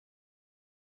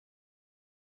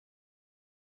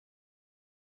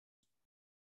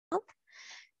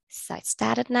So it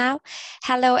started now.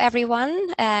 Hello,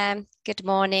 everyone. Good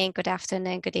morning, good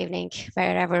afternoon, good evening,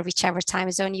 whichever time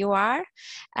zone you are.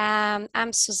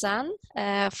 I'm Suzan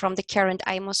from the current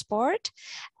aimos board,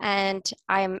 and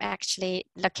I'm actually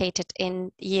located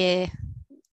in the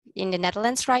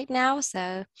Netherlands right now,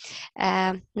 so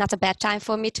not a bad time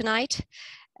for me tonight.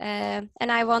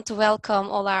 And I want to welcome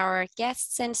all our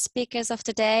guests and speakers of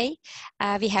today.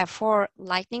 We have four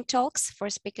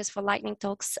speakers for lightning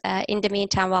talks. In the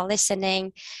meantime, while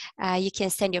listening, you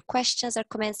can send your questions or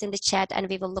comments in the chat and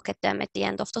we will look at them at the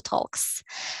end of the talks.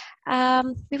 I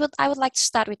would like to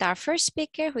start with our first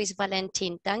speaker, who is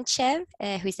Valentin Danchev,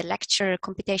 who is a lecturer of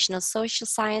computational social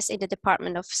science in the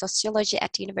Department of Sociology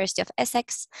at the University of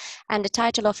Essex. And the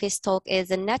title of his talk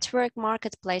is A Network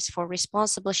Marketplace for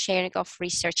Responsible Sharing of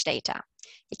Research Data.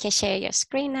 You can share your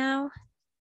screen now.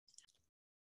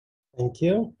 Thank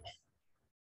you.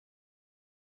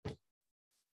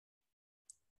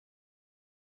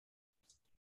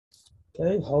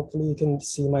 Okay, hopefully you can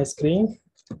see my screen.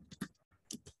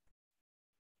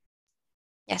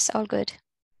 Yes, all good.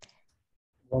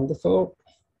 Wonderful.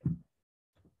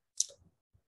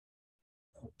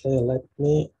 Okay, let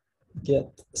me get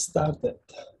started.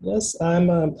 Yes, hi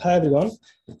everyone.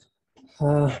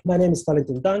 My name is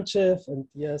Valentin Danchev, and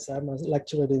yes, I'm a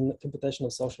lecturer in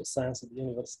computational social science at the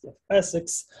University of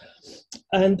Essex.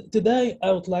 And today I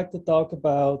would like to talk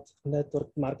about network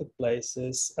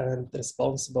marketplaces and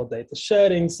responsible data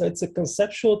sharing. So it's a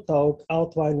conceptual talk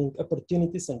outlining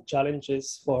opportunities and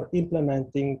challenges for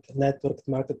implementing networked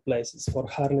marketplaces for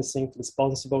harnessing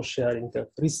responsible sharing of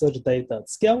research data at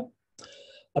scale.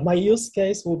 My use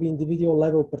case will be individual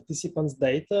level participants'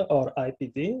 data, or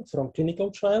IPD, from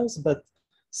clinical trials, but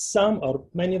some or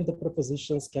many of the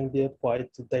propositions can be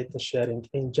applied to data sharing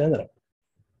in general.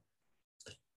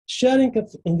 Sharing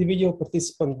of individual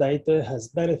participant data has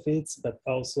benefits, but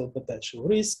also potential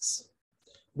risks.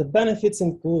 The benefits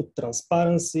include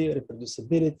transparency,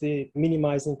 reproducibility,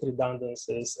 minimizing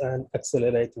redundancies, and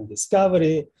accelerating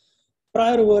discovery.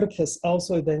 Prior work has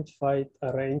also identified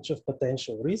a range of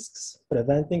potential risks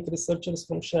preventing researchers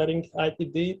from sharing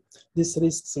IPD. These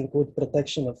risks include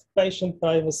protection of patient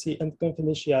privacy and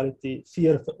confidentiality,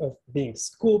 fear of being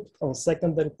scooped on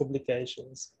secondary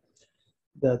publications,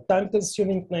 the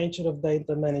time-consuming nature of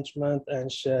data management and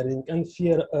sharing, and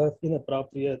fear of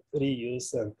inappropriate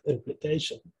reuse and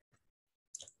replication.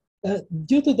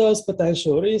 Due to those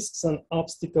potential risks and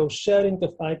obstacles, sharing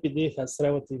of IPD has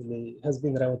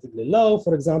been relatively low.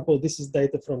 For example, this is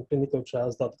data from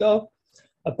clinicaltrials.gov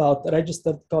about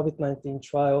registered COVID-19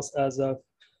 trials as of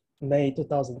May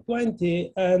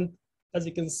 2020. And as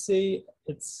you can see,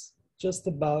 it's just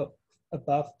above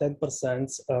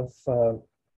 10% of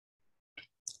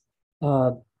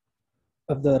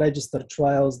the registered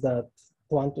trials that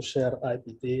want to share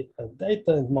IPD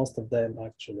data, and most of them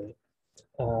actually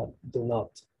do not.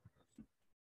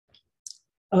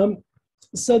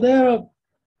 So there are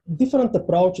different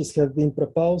approaches have been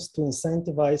proposed to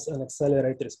incentivize and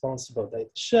accelerate responsible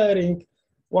data sharing.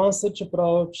 One such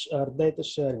approach are data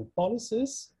sharing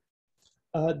policies.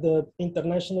 The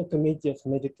International Committee of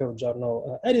Medical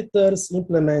Journal Editors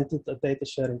implemented a data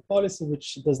sharing policy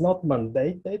which does not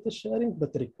mandate data sharing,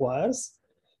 but requires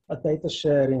a data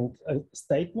sharing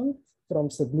statement from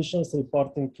submissions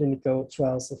reporting clinical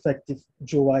trials effective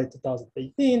July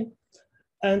 2018.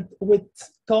 And with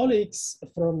colleagues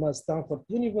from Stanford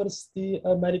University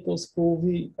Medical School,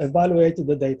 we evaluated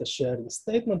the data sharing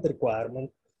statement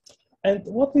requirement. And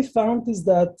what we found is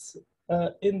that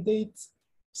indeed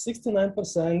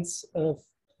 69% of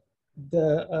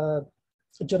the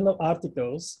journal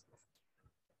articles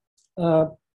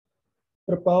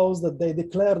propose that they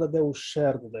declare that they will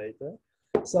share the data.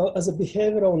 So as a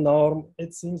behavioral norm,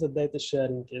 it seems that data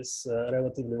sharing is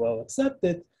relatively well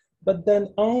accepted, but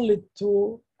then only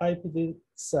 2 IPD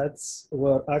sets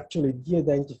were actually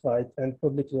de-identified and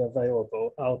publicly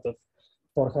available out of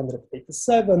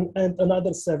 487, and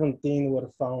another 17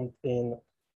 were found in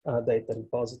data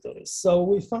repositories. So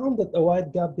we found that a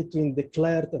wide gap between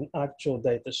declared and actual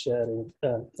data sharing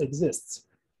exists.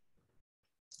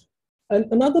 And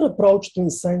another approach to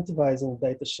incentivizing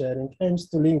data sharing aims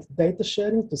to link data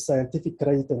sharing to scientific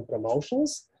credit and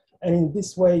promotions, and in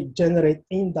this way generate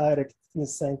indirect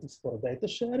incentives for data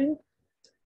sharing.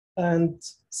 And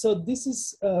so this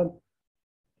is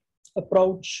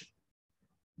approach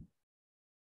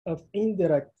of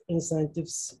indirect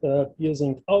incentives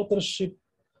using authorship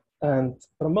and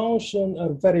promotion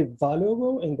are very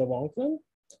valuable in the long run.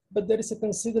 But there is a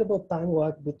considerable time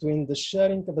lag between the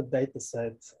sharing of a data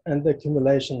set and the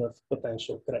accumulation of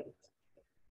potential credit.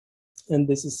 And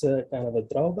this is a kind of a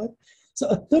drawback. So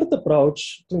a third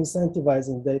approach to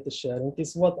incentivizing data sharing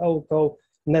is what I would call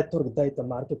network data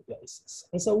marketplaces.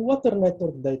 And so what are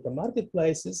network data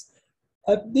marketplaces?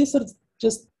 These are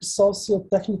just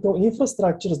socio-technical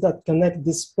infrastructures that connect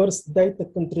dispersed data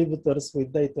contributors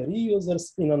with data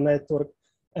reusers in a network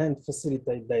and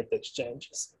facilitate data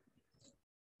exchanges.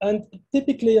 And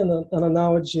typically an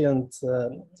analogy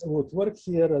would work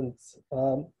here. And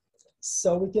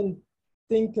so we can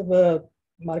think of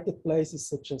marketplaces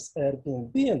such as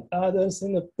Airbnb and others.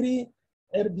 In a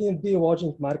pre-Airbnb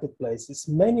lodging marketplaces,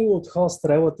 many would host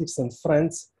relatives and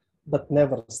friends, but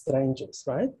never strangers,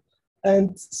 right?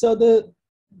 And so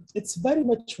it's very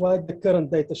much like the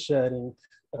current data sharing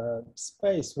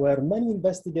space, where many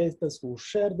investigators will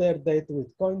share their data with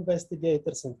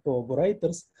co-investigators and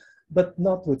collaborators, but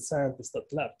not with scientists at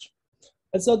large.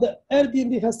 And so the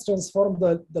Airbnb has transformed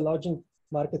the lodging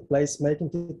marketplace, making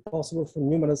it possible for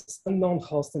numerous unknown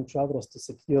hosts and travelers to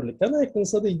securely connect. And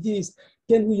so the idea is,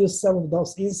 can we use some of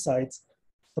those insights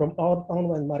from our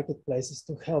online marketplaces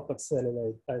to help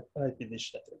accelerate IP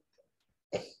sharing?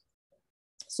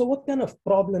 So what kind of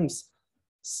problems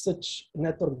such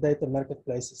network data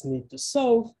marketplaces need to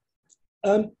solve?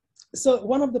 So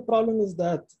one of the problems is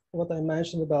that what I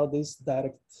mentioned about these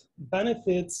direct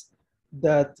benefits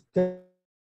that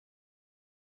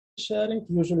sharing,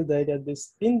 usually they get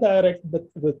this indirect, but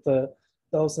with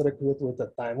those recruited with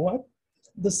a time lag.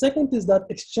 The second is that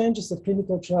exchanges of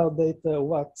clinical trial data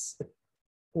lacks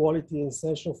quality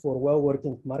essential for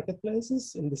well-working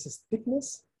marketplaces, and this is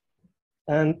thickness.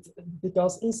 And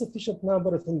because insufficient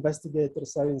number of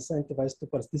investigators are incentivized to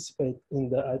participate in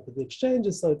the IPD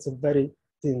exchanges, so it's a very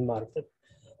thin market.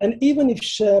 And even if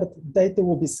shared, data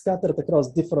will be scattered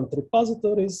across different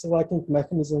repositories, lacking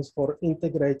mechanisms for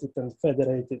integrated and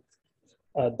federated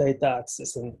data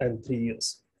access and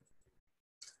reuse.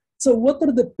 So what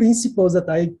are the principles that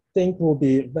I think will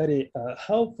be very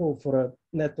helpful for a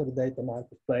network data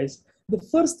marketplace? The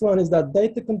first one is that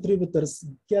data contributors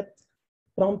get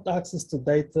prompt access to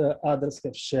data others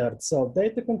have shared. So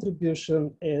data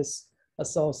contribution is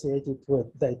associated with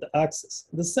data access.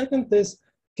 The second is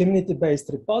community-based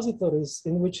repositories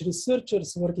in which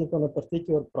researchers working on a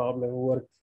particular problem work,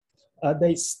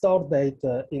 they store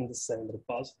data in the same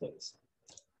repositories.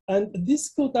 And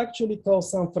this could actually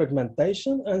cause some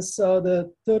fragmentation. And so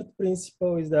the third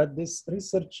principle is that this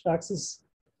research access,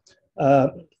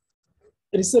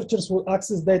 researchers will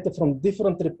access data from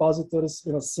different repositories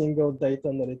in a single data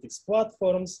analytics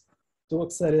platforms to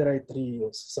accelerate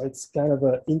reuse. So it's kind of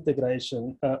an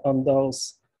integration on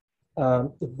those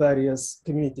various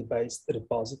community-based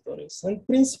repositories. And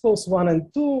principles 1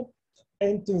 and 2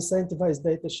 aim to incentivize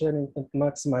data sharing and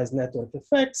maximize network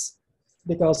effects,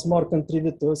 because more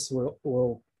contributors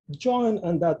will join,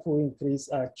 and that will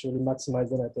actually maximize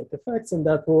the network effects, and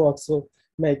that will also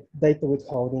make data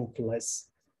withholding less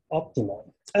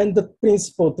optimal. And the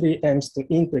principle 3 aims to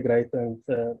integrate and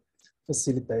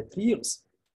facilitate reuse.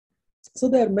 So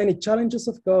there are many challenges,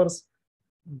 of course.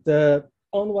 The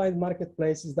online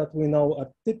marketplaces that we know are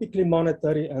typically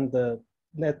monetary, and the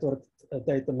network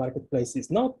data marketplace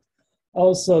is not.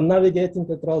 Also, navigating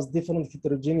across different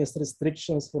heterogeneous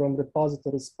restrictions from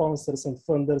repository sponsors and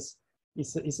funders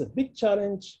is a big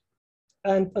challenge.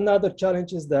 And another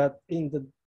challenge is that in the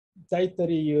data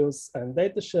reuse and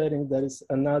data sharing, there is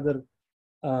another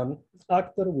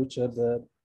actor, which are the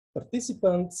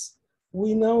participants.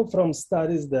 We know from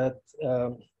studies that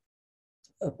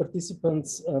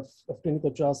participants of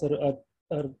clinical trials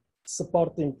are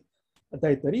supporting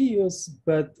data reuse,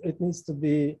 but it needs to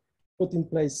be put in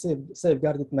place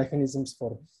safeguarded mechanisms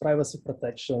for privacy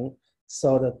protection,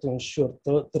 so that to ensure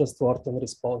trustworthy and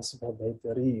responsible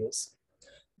data reuse.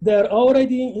 There are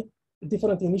already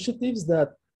different initiatives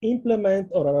that implement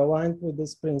or are aligned with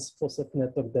these principles of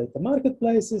network data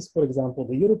marketplaces. For example,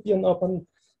 the European Open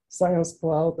Science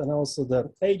Cloud and also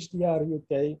the HDR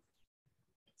UK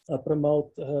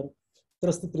promote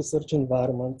trusted research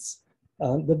environments.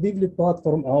 The Bibli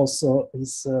platform also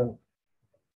is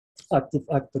active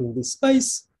actor in this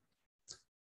space.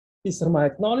 These are my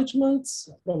acknowledgements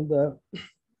from the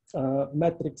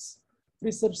Metrics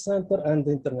Research Center and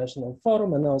the International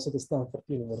Forum, and also the Stanford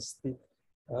University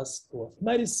School of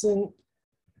Medicine.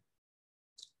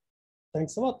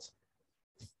 Thanks a lot.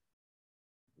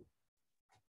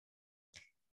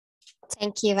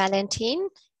 Thank you, Valentin.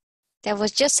 That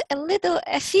was just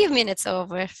a few minutes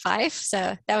over 5,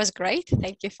 so that was great.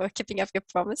 Thank you for keeping up your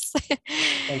promise.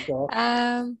 Thank you.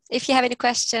 If you have any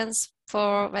questions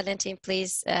for Valentin,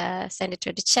 please send it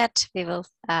to the chat. We will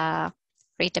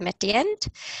read them at the end.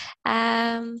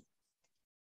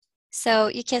 So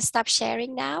you can stop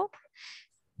sharing now.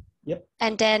 Yep.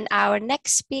 And then our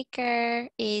next speaker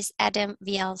is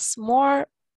Vials,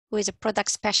 who is a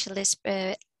product specialist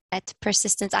at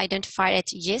Persistence Identifier at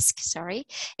JISC,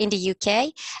 in the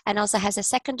UK, and also has a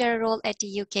secondary role at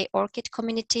the UK ORCID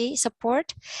community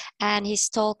support. And his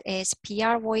talk is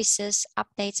PRVoices,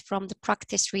 updates from the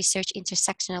Practice Research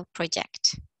Intersectional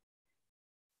project.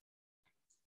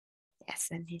 Yes,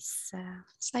 and his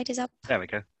slide is up. There we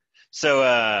go. So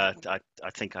I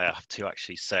think I have to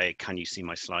actually say, can you see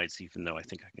my slides, even though I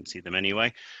think I can see them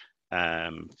anyway?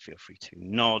 Feel free to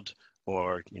nod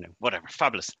or, whatever.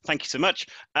 Fabulous. Thank you so much.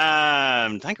 A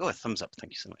thumbs up.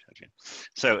 Thank you so much, Adrienne.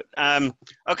 So,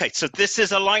 okay, so this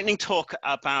is a lightning talk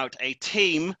about a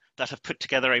team that have put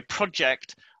together a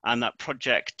project, and that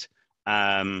project,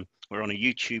 we're on a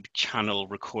YouTube channel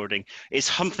recording, is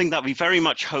something that we very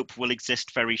much hope will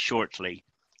exist very shortly.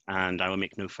 And I will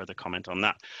make no further comment on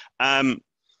that.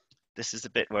 This is the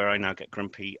bit where I now get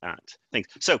grumpy at things.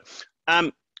 So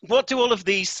what do all of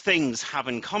these things have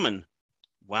in common?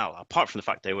 Well, apart from the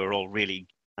fact they were all really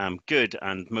good,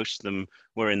 and most of them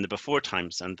were in the before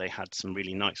times, and they had some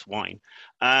really nice wine.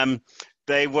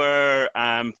 They were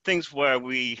things where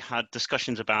we had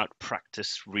discussions about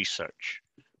practice research.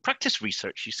 Practice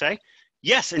research, you say?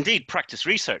 Yes, indeed, practice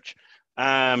research.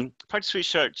 Practice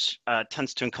research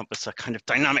tends to encompass a kind of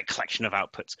dynamic collection of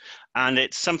outputs, and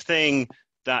it's something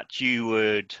that you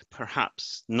would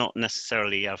perhaps not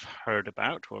necessarily have heard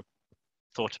about or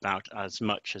thought about as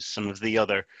much as some of the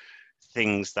other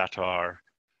things that are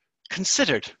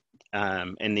considered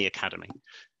in the academy.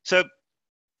 So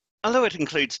although it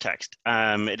includes text,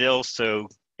 it also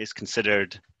is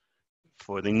considered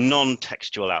for the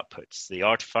non-textual outputs, the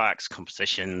artifacts,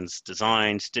 compositions,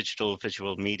 designs, digital,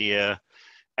 visual media,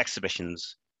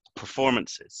 exhibitions,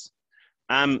 performances.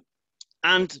 And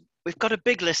we've got a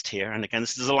big list here, and again,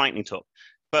 this is a lightning talk,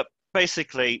 but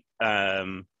basically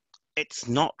it's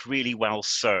not really well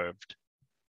served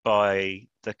by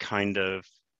the kind of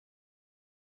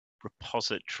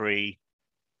repository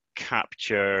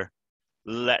capture,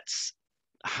 let's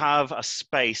have a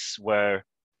space where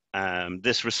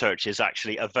this research is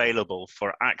actually available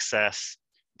for access,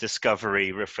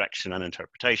 discovery, reflection, and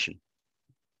interpretation.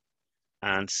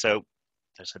 And so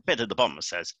there's a bit at the bottom that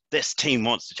says, this team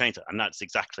wants to change it, and that's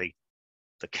exactly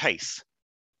the case.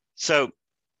 So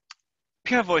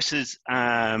PRVoices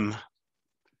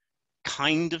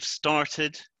kind of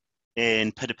started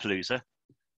in Pedapalooza,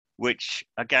 which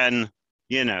again,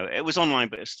 it was online,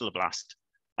 but it's still a blast.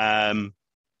 And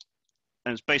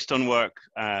it's based on work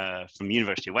from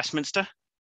University of Westminster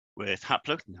with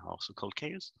Haplo, now also called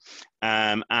Chaos,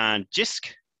 and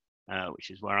JISC, which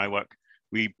is where I work.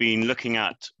 We've been looking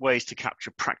at ways to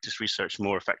capture practice research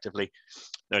more effectively.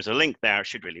 There's a link there, it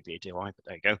should really be a DOI, but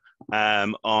there you go,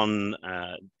 on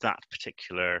that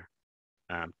particular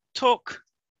talk.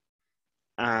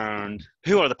 And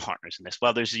who are the partners in this?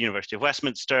 Well, there's the University of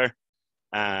Westminster,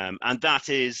 and that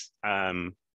is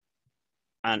an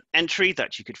entry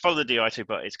that you could follow the DOI to,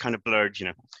 but it's kind of blurred,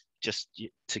 just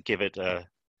to give it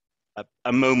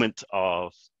a moment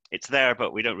of, it's there,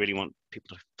 but we don't really want people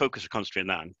to focus or concentrate on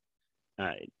that. And,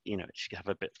 it should have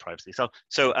a bit of privacy.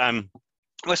 So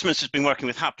Westminster's been working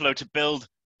with Haplo to build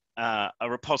a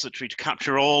repository to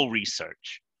capture all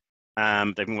research.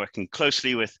 They've been working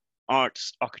closely with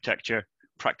arts, architecture,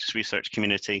 practice research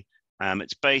community.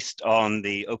 It's based on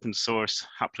the open source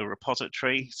Haplo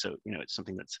repository. So, it's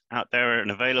something that's out there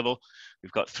and available.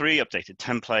 We've got 3 updated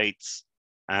templates.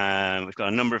 We've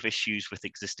got a number of issues with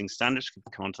existing standards. We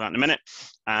can come on to that in a minute.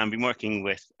 We've been working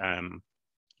with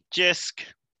JISC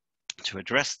to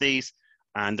address these.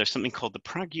 And there's something called the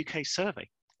Prague UK survey.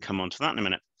 Come on to that in a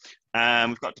minute.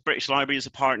 We've got the British Library as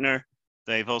a partner.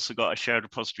 They've also got a shared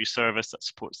repository service that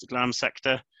supports the GLAM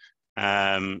sector.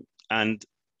 And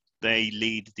they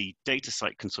lead the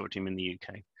DataCite Consortium in the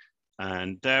UK.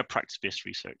 And their practice-based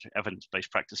research,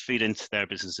 evidence-based practice, feed into their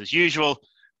business as usual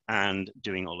and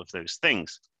doing all of those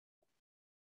things.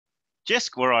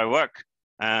 JISC, where I work,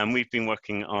 we've been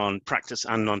working on practice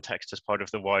and non-text as part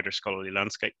of the wider scholarly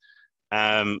landscape.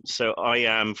 So I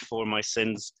am, for my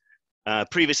sins,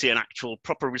 previously an actual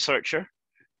proper researcher.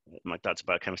 My dad's a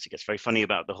biochemist. He gets very funny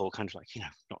about the whole kind of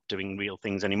not doing real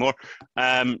things anymore.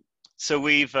 So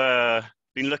we've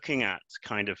been looking at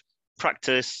kind of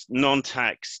practice,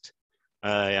 non-text.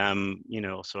 I am,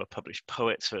 also a published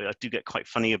poet, so I do get quite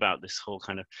funny about this whole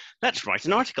kind of, let's write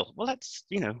an article. Well, let's,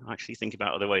 actually think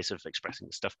about other ways of expressing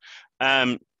this stuff.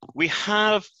 We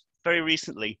have very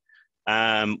recently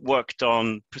worked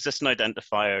on persistent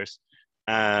identifiers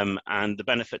and the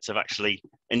benefits of actually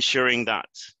ensuring that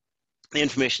the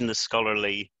information in the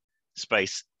scholarly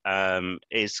space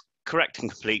is correct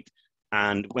and complete,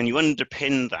 And when you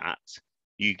underpin that,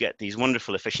 you get these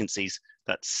wonderful efficiencies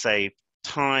that save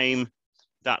time,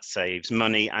 that saves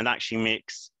money, and actually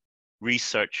makes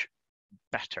research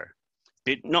better.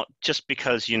 Not just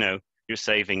because, you know, you're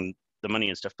saving the money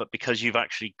and stuff, but because you've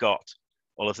actually got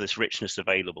all of this richness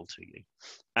available to you.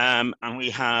 And we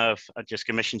have just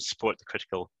commissioned to support the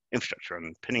critical infrastructure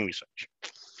and pinning research.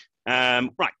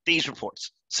 Right, these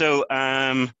reports. So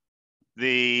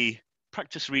the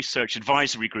Practice Research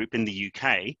Advisory Group in the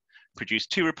UK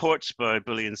produced 2 reports by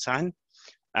Bully and San.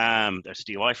 There's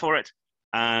a DOI for it.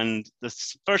 And the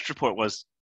first report was,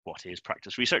 what is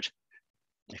practice research?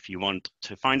 If you want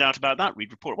to find out about that,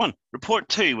 read report 1. Report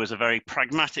 2 was a very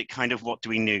pragmatic kind of what do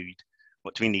we need?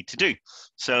 What do we need to do?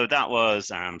 So that was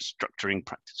structuring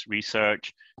practice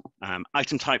research,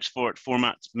 item types for it,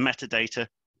 formats, metadata,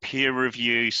 peer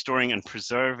review, storing and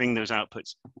preserving those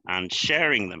outputs, and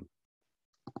sharing them.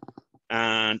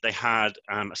 And they had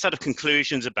a set of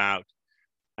conclusions about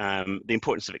the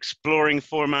importance of exploring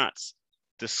formats,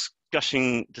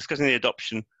 discussing the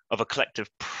adoption of a collective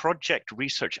project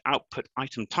research output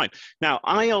item type. Now,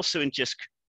 I also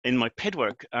in my PID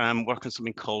work on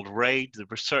something called RAID, the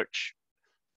Research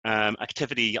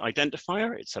Activity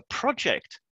Identifier. It's a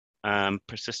project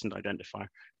persistent identifier.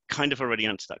 Kind of already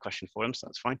answered that question for them, so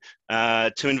that's fine.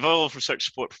 To involve research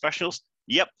support professionals.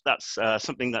 Yep, that's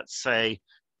something that, say,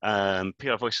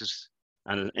 PRVoices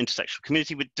and an intersectional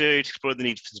community would do to explore the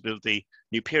need for visibility,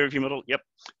 new peer review model. Yep,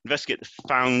 investigate the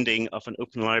founding of an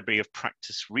open library of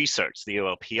practice research, the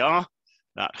OLPR,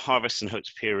 that harvests and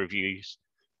hosts peer reviews,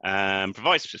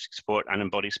 provides specific support and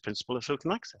embodies the principle of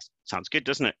open access. Sounds good,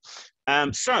 doesn't it?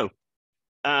 So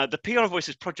the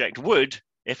PRVoices project would,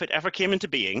 if it ever came into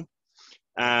being,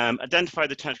 identify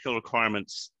the technical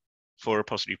requirements for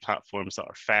repository platforms that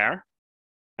are fair,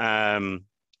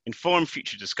 inform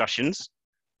future discussions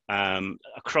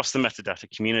across the metadata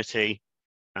community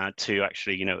to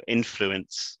actually, you know,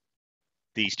 influence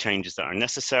these changes that are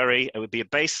necessary. It would be a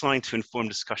baseline to inform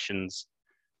discussions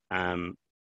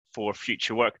for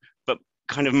future work, but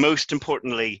kind of most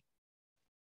importantly,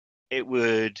 it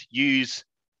would use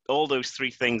all those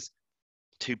 3 things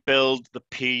to build the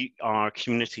PR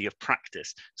community of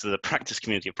practice, so the practice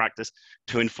community of practice,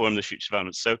 to inform the future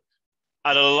developments. So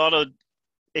a lot of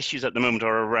issues at the moment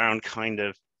are around kind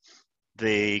of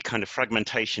the kind of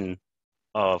fragmentation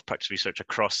of practice research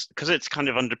across, because it's kind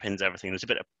of underpins everything. There's a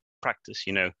bit of practice,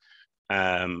 you know,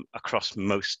 across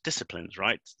most disciplines,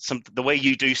 right? The way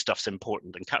you do stuff's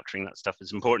important, and capturing that stuff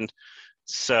is important.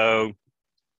 So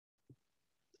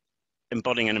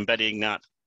embodying and embedding that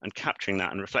and capturing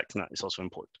that and reflecting that is also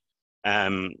important.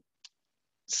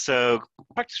 So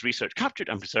practice research captured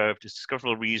and preserved is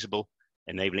discoverable, reusable,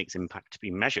 enabling its impact to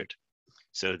be measured.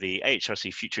 So the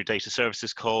HRC Future Data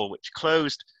Services call, which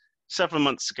closed several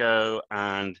months ago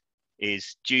and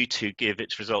is due to give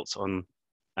its results on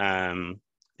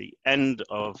the end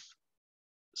of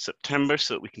September,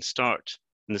 so that we can start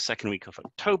in the 2nd week of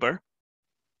October.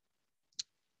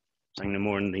 Saying no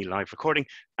more in the live recording,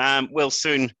 will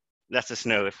soon let us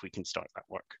know if we can start that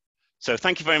work. So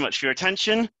thank you very much for your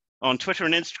attention. On Twitter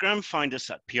and Instagram, find us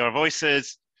at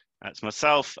PRVoices. That's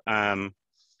myself,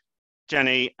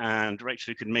 Jenny and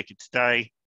Rachel, who could make it today.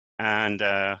 And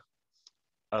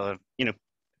you know,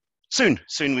 soon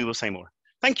we will say more.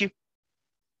 Thank you.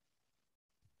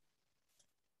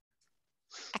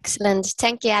 Excellent.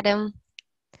 Thank you, Adam.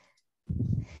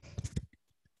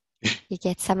 You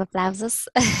get some applauses.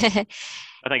 Thank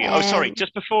you. Oh, sorry,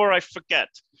 just before I forget,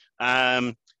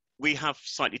 we have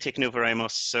slightly taken over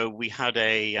Amos, so we had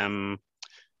a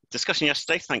discussion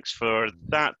yesterday. Thanks for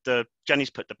that. Jenny's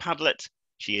put the Padlet,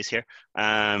 she is here,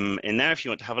 in there if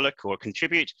you want to have a look or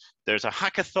contribute. There's a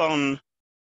hackathon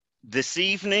this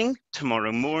evening,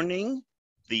 tomorrow morning,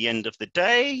 the end of the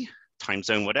day, time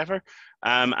zone, whatever.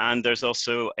 And there's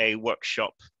also a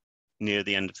workshop near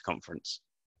the end of the conference.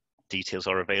 Details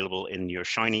are available in your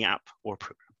Shiny app or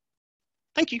program.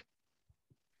 Thank you.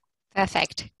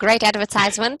 Perfect. Great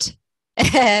advertisement.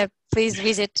 Please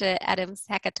visit Adam's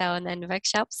hackathon and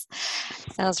workshops.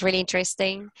 Sounds really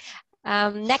interesting.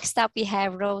 Next up, we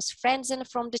have Rose Franzen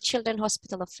from the Children's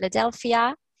Hospital of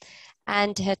Philadelphia.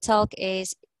 And her talk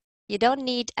is, you don't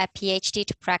need a PhD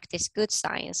to practice good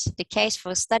science. The case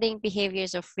for studying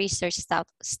behaviors of research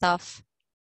stuff.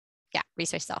 Yeah,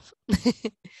 research stuff.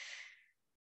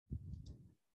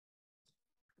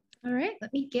 All right,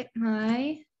 let me get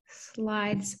my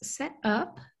slides set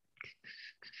up.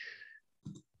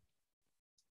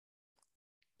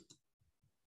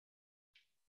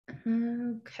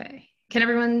 Okay, can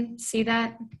everyone see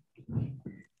that?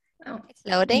 Oh, it's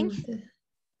loading.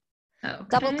 Okay.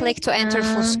 Double click to enter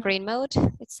full screen mode,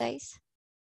 it says.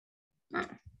 Oh.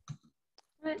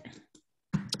 What?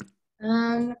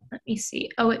 Let me see.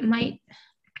 Oh, it might.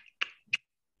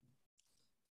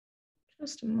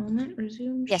 Just a moment.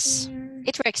 Resume. Yes, share.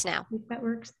 it works now. If that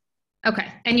works.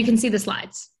 Okay, and you can see the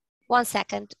slides. 1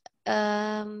 second.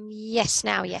 Yes,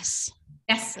 now yes.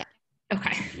 Yes. Yeah.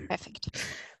 Okay. Perfect.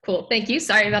 Cool. Thank you.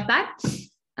 Sorry about that.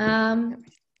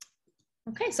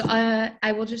 Okay, so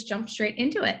I will just jump straight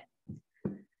into it.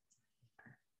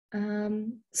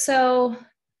 So,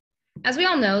 as we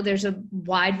all know, there's a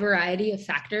wide variety of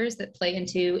factors that play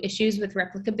into issues with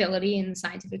replicability in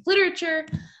scientific literature.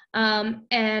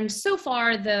 And so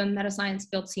far, the meta-science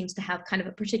field seems to have kind of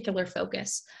a particular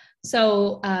focus.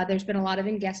 So there's been a lot of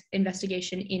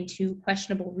investigation into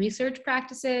questionable research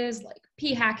practices like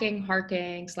p-hacking,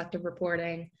 harking, selective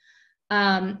reporting.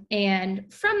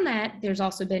 And from that, there's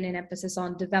also been an emphasis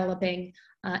on developing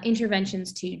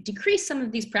interventions to decrease some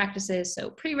of these practices, so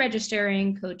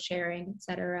pre-registering, code sharing, et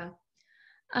cetera.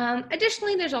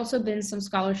 Additionally, there's also been some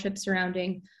scholarship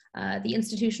surrounding the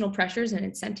institutional pressures and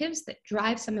incentives that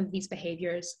drive some of these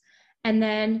behaviors, and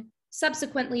then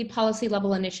subsequently policy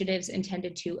level initiatives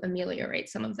intended to ameliorate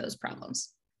some of those problems.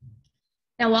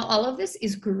 Now, while all of this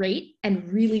is great and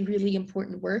really, really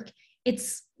important work,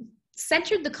 it's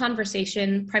centered the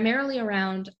conversation primarily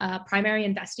around primary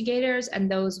investigators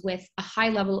and those with a high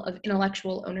level of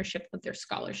intellectual ownership of their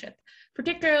scholarship,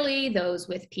 particularly those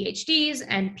with PhDs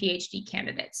and PhD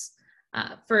candidates.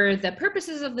 For the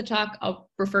purposes of the talk, I'll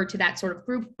refer to that sort of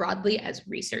group broadly as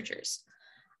researchers.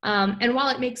 And while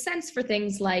it makes sense for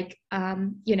things like,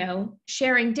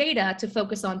 sharing data to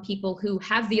focus on people who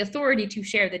have the authority to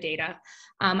share the data,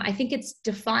 I think it's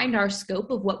defined our scope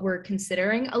of what we're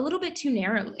considering a little bit too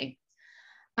narrowly.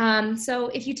 So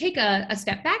if you take a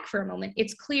step back for a moment,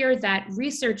 it's clear that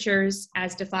researchers,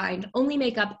 as defined, only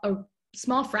make up a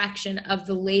small fraction of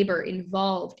the labor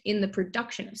involved in the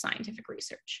production of scientific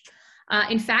research.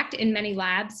 In fact, in many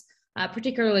labs,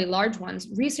 particularly large ones,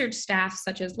 research staff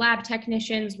such as lab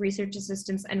technicians, research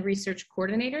assistants, and research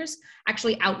coordinators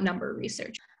actually outnumber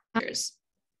researchers.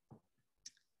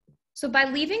 So by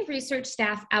leaving research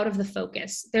staff out of the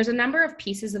focus, there's a number of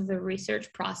pieces of the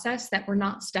research process that we're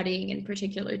not studying in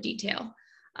particular detail.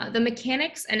 The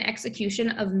mechanics and execution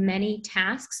of many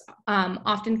tasks,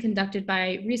 often conducted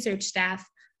by research staff,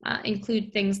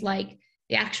 include things like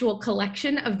the actual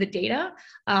collection of the data.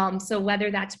 So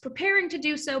whether that's preparing to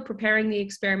do so, preparing the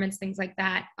experiments, things like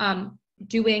that,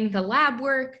 doing the lab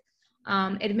work,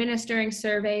 administering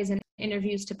surveys and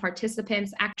interviews to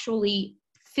participants, actually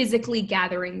physically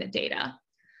gathering the data.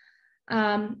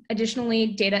 Additionally,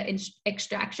 data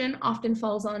extraction often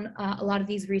falls on a lot of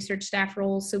these research staff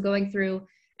roles. So going through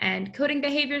and coding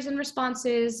behaviors and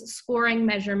responses, scoring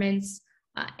measurements,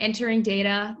 entering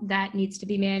data that needs to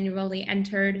be manually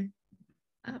entered,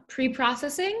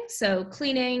 pre-processing, so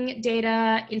cleaning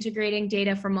data, integrating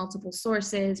data from multiple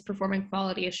sources, performing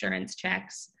quality assurance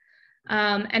checks,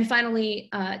 and finally,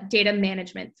 data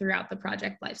management throughout the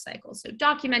project lifecycle. So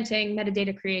documenting,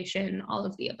 metadata creation, all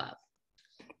of the above.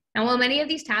 Now, while many of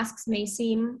these tasks may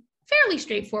seem fairly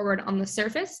straightforward on the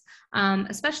surface,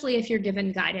 especially if you're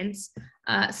given guidance,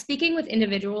 speaking with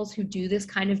individuals who do this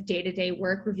kind of day-to-day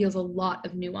work reveals a lot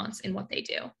of nuance in what they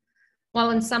do.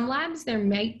 While in some labs, there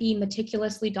might be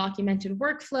meticulously documented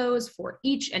workflows for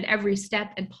each and every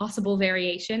step and possible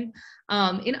variation,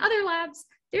 in other labs,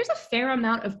 there's a fair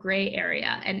amount of gray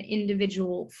area and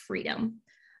individual freedom.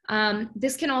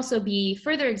 This can also be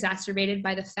further exacerbated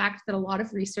by the fact that a lot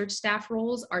of research staff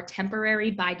roles are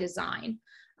temporary by design.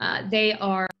 They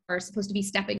are supposed to be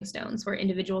stepping stones for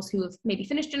individuals who have maybe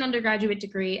finished an undergraduate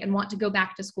degree and want to go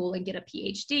back to school and get a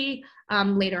PhD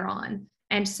later on.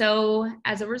 And so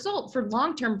as a result, for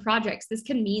long-term projects, this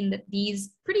can mean that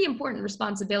these pretty important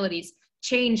responsibilities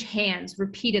change hands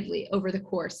repeatedly over the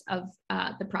course of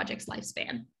the project's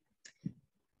lifespan.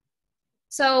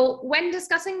 So when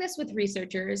discussing this with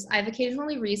researchers, I've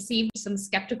occasionally received some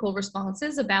skeptical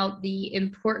responses about the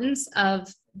importance of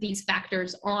these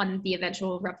factors on the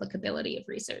eventual replicability of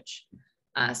research.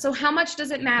 So how much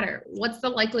does it matter? What's the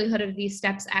likelihood of these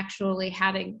steps actually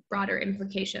having broader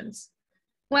implications?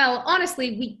 Well,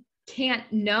 honestly, we can't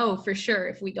know for sure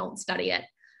if we don't study it.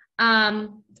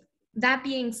 That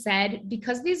being said,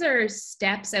 because these are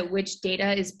steps at which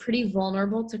data is pretty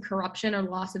vulnerable to corruption or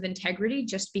loss of integrity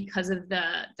just because of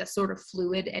the sort of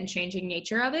fluid and changing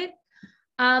nature of it,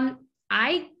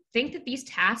 I think that these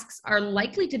tasks are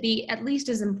likely to be at least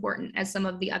as important as some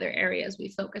of the other areas we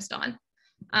focused on.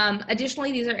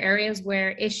 Additionally, these are areas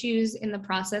where issues in the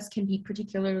process can be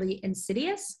particularly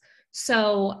insidious.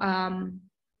 So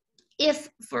if,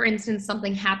 for instance,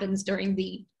 something happens during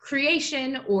the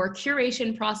creation or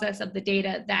curation process of the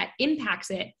data that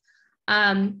impacts it,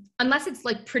 unless it's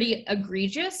like pretty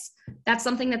egregious, that's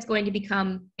something that's going to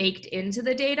become baked into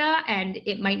the data, and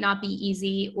it might not be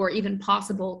easy or even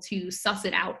possible to suss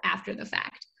it out after the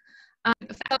fact.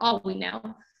 All we know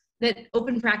that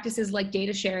open practices like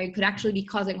data sharing could actually be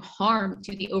causing harm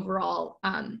to the overall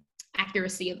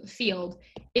accuracy of the field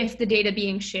if the data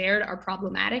being shared are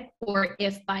problematic, or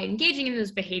if by engaging in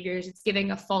those behaviors, it's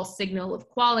giving a false signal of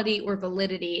quality or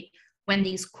validity when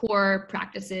these core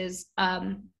practices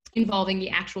involving the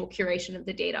actual curation of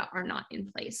the data are not in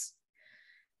place.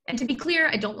 And to be clear,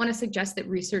 I don't want to suggest that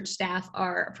research staff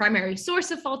are a primary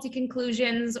source of faulty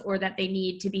conclusions, or that they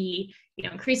need to be,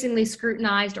 increasingly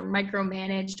scrutinized or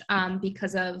micromanaged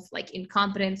because of like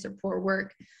incompetence or poor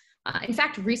work. In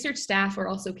fact, research staff are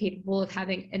also capable of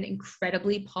having an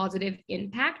incredibly positive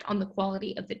impact on the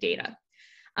quality of the data.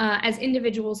 As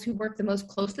individuals who work the most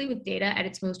closely with data at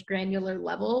its most granular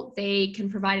level, they can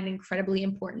provide an incredibly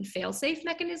important fail-safe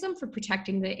mechanism for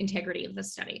protecting the integrity of the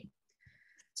study.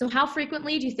 So how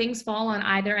frequently do things fall on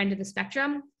either end of the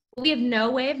spectrum? Well, we have no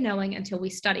way of knowing until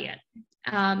we study it.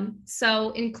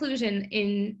 So inclusion,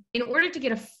 in order to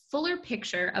get a fuller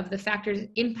picture of the factors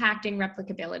impacting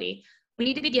replicability, we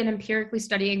need to begin empirically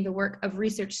studying the work of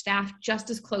research staff just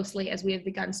as closely as we have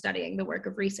begun studying the work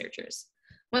of researchers.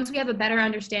 Once we have a better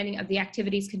understanding of the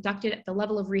activities conducted at the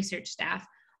level of research staff,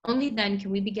 only then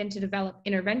can we begin to develop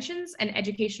interventions and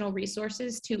educational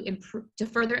resources to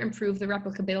further improve the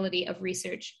replicability of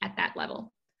research at that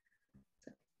level.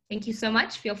 So, thank you so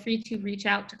much. Feel free to reach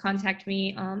out to contact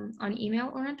me on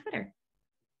email or on Twitter.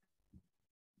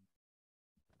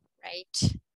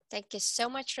 Right. Thank you so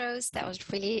much, Rose. That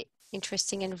was really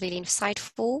interesting and really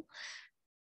insightful.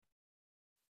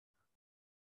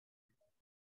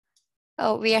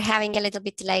 Oh, we are having a little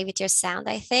bit delay with your sound,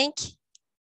 I think.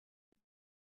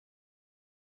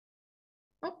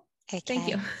 Oh, okay. Thank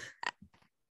you.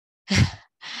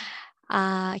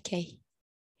 Okay.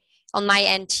 On my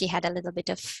end, she had a little bit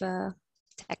of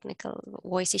technical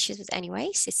voice issues, but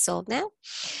anyways, it's solved now.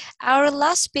 Our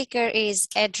last speaker is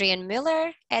Adrienne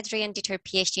Mueller. Adrienne did her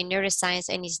PhD in neuroscience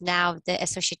and is now the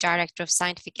Associate Director of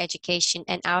Scientific Education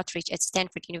and Outreach at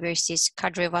Stanford University's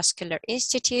Cardiovascular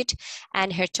Institute.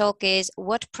 And her talk is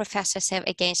What Professors Have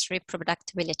Against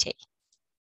Reproducibility.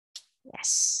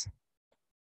 Yes.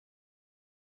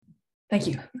 Thank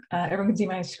you. Everyone can see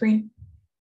my screen?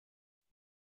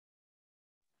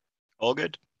 All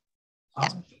good.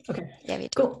 Awesome. Okay, Yeah, we do.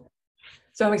 Cool.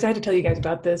 So I'm excited to tell you guys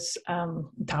about this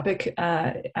topic.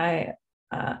 I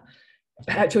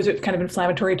chose a kind of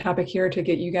inflammatory topic here to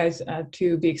get you guys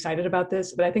to be excited about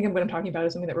this, but I think what I'm talking about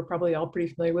is something that we're probably all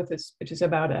pretty familiar with, which is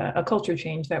about a culture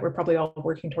change that we're probably all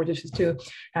working towards, which is to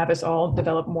have us all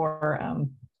develop more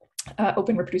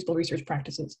open, reproducible research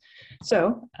practices.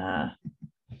 So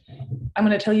I'm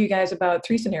going to tell you guys about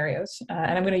 3 scenarios,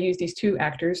 and I'm going to use these 2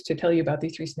 actors to tell you about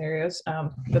these 3 scenarios.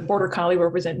 The border collie will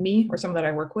represent me or someone that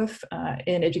I work with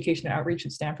in education and outreach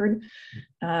at Stanford.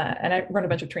 And I run a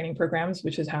bunch of training programs,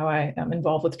 which is how I am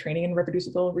involved with training in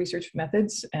reproducible research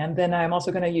methods. And then I'm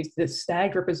also going to use this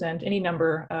stag to represent any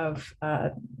number of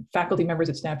faculty members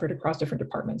at Stanford across different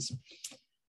departments.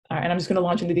 And I'm just going to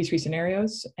launch into these 3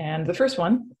 scenarios. And the first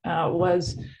one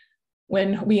was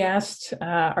when we asked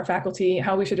our faculty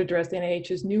how we should address the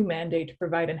NIH's new mandate to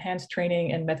provide enhanced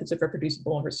training and methods of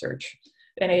reproducible research.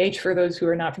 The NIH, for those who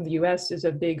are not from the US, is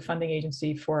a big funding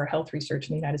agency for health research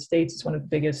in the United States. It's one of the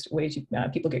biggest ways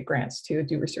people get grants to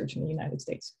do research in the United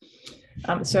States.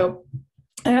 So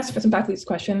I asked for some faculty this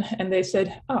question, and they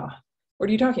said, what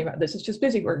are you talking about? This is just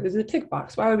busy work. This is a tick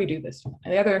box. Why would we do this?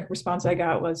 And the other response I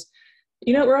got was,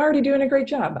 we're already doing a great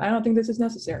job. I don't think this is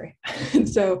necessary. And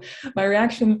so my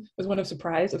reaction was one of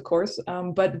surprise, of course,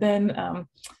 but then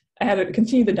I had to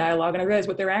continue the dialogue, and I realized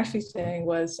what they were actually saying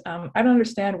was, I don't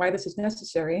understand why this is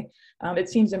necessary. It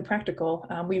seems impractical.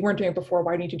 We weren't doing it before.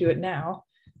 Why do you need to do it now?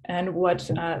 And what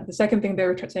the second thing they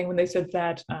were saying when they said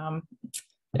that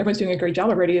everyone's doing a great job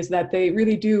already is that they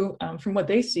really do, from what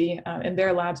they see in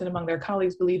their labs and among their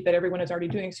colleagues, believe that everyone is already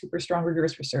doing super strong,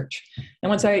 rigorous research. And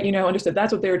once I understood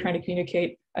that's what they were trying to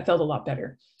communicate, I felt a lot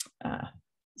better.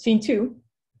 Scene 2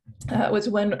 was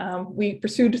when we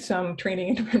pursued some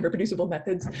training in reproducible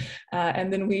methods,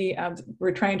 and then we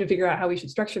were trying to figure out how we should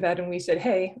structure that, and we said,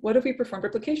 hey, what if we perform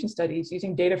replication studies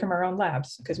using data from our own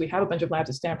labs? Because we have a bunch of labs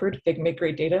at Stanford, they can make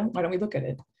great data, why don't we look at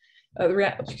it? The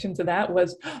reaction to that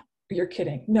was, you're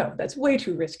kidding. No, that's way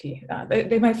too risky.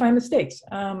 They might find mistakes.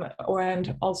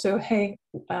 And also, hey,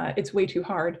 it's way too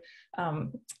hard.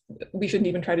 We shouldn't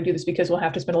even try to do this because we'll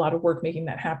have to spend a lot of work making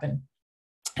that happen.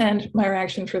 And my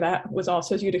reaction for that was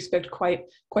also, as you'd expect, quite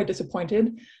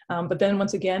disappointed. But then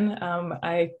once again,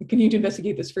 I continued to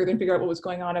investigate this further and figure out what was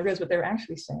going on. I realized what they were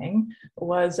actually saying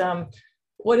was,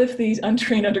 what if these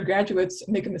untrained undergraduates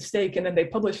make a mistake and then they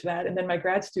publish that, and then my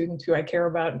grad student, who I care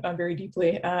about very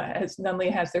deeply, suddenly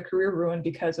has their career ruined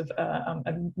because of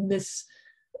a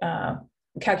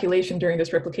miscalculation during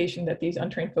this replication that these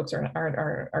untrained folks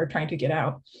are trying to get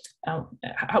out?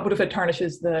 What if it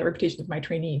tarnishes the reputation of my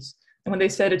trainees? And when they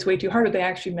said it's way too hard, what they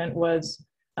actually meant was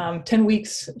 10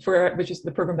 weeks, which is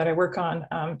the program that I work on,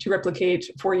 to replicate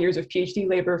 4 years of PhD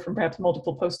labor from perhaps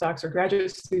multiple postdocs or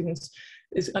graduate students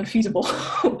is unfeasible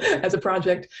as a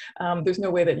project. There's no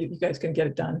way that you guys can get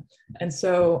it done. And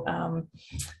so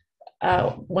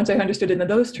once I understood it in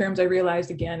those terms, I realized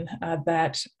again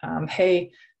that, hey,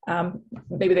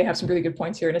 maybe they have some really good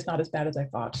points here, and it's not as bad as I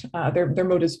thought. Their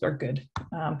motives are good.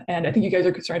 And I think you guys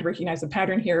are starting to recognize the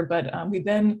pattern here, but we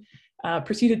then we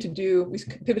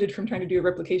pivoted from trying to do a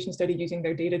replication study using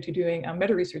their data to doing a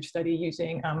meta-research study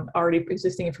using already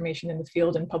existing information in the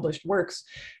field and published works.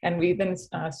 And we then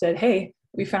said, hey,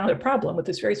 we found a problem with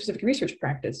this very specific research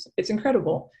practice. It's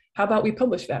incredible. How about we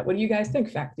publish that? What do you guys think,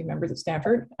 faculty members at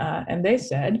Stanford? And they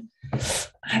said,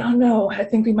 I don't know, I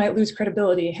think we might lose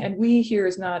credibility. And we here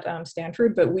is not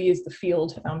Stanford, but we is the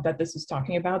field that this is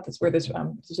talking about. That's where this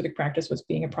specific practice was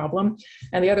being a problem.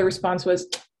 And the other response was,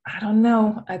 I don't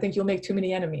know, I think you'll make too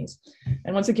many enemies.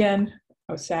 And once again,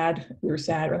 I was sad. We were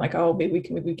sad. We're like, oh, maybe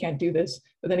we can't do this.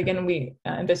 But then again, we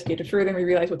investigated further and we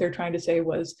realized what they're trying to say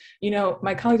was, you know,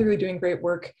 my colleagues are really doing great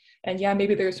work. And yeah,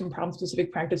 maybe there's some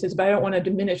problem-specific practices, but I don't want to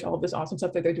diminish all of this awesome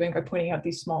stuff that they're doing by pointing out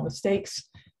these small mistakes.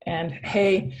 And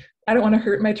hey, I don't want to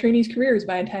hurt my trainees' careers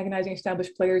by antagonizing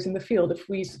established players in the field. If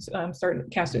we start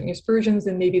casting aspersions,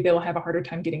 then maybe they'll have a harder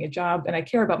time getting a job. And I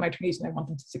care about my trainees and I want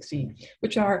them to succeed,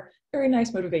 which are very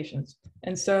nice motivations.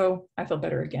 And so I felt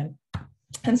better again.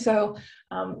 And so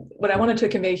what I wanted to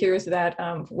convey here is that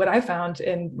what I found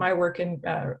in my work in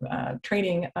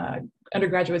training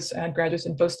undergraduates and graduates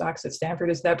and postdocs at Stanford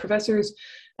is that professors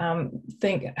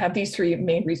have these three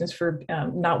main reasons for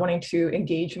not wanting to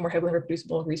engage in more heavily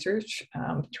reproducible research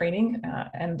training.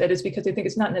 And that is because they think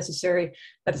it's not necessary,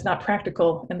 that it's not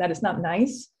practical, and that it's not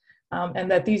nice.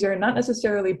 And that these are not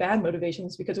necessarily bad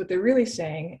motivations, because what they're really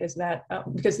saying is that,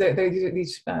 because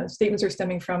these statements are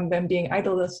stemming from them being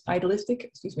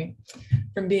idealistic,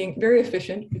 from being very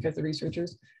efficient, because the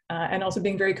researchers, and also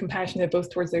being very compassionate both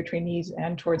towards their trainees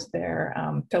and towards their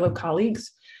fellow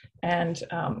colleagues. And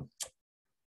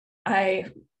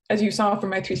as you saw from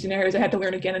my three scenarios, I had to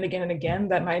learn again and again and again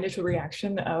that my initial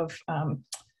reaction of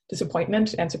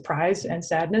disappointment and surprise and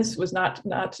sadness was not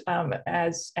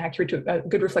as accurate to a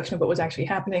good reflection of what was actually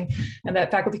happening, and that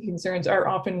faculty concerns are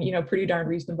often, pretty darn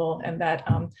reasonable, and that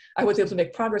I was able to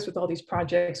make progress with all these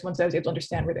projects once I was able to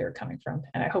understand where they were coming from.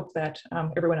 And I hope that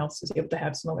everyone else is able to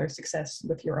have similar success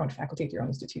with your own faculty at your own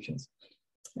institutions.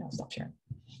 Yeah, I'll stop sharing.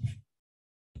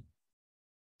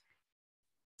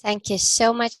 Thank you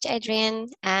so much, Adrienne.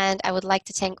 And I would like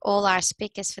to thank all our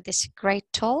speakers for these great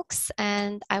talks.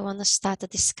 And I want to start the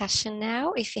discussion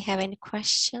now. If you have any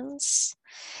questions,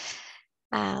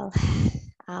 I'll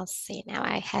see now.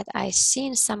 I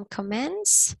seen some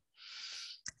comments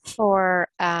for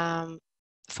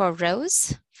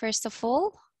Rose, first of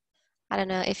all. I don't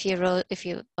know if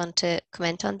you want to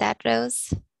comment on that,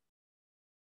 Rose.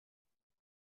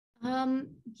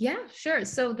 Yeah, sure.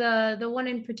 So the one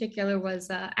in particular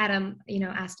was Adam,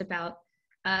 asked about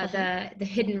the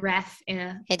hidden ref in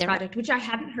a project, which I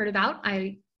hadn't heard about.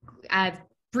 I've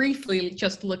briefly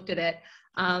just looked at it,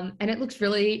 and it looks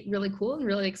really, really cool and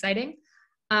really exciting.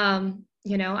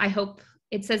 I hope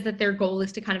it says that their goal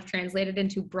is to kind of translate it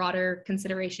into broader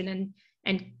consideration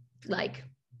and like,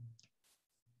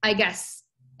 I guess,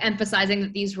 emphasizing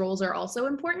that these roles are also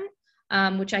important,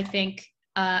 which I think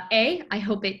I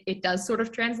hope it does sort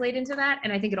of translate into that.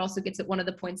 And I think it also gets at one of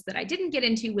the points that I didn't get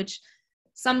into, which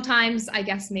sometimes I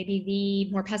guess maybe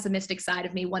the more pessimistic side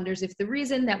of me wonders if the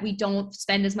reason that we don't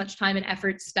spend as much time and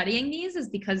effort studying these is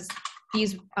because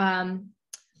these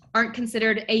aren't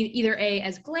considered either A,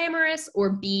 as glamorous, or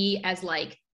B, as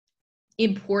like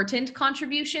important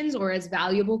contributions or as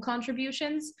valuable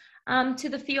contributions to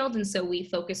the field. And so we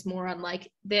focus more on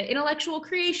like the intellectual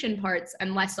creation parts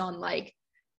and less on like,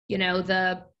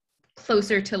 the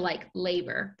closer to like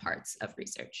labor parts of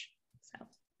research. So.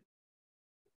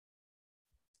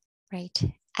 Right.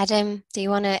 Adam, do you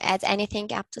want to add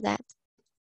anything up to that?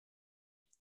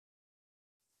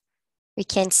 We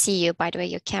can't see you, by the way,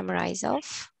 your camera is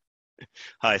off.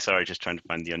 Hi, sorry, just trying to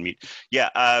find the unmute. Yeah,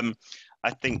 I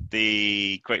think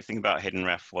the great thing about Hidden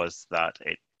Ref was that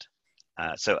it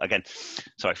So again,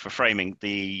 sorry for framing,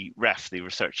 the REF, the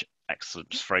Research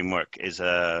Excellence Framework, is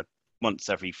a once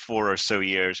every 4 or so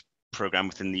years program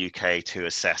within the UK to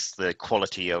assess the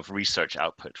quality of research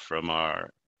output from our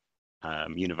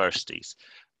universities.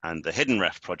 And the Hidden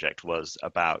REF project was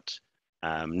about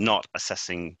not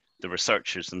assessing the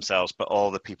researchers themselves, but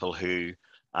all the people who,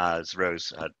 as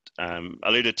Rose had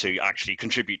alluded to, actually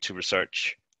contribute to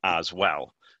research as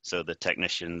well. So the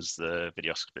technicians, the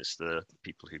videoscopists, the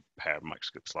people who prepare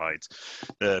microscope slides,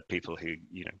 the people who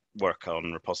work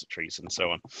on repositories and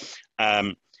so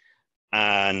on.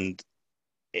 And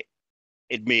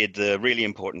it made the really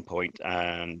important point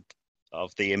and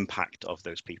of the impact of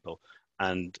those people.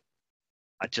 And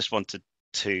I just wanted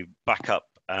to back up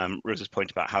Rosa's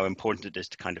point about how important it is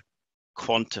to kind of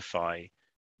quantify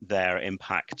their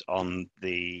impact on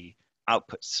the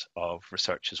outputs of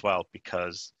research as well,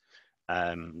 because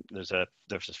there's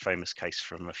this famous case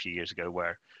from a few years ago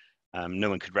where no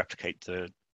one could replicate the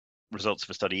results of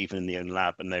a study even in the own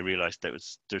lab, and they realized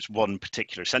there's one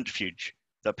particular centrifuge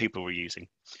that people were using,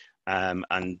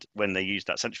 and when they used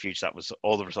that centrifuge, that was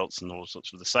all the results, and all the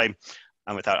results were the same,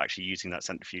 and without actually using that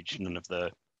centrifuge, none of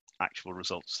the actual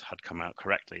results had come out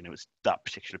correctly. And it was that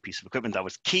particular piece of equipment that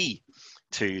was key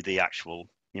to the actual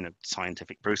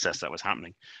scientific process that was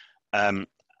happening.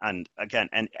 And again,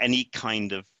 any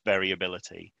kind of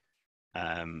variability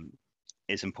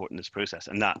is important in this process,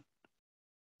 and that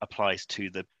applies to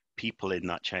the people in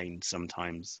that chain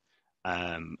sometimes.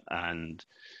 And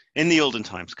in the olden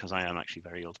times, because I am actually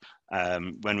very old,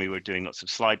 when we were doing lots of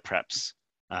slide preps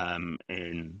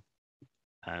in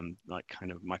like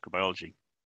kind of microbiology,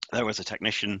 there was a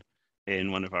technician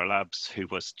in one of our labs who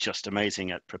was just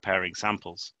amazing at preparing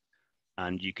samples,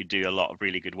 and you could do a lot of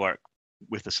really good work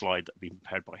with the slide that had been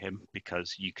prepared by him,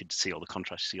 because you could see all the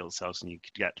contrast, see all the cells, and you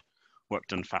could get work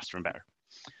done faster and better.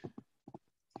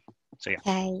 So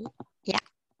yeah.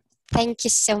 Thank you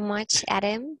so much,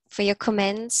 Adam, for your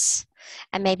comments.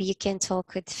 And maybe you can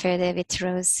talk further with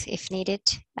Rose if needed.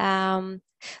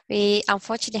 We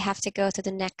unfortunately have to go to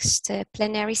the next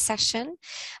plenary session,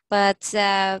 but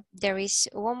there is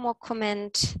one more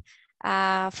comment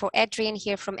for Adrienne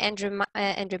here from Andrew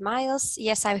Miles.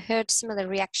 Yes, I've heard similar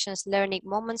reactions, learning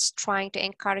moments, trying to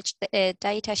encourage the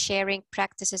data sharing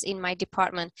practices in my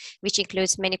department, which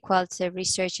includes many quality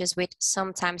researchers with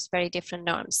sometimes very different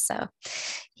norms. So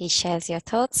he shares your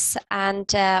thoughts.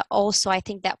 And also, I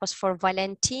think that was for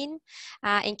Valentin.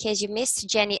 In case you missed,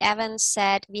 Jenny Evans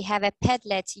said, we have a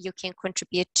Padlet you can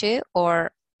contribute to,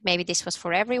 or maybe this was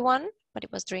for everyone, but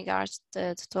it was during our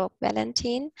talk,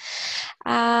 Valentin.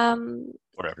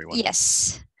 For everyone.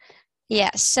 Yes.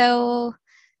 Yeah, so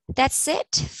that's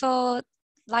it for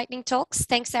lightning talks.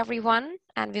 Thanks, everyone.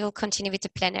 And we will continue with the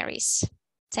plenaries.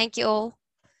 Thank you all.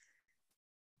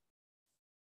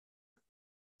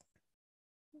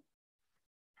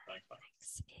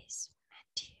 Next is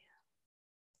Matthew.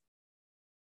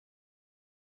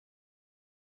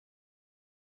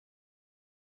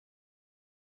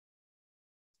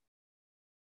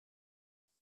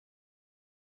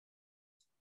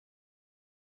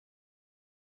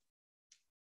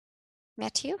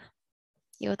 Matthew,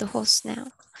 you're the host now.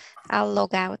 I'll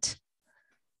log out.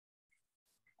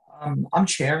 I'm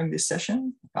chairing this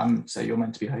session, so you're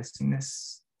meant to be hosting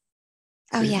this.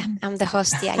 Oh yeah, I'm the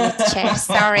host. Yeah, you're the chair.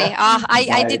 Sorry.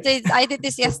 I did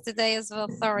this yesterday as well.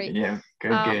 Sorry. Yeah,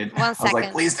 good. 1 second. I was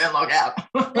like, please don't log out.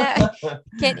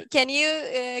 Can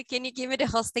you give me the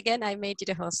host again? I made you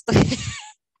the host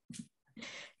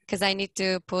because I need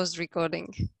to pause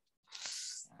recording.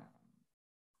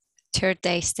 Third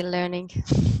day, still learning.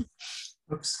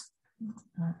 Oops.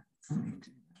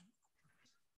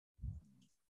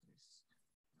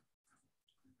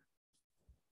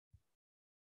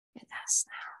 That's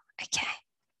now. Okay.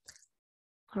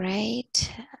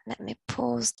 Great. Let me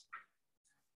pause.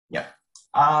 Yeah.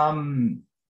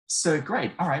 So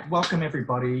great. All right. Welcome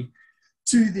everybody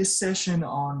to this session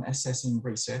on assessing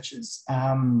researchers.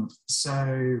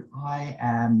 So I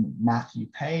am Matthew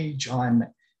Page. I'm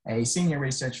a senior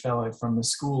research fellow from the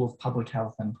School of Public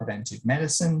Health and Preventive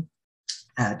Medicine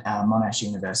at Monash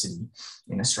University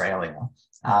in Australia.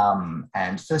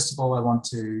 And first of all, I want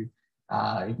to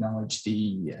acknowledge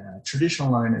the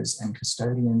traditional owners and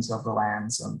custodians of the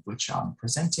lands on which I'm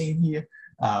presenting here,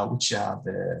 which are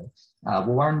the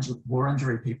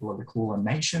Wurundjeri people of the Kulin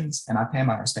Nations, and I pay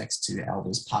my respects to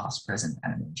elders past, present,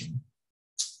 and emerging.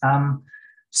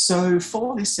 So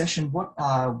for this session, what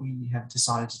we have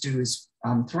decided to do is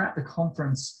throughout the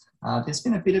conference, there's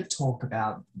been a bit of talk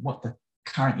about what the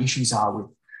current issues are with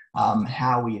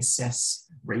how we assess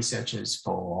researchers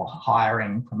for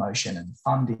hiring, promotion, and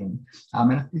funding.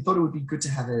 And we thought it would be good to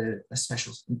have a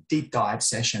special deep dive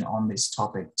session on this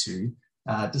topic to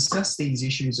discuss these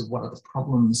issues of what are the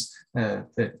problems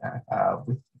with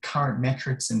current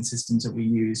metrics and systems that we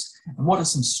use, and what are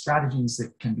some strategies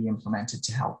that can be implemented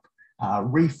to help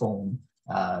reform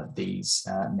these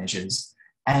measures,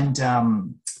 and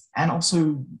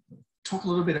also talk a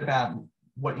little bit about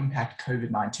what impact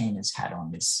COVID-19 has had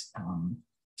on this, on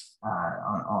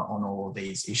all of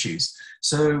these issues.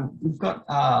 So we've got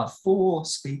 4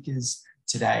 speakers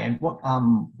today, and what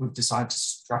we've decided to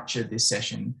structure this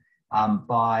session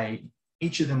by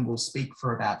each of them will speak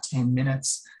for about 10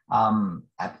 minutes,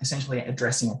 essentially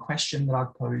addressing a question that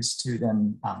I've posed to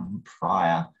them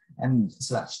prior. And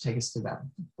so that should take us to about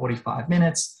 45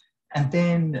 minutes. And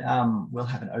then we'll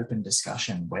have an open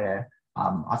discussion where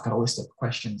I've got a list of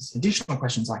questions, additional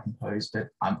questions I can pose, but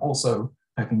I'm also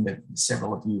hoping that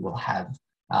several of you will have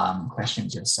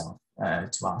questions yourself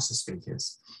to ask the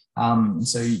speakers.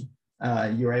 So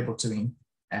you're able to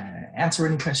answer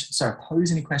any questions, sorry,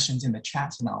 pose any questions in the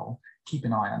chat, and I'll keep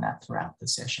an eye on that throughout the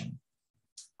session.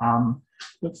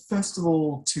 But first of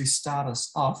all, to start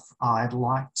us off, I'd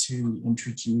like to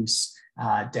introduce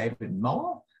David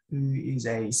Moher, who is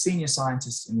a senior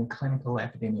scientist in the clinical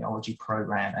epidemiology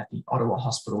program at the Ottawa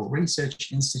Hospital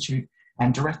Research Institute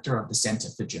and director of the Centre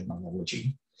for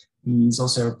Germology. He's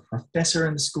also a professor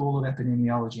in the School of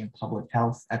Epidemiology and Public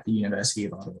Health at the University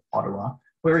of Ottawa,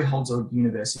 where he holds a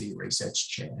university research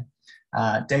chair.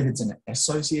 David's an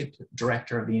associate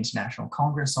director of the International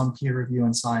Congress on Peer Review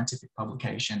and Scientific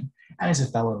Publication, and is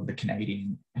a fellow of the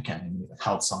Canadian Academy of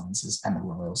Health Sciences and the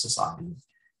Royal Society of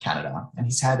Canada. And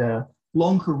he's had a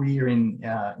long career in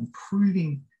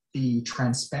improving the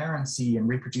transparency and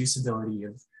reproducibility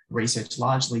of research,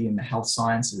 largely in the health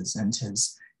sciences, and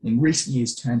has in recent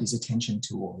years turned his attention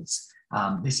towards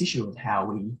this issue of how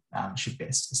we should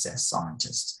best assess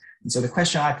scientists. And so the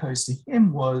question I posed to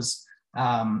him was,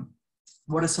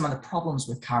 what are some of the problems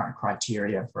with current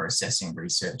criteria for assessing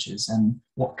researchers, and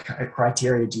what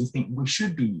criteria do you think we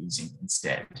should be using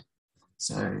instead?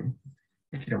 So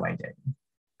take it away, David.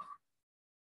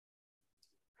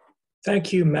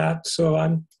 Thank you, Matt. So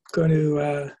I'm going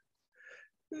to,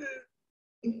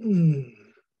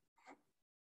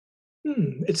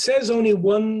 it says only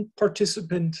one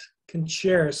participant can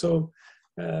share. So,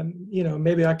 you know,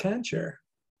 maybe I can share.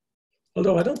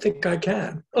 Although I don't think I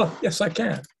can. Oh, yes, I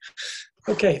can.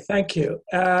 Okay, thank you.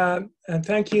 And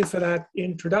thank you for that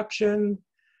introduction.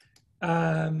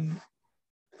 Can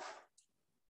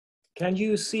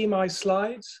you see my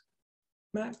slides,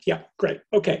 Matt? Yeah, great.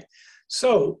 Okay.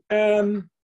 So I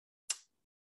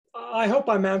hope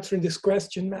I'm answering this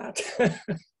question, Matt.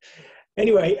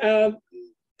 Anyway,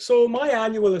 so my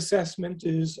annual assessment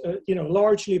is, you know,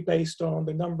 largely based on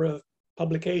the number of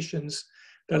publications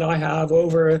that I have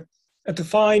over a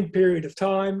defined period of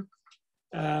time.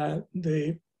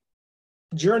 The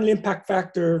journal impact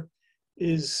factor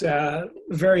is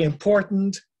very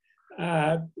important,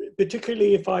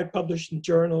 particularly if I publish in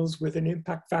journals with an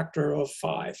impact factor of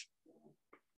 5.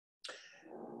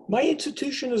 My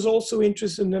institution is also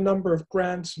interested in the number of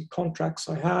grants and contracts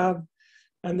I have,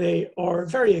 and they are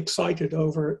very excited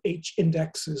over H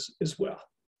indexes as well.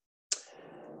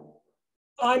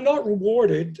 I'm not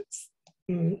rewarded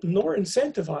nor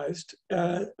incentivized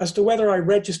as to whether I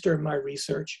register my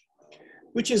research,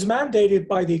 which is mandated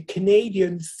by the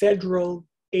Canadian federal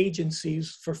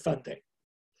agencies for funding.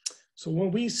 So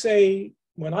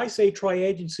when I say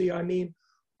tri-agency, I mean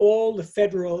all the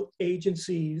federal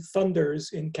agency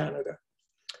funders in Canada.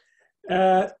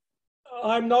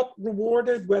 I'm not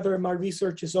rewarded whether my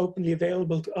research is openly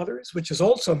available to others, which is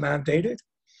also mandated.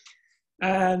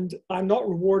 And I'm not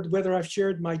rewarded whether I've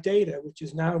shared my data, which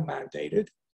is now mandated.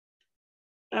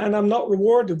 And I'm not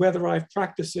rewarded whether I've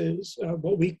practices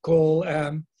what we call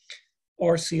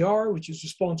RCR, which is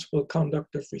responsible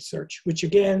conduct of research, which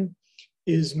again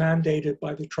is mandated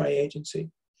by the tri-agency.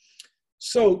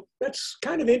 So that's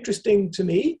kind of interesting to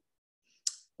me.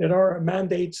 There are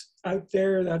mandates out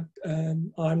there that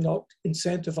I'm not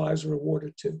incentivized or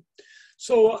rewarded to.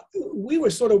 So we were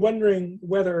sort of wondering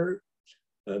whether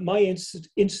my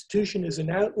institution is an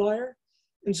outlier.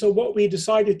 And so what we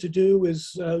decided to do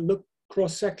is look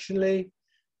cross-sectionally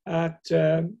at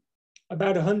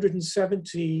about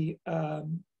 170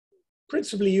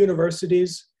 principally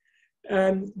universities,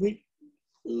 and we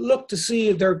looked to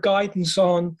see their guidance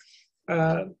on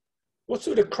what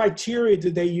sort of criteria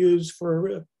did they use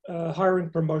for hiring,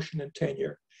 promotion, and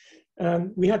tenure.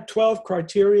 We had 12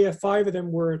 criteria. 5 of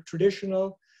them were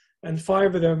traditional, and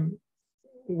 5 of them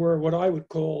were what I would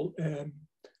call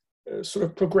sort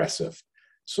of progressive.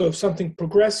 So something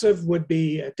progressive would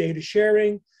be data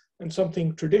sharing, and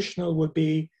something traditional would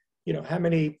be, you know, how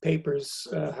many papers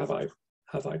have I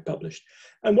published?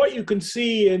 And what you can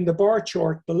see in the bar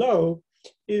chart below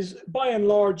is, by and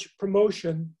large,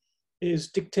 promotion is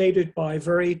dictated by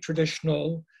very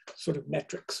traditional sort of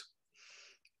metrics.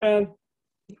 And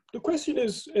the question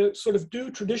is, sort of, do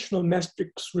traditional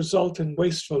metrics result in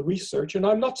wasteful research? And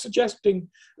I'm not suggesting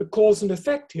a cause and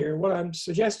effect here. What I'm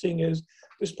suggesting is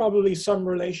there's probably some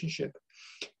relationship.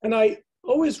 And I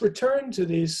always return to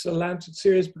this Lancet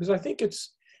series because I think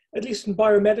it's, at least in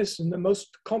biomedicine, the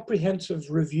most comprehensive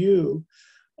review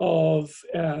of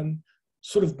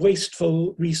sort of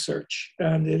wasteful research.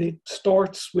 And it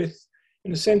starts with,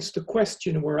 in a sense, the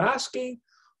question we're asking,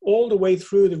 all the way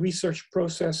through the research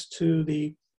process to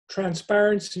the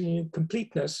transparency and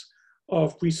completeness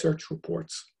of research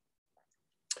reports,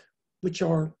 which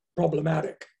are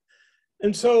problematic.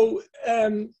 And so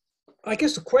I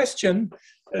guess the question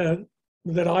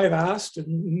that I've asked,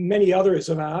 and many others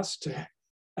have asked,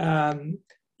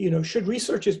 you know, should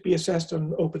researchers be assessed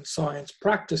on open science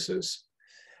practices?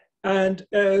 And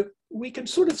we can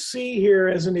sort of see here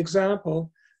as an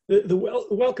example, the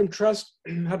Wellcome Trust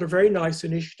had a very nice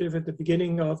initiative at the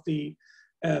beginning of the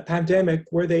pandemic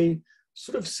where they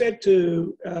sort of said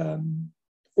to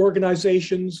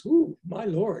organizations, ooh, my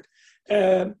Lord,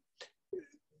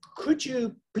 could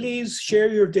you please share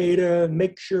your data and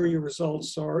make sure your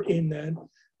results are in an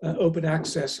open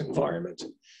access environment?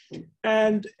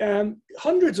 And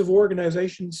hundreds of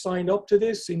organizations signed up to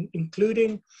this,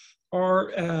 including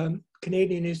our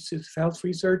Canadian Institute of Health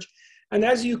Research. And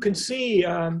as you can see,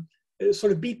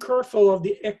 sort of be careful of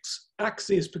the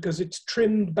x-axis because it's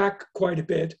trimmed back quite a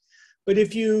bit. But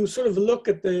if you sort of look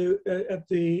at the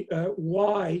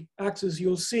y-axis,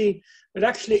 you'll see that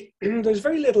actually there's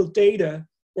very little data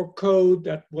or code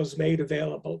that was made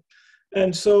available.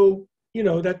 And so, you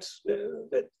know, that's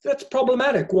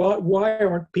problematic. Why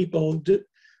aren't people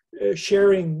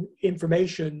sharing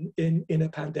information in a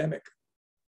pandemic?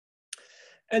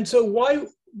 And so why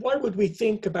would we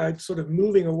think about sort of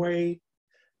moving away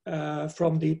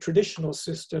from the traditional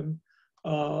system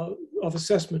of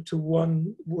assessment to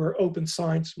one where open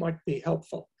science might be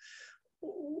helpful?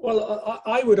 Well,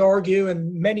 I would argue,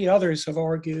 and many others have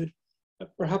argued,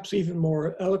 perhaps even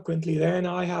more eloquently than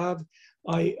I have,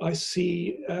 I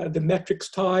see the metrics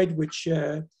tide, which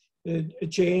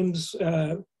James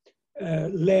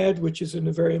led, which is in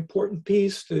a very important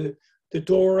piece, the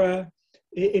DORA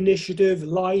initiative,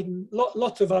 Leiden,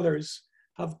 lots of others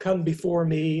have come before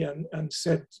me and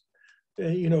said,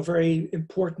 you know, very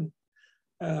important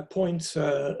points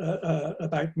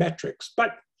about metrics.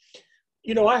 But,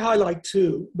 you know, I highlight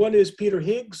two. One is Peter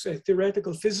Higgs, a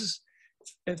theoretical physicist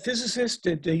at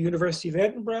the University of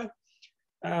Edinburgh,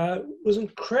 was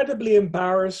incredibly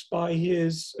embarrassed by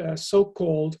his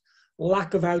so-called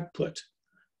lack of output.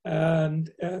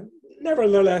 And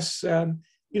nevertheless,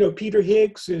 you know, Peter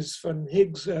Higgs is from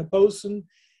Higgs boson.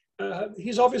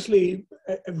 He's obviously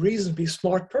a reasonably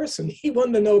smart person. He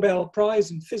won the Nobel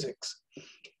Prize in physics.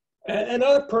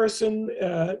 Another person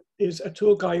is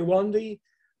Atul Gawande.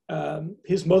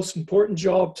 His most important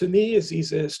job to me is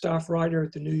he's a staff writer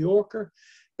at the New Yorker,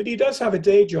 but he does have a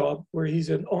day job where he's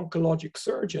an oncologic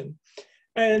surgeon.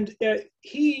 And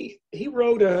he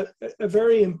wrote a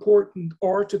very important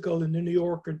article in the New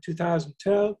Yorker in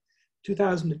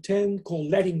 2010 called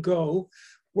Letting Go,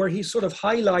 where he sort of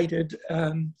highlighted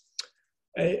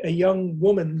a young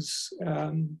woman's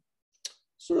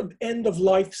sort of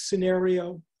end-of-life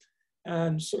scenario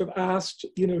and sort of asked,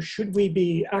 you know, should we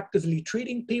be actively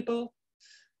treating people?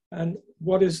 And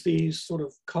what is the sort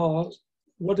of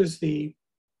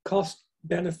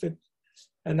cost-benefit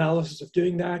analysis of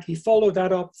doing that? He followed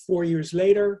that up 4 years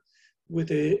later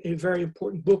with a very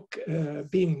important book,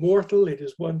 Being Mortal. It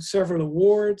has won several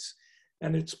awards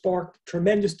and it sparked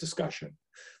tremendous discussion.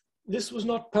 This was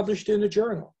not published in a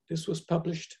journal. This was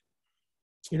published,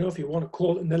 you know, if you want to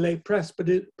call it in the lay press, but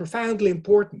it's profoundly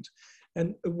important.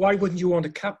 And why wouldn't you want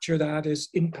to capture that as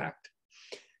impact?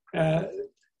 The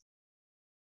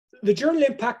journal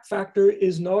impact factor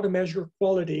is not a measure of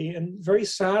quality, and very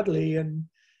sadly,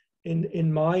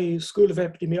 in my school of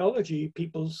epidemiology,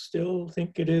 people still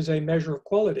think it is a measure of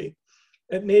quality.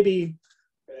 And maybe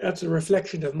that's a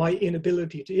reflection of my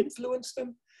inability to influence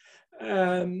them.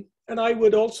 And I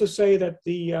would also say that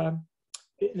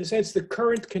in a sense, the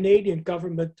current Canadian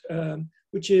government,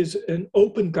 which is an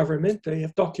open government, they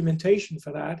have documentation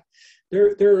for that.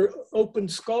 Their open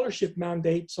scholarship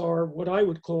mandates are what I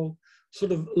would call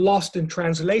sort of lost in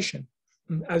translation.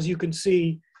 As you can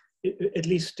see, at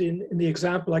least in the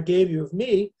example I gave you of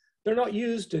me, they're not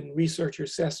used in research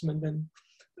assessment. And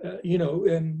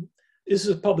this is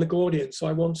a public audience, so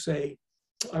I won't say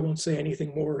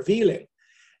anything more revealing.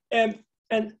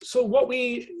 And so what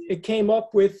we came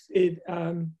up with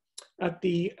at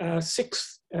the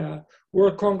 6th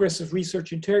World Congress of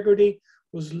Research Integrity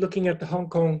was looking at the Hong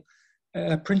Kong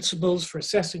principles for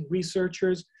assessing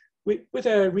researchers. With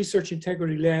a research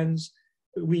integrity lens,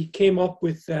 we came up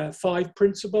with 5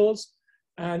 principles.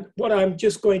 And what I'm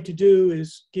just going to do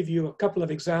is give you a couple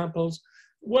of examples.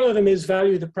 One of them is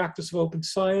value the practice of open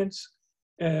science.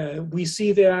 We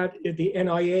see that at the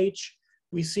NIH.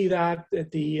 We see that at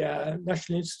the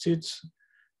National Institutes,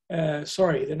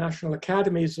 the National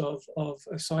Academies of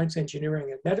Science,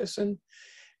 Engineering, and Medicine.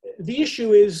 The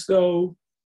issue is, though,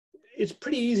 it's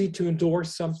pretty easy to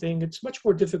endorse something. It's much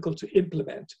more difficult to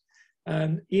implement.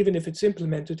 And even if it's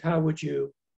implemented, how would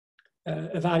you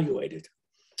evaluate it?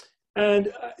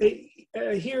 And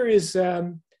here is,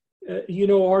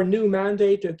 our new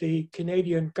mandate that the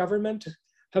Canadian government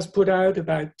has put out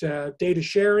about data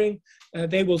sharing.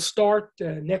 They will start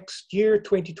next year,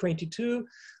 2022,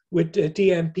 with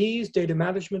DMPs, data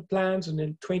management plans, and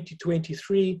in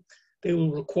 2023, they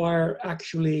will require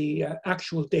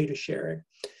actual data sharing.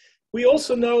 We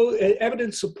also know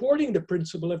evidence supporting the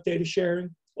principle of data sharing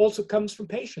also comes from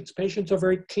patients. Patients are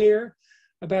very clear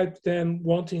about them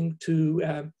wanting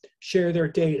to share their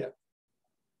data.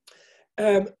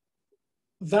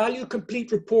 Value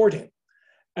complete reporting.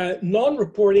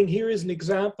 Non-reporting, here is an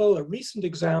example, a recent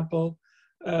example,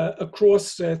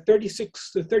 across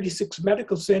 36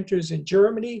 medical centers in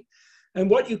Germany. And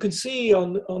what you can see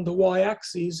on the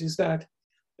y-axis is that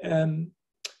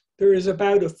there is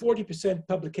about a 40%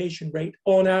 publication rate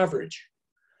on average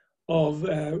of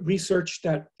research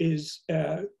that is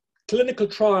clinical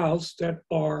trials that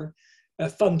are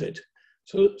funded.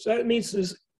 So that means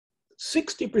there's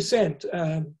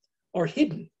 60% are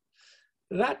hidden.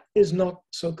 That is not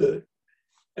so good.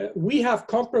 We have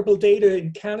comparable data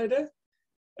in Canada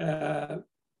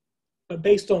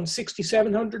based on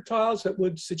 6,700 trials that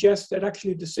would suggest that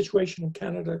actually the situation in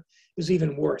Canada is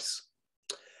even worse.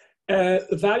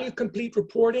 Value complete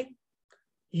reporting,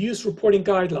 use reporting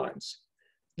guidelines.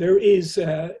 There is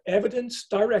evidence,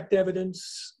 direct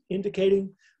evidence indicating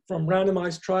from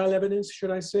randomized trial evidence,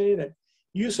 should I say, that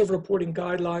use of reporting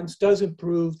guidelines does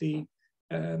improve the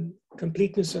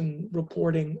completeness and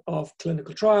reporting of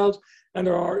clinical trials, and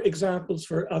there are examples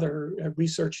for other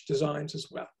research designs as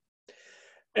well.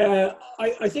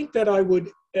 I think that I would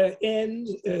end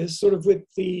sort of with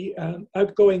the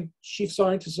outgoing chief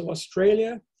scientist of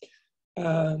Australia,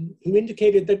 who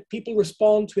indicated that people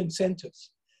respond to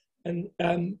incentives, and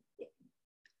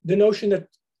the notion that,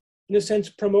 in a sense,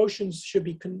 promotions should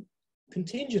be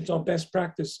contingent on best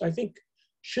practice, I think,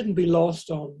 shouldn't be lost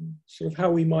on sort of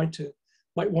how we might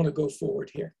want to go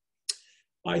forward here.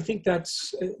 I think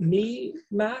that's me,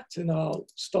 Matt, and I'll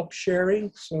stop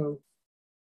sharing so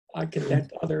I can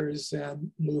let others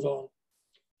move on.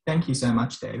 Thank you so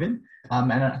much, David.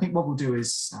 And I think what we'll do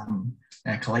is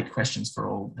collate questions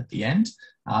for all at the end.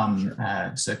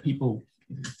 So people,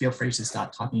 feel free to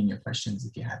start typing in your questions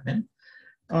if you have them.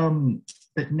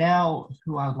 But now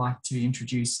who I would like to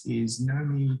introduce is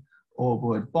Noémie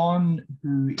Bonn,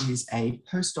 who is a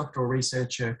postdoctoral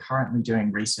researcher currently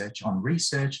doing research on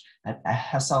research at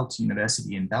Hasselt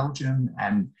University in Belgium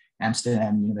and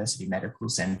Amsterdam University Medical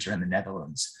Center in the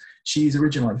Netherlands. She's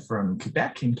originally from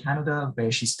Quebec in Canada,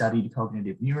 where she studied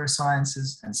cognitive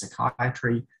neurosciences and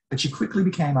psychiatry, but she quickly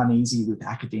became uneasy with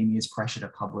academia's pressure to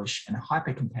publish in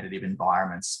hyper-competitive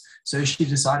environments, so she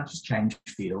decided to change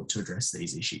field to address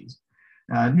these issues.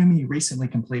 Noémie recently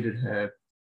completed her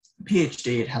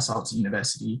PhD at Hasselt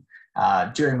University,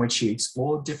 during which she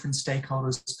explored different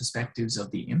stakeholders' perspectives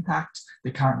of the impact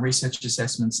the current research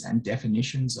assessments and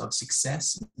definitions of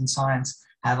success in science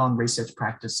have on research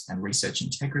practice and research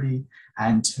integrity,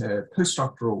 and her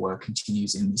postdoctoral work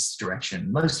continues in this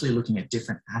direction, mostly looking at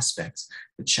different aspects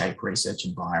that shape research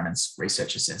environments,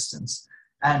 research assessments,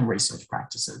 and research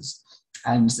practices.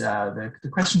 And the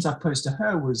questions I posed to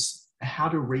her was, how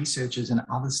do researchers and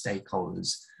other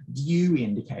stakeholders view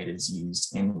indicators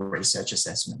used in research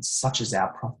assessments, such as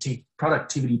our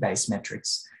productivity-based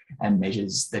metrics and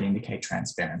measures that indicate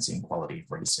transparency and quality of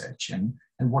research? And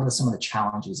what are some of the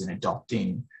challenges in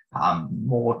adopting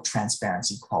more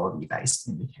transparency, quality-based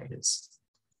indicators?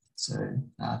 So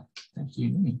thank you,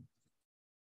 Noémie.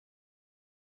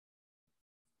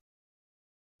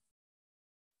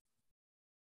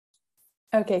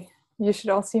 Okay, you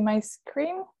should all see my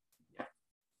screen.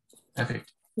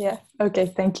 Perfect. Yeah, okay,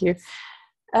 thank you.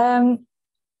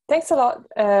 Thanks a lot,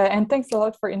 and thanks a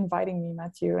lot for inviting me,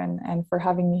 Matthew, and for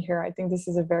having me here. I think this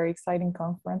is a very exciting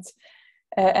conference.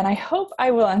 And I hope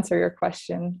I will answer your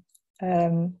question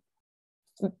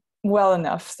well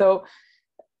enough. So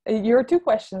your two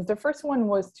questions, the first one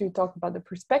was to talk about the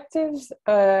perspectives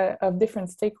of different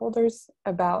stakeholders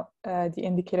about the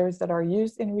indicators that are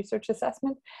used in research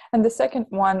assessment. And the second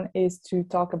one is to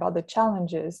talk about the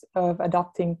challenges of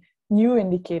adopting new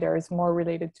indicators more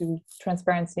related to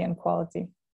transparency and quality.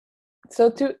 So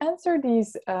to answer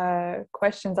these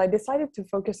questions, I decided to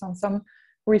focus on some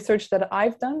research that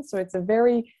I've done. So it's a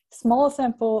very small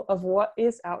sample of what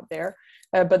is out there.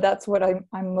 But that's what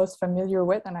I'm most familiar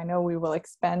with, and I know we will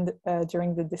expand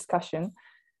during the discussion.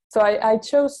 So I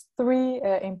chose three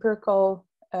empirical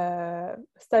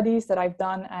studies that I've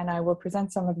done, and I will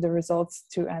present some of the results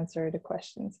to answer the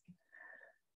questions.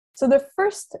 So the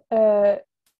first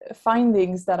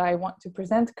findings that I want to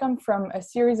present come from a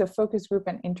series of focus group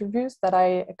and interviews that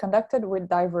I conducted with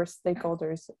diverse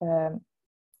stakeholders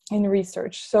in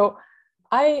research. So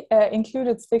I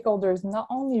included stakeholders, not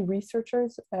only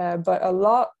researchers, but a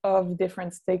lot of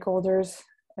different stakeholders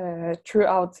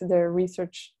throughout the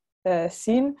research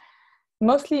scene,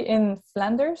 mostly in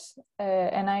Flanders.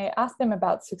 And I asked them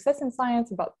about success in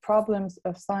science, about problems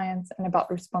of science, and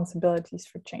about responsibilities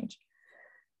for change.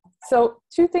 So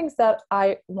two things that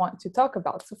I want to talk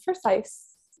about. So first, I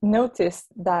noticed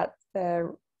that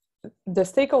the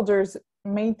stakeholders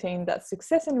maintain that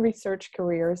success in research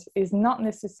careers is not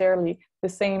necessarily the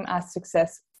same as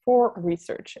success for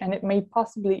research, and it may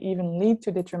possibly even lead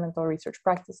to detrimental research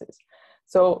practices.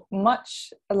 So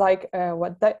much like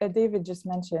what David just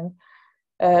mentioned,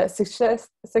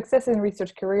 success in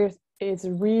research careers is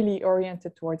really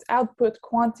oriented towards output,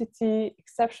 quantity,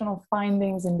 exceptional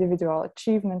findings, individual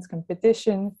achievements,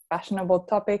 competition, fashionable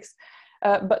topics,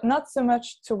 but not so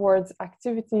much towards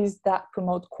activities that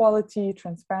promote quality,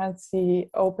 transparency,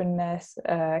 openness,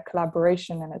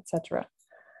 collaboration, and etc.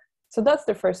 So that's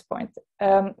the first point.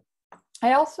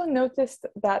 I also noticed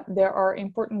that there are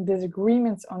important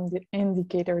disagreements on the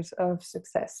indicators of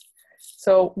success.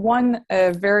 So one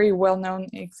very well-known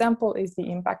example is the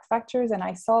impact factors, and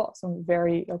I saw some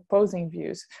very opposing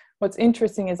views. What's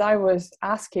interesting is I was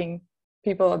asking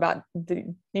people about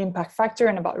the impact factor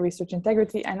and about research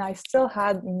integrity, and I still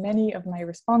had many of my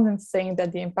respondents saying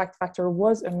that the impact factor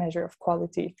was a measure of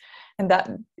quality and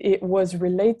that it was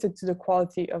related to the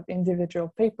quality of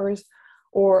individual papers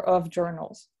or of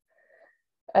journals.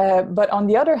 But on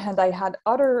the other hand, I had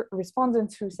other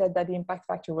respondents who said that the impact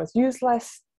factor was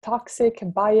useless, toxic,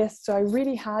 biased. So I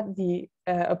really had the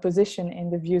opposition in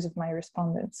the views of my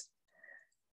respondents.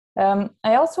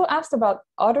 I also asked about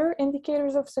other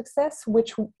indicators of success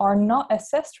which are not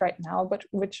assessed right now, but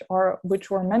which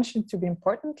were mentioned to be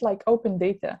important, like open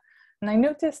data. And I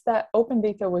noticed that open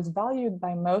data was valued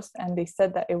by most, and they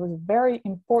said that it was a very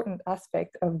important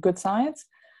aspect of good science,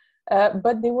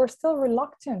 but they were still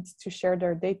reluctant to share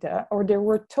their data, or they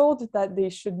were told that they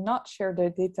should not share their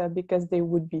data because they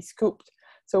would be scooped.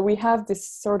 So we have this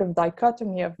sort of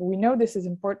dichotomy of, we know this is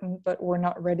important, but we're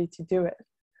not ready to do it.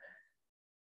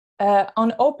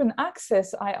 On open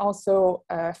access, I also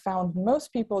found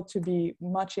most people to be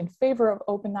much in favor of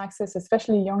open access,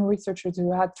 especially young researchers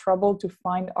who had trouble to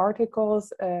find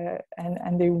articles,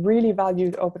 and they really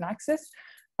valued open access.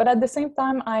 But at the same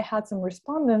time, I had some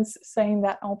respondents saying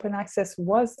that open access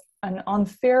was an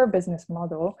unfair business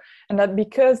model, and that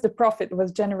because the profit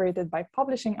was generated by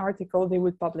publishing articles, they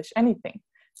would publish anything.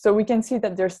 So we can see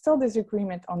that there's still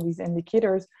disagreement on these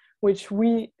indicators, which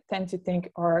we tend to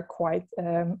think are quite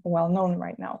well known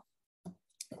right now.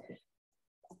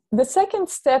 The second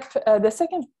step, the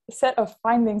second set of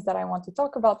findings that I want to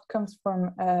talk about comes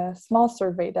from a small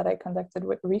survey that I conducted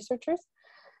with researchers.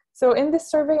 So in this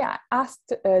survey, I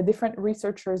asked different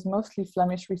researchers, mostly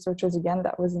Flemish researchers, again,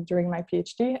 that was during my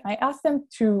PhD. I asked them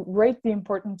to rate the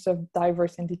importance of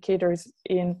diverse indicators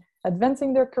in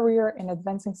advancing their career, in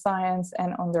advancing science,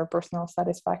 and on their personal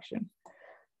satisfaction.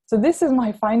 So this is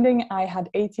my finding. I had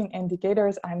 18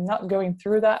 indicators. I'm not going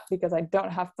through that because I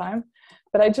don't have time,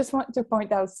 but I just want to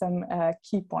point out some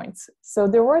key points. So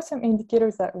there were some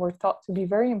indicators that were thought to be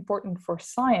very important for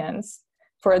science,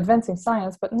 for advancing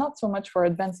science, but not so much for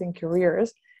advancing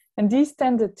careers. And these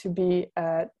tended to be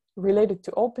related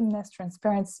to openness,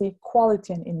 transparency,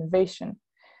 quality, and innovation.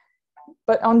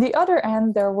 But on the other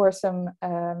hand, there were some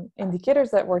indicators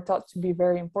that were thought to be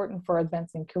very important for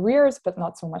advancing careers, but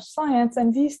not so much science.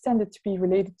 And these tended to be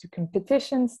related to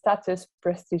competition, status,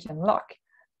 prestige, and luck.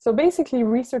 So basically,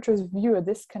 researchers view a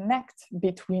disconnect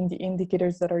between the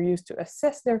indicators that are used to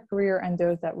assess their career and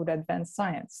those that would advance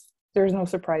science. There's no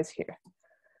surprise here.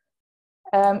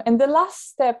 And the last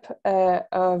step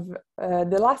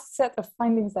the last set of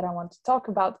findings that I want to talk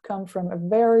about come from a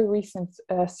very recent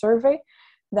survey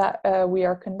that we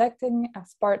are conducting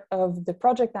as part of the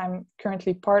project I'm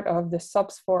currently part of, the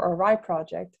SOPS4RI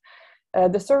project.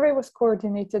 The survey was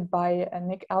coordinated by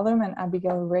Nick Allum and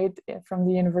Abigail Reid from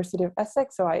the University of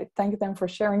Essex, so I thank them for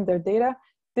sharing their data.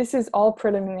 This is all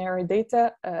preliminary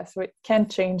data, so it can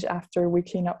change after we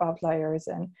clean up outliers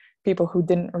and people who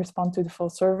didn't respond to the full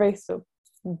survey, so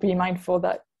be mindful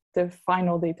that the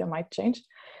final data might change.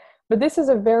 But this is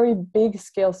a very big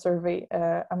scale survey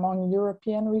among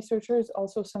European researchers.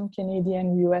 Also some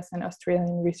Canadian, US, and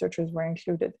Australian researchers were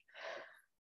included.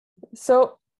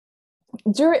 So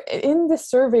in this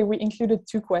survey, we included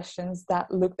 2 questions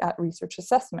that looked at research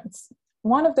assessments.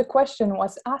 One of the questions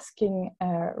was asking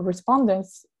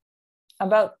respondents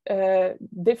about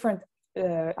different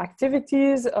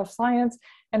activities of science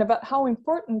and about how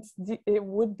important it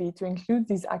would be to include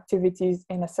these activities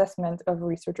in assessment of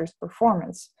researchers'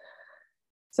 performance.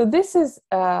 So this is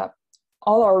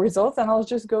all our results, and I'll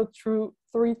just go through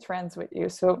 3 trends with you.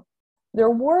 So there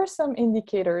were some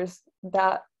indicators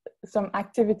that, some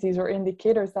activities or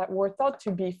indicators that were thought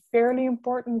to be fairly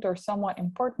important or somewhat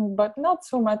important, but not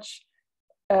so much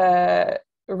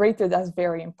rated as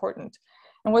very important.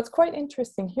 And what's quite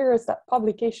interesting here is that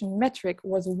publication metric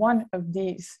was one of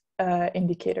these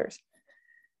indicators.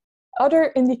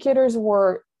 Other indicators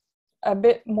were a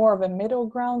bit more of a middle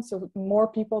ground, so more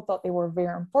people thought they were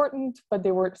very important, but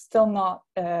they were still not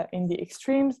in the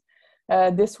extremes.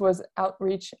 This was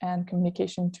outreach and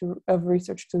communication of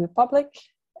research to the public.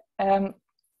 And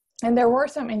there were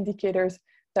some indicators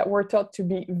that were thought to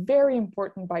be very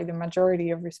important by the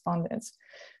majority of respondents.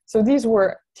 So these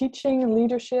were teaching,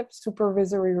 leadership,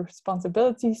 supervisory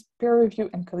responsibilities, peer review,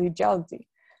 and collegiality.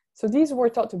 So these were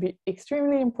thought to be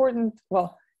extremely important,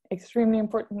 well, extremely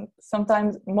important,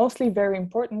 sometimes mostly very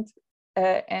important,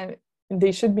 and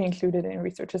they should be included in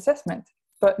research assessment.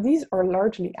 But these are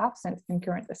largely absent in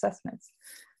current assessments.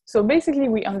 So basically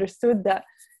we understood that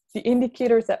the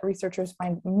indicators that researchers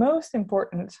find most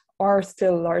important are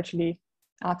still largely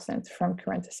absent from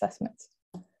current assessments.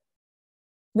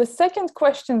 The second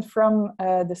question from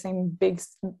the same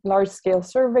large-scale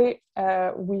survey,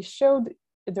 we showed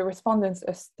the respondents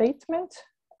a statement,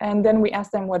 and then we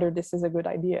asked them whether this is a good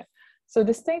idea. So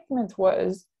the statement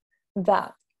was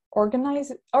that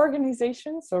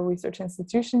organizations or research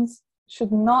institutions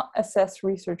should not assess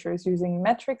researchers using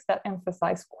metrics that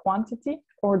emphasize quantity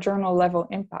or journal-level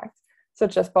impact,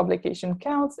 such as publication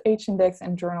counts, H-index,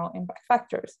 and journal impact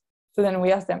factors. So then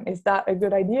we asked them, is that a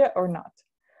good idea or not?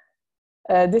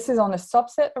 This is on a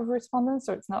subset of respondents,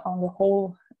 so it's not on the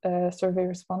whole survey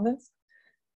respondents.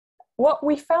 What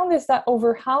we found is that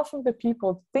over half of the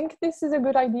people think this is a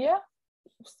good idea,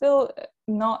 still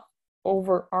not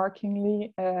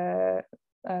overarchingly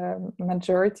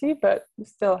majority, but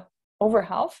still over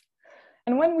half.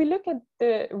 And when we look at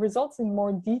the results in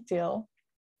more detail,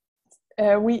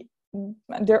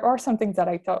 there are some things that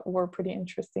I thought were pretty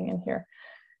interesting in here.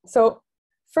 So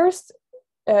first,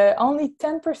 only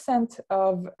 10%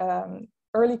 of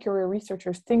early career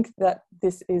researchers think that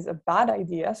this is a bad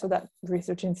idea, so that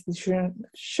research institutions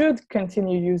should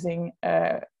continue using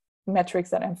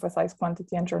metrics that emphasize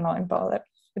quantity and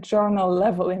journal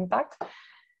level impact.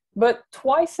 But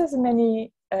twice as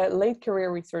many late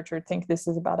career researchers think this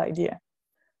is a bad idea.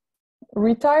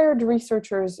 Retired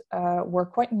researchers were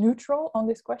quite neutral on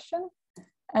this question.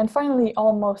 And finally,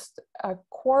 almost a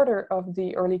quarter of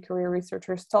the early career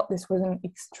researchers thought this was an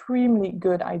extremely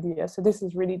good idea. So this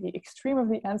is really the extreme of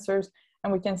the answers.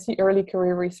 And we can see early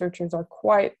career researchers are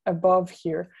quite above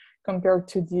here compared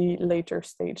to the later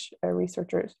stage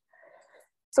researchers.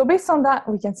 So based on that,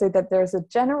 we can say that there's a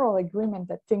general agreement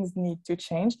that things need to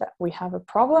change, that we have a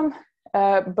problem,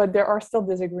 but there are still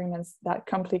disagreements that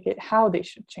complicate how they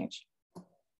should change.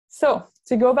 So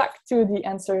to go back to the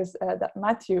answers that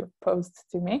Matthew posed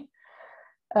to me,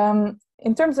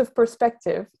 in terms of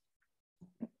perspective,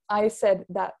 I said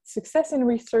that success in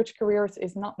research careers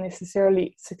is not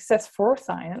necessarily success for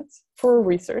science, for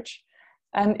research,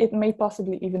 and it may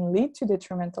possibly even lead to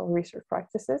detrimental research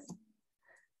practices.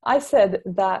 I said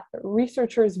that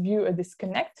researchers view a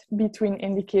disconnect between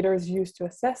indicators used to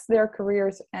assess their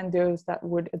careers and those that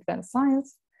would advance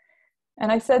science.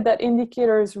 And I said that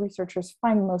indicators researchers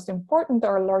find most important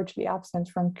are largely absent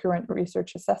from current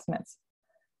research assessments.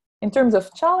 In terms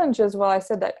of challenges, well, I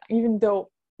said that even though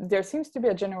there seems to be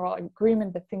a general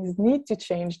agreement that things need to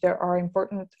change, there are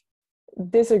important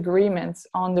disagreements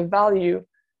on the value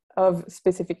of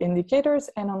specific indicators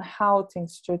and on how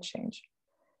things should change.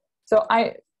 So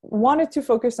I wanted to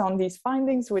focus on these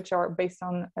findings, which are based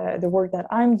on the work that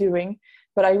I'm doing,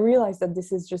 but I realized that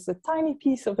this is just a tiny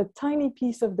piece of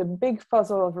the big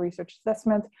puzzle of research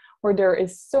assessment, where there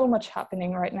is so much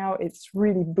happening right now. It's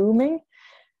really booming.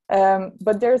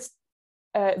 But there's,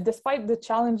 despite the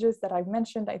challenges that I've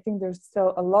mentioned, I think there's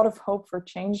still a lot of hope for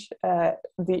change.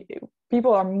 The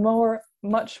people are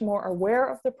much more aware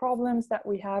of the problems that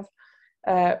we have.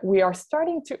 We are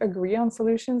starting to agree on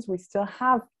solutions. We still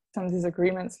have some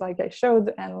disagreements, like I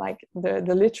showed, and like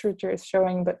the literature is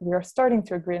showing, but we are starting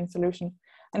to agree on solutions.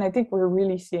 And I think we're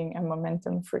really seeing a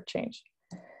momentum for change.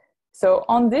 So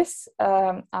on this,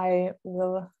 I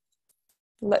will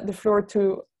let the floor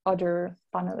to other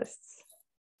panelists.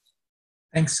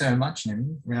 Thanks so much,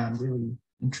 Noémie. Really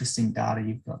interesting data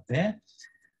you've got there.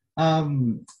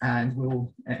 And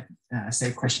we'll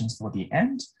save questions for the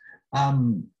end.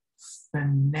 For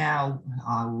now,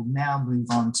 I will now move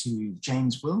on to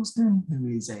James Wilsdon, who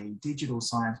is a digital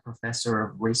science professor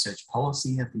of research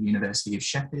policy at the University of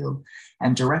Sheffield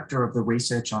and director of the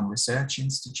Research on Research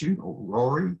Institute, or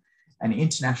RORI, an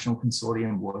international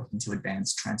consortium working to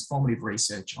advance transformative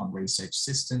research on research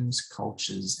systems,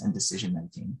 cultures, and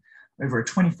decision-making. Over a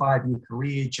 25-year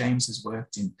career, James has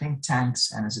worked in think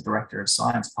tanks and as a director of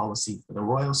science policy for the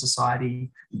Royal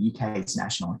Society, the UK's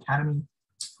National Academy.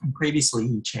 And previously,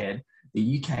 he chaired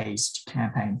the UK's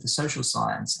campaign for social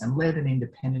science and led an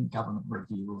independent government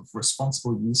review of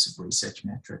responsible use of research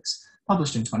metrics,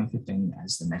 published in 2015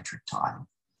 as the Metric Tide.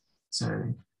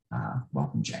 So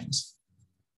welcome, James.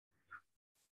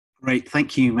 Great,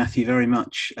 thank you, Matthew, very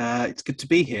much. It's good to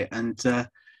be here, and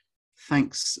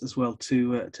thanks as well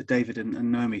to David and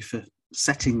Noémie for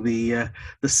setting the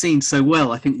scene so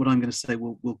well. I think what I'm going to say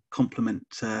will complement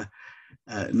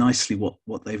nicely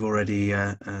what they've already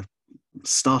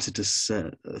started us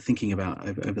thinking about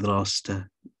over the last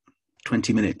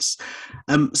 20 minutes.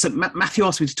 So Matthew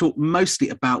asked me to talk mostly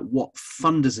about what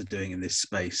funders are doing in this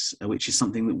space, which is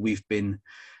something that we've been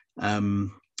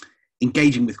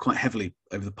engaging with quite heavily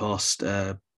over the past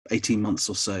 18 months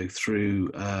or so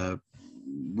through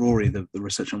RORI, the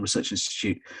Research on Research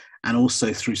Institute, and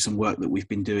also through some work that we've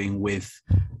been doing with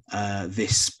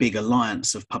this big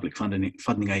alliance of public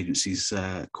funding agencies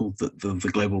called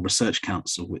the Global Research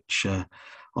Council, which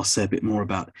I'll say a bit more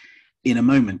about in a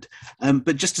moment.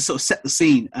 But just to sort of set the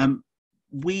scene,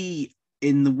 we,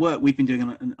 in the work we've been doing,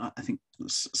 and I think the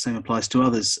same applies to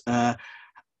others,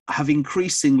 have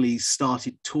increasingly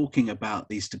started talking about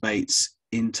these debates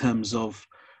in terms of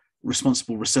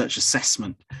responsible research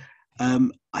assessment.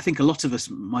 I think a lot of us,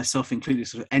 myself included,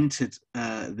 sort of entered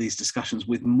these discussions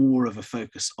with more of a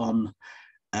focus on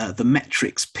the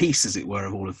metrics piece, as it were,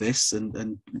 of all of this. And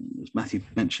as Matthew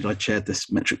mentioned, I chaired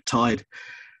this Metric Tide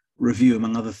review,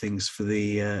 among other things, for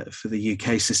the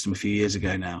UK system a few years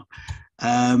ago now.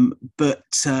 But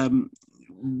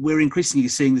we're increasingly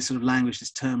seeing this sort of language,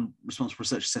 this term responsible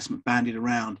research assessment, bandied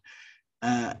around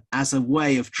as a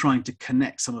way of trying to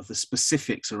connect some of the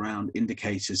specifics around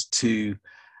indicators to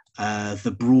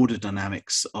the broader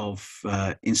dynamics of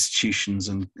institutions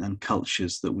and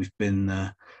cultures that we've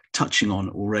been touching on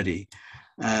already.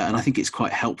 And I think it's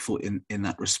quite helpful in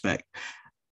that respect.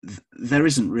 There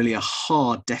isn't really a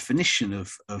hard definition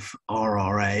of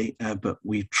RRA, but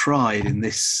we've tried in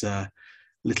this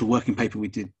little working paper we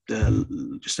did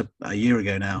just a year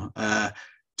ago now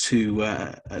to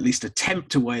at least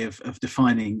attempt a way of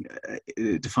defining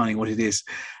what it is.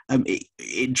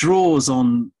 It draws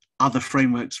on other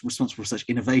frameworks, responsible research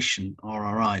innovation,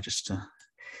 RRI, just to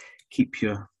keep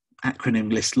your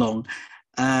acronym list long.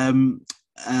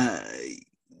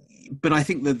 But I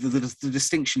think the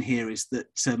distinction here is that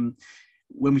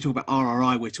when we talk about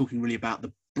RRI, we're talking really about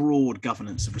the broad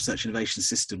governance of research innovation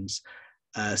systems.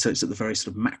 So it's at the very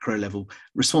sort of macro level.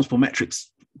 Responsible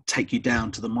metrics take you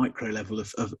down to the micro level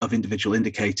of individual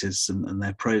indicators and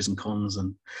their pros and cons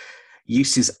and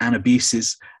uses and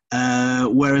abuses.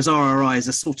 Whereas RRI is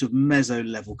a sort of meso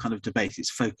level kind of debate. It's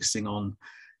focusing on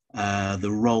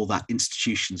the role that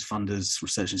institutions, funders,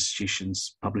 research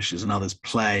institutions, publishers and others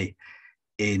play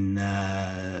in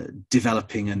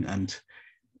developing and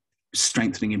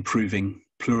strengthening, improving,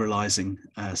 pluralizing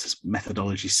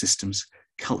methodology systems,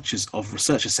 cultures of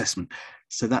research assessment.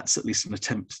 So that's at least an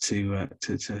attempt to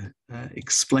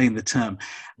explain the term.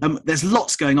 There's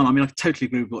lots going on. I mean, I totally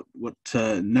agree with what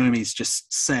Noémie's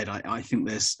just said. I think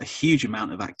there's a huge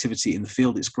amount of activity in the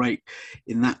field. It's great.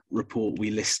 In that report, we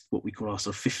list what we call our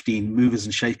sort of 15 movers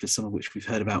and shapers, some of which we've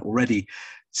heard about already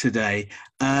today.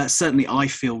 Certainly, I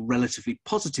feel relatively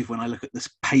positive when I look at this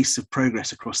pace of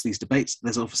progress across these debates.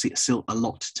 There's obviously still a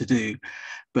lot to do,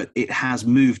 but it has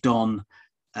moved on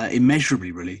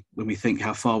immeasurably, really, when we think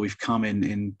how far we've come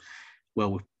in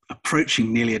well, we're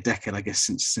approaching nearly a decade, I guess,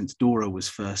 since DORA was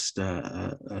first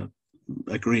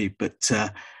agreed. But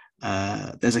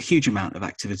there's a huge amount of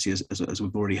activity, as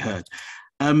we've already heard.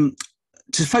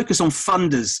 To focus on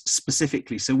funders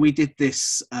specifically, so we did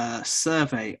this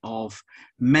survey of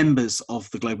members of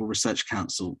the Global Research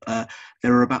Council.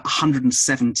 There are about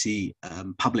 170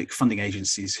 public funding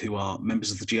agencies who are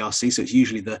members of the GRC, so it's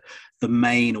usually the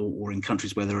main, or in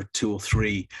countries where there are 2 or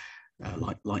 3,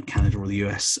 like Canada or the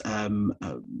US,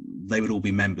 they would all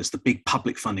be members, the big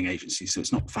public funding agencies, so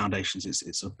it's not foundations,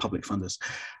 it's sort of public funders.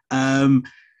 And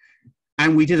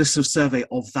we did a sort of survey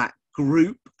of that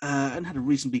group and had a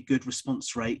reasonably good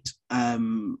response rate,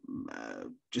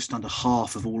 just under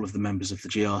half of all of the members of the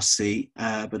GRC,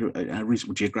 but a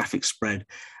reasonable geographic spread.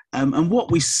 And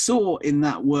what we saw in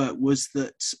that work was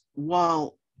that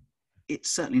while it's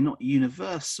certainly not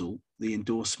universal, the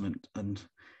endorsement and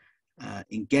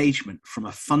engagement from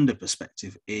a funder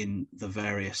perspective in the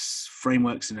various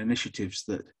frameworks and initiatives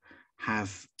that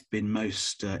have been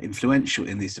most influential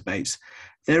in these debates,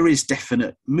 there is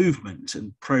definite movement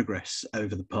and progress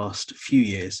over the past few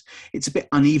years. It's a bit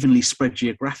unevenly spread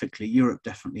geographically. Europe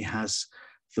definitely has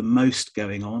the most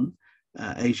going on.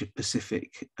 Asia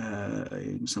Pacific,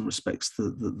 in some respects,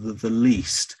 the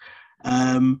least.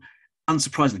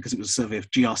 Unsurprisingly, because it was a survey of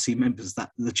GRC members,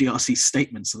 that the GRC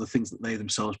statements are the things that they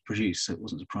themselves produce. So it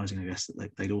wasn't surprising, I guess,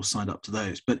 that they'd all signed up to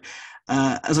those. But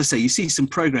as I say, you see some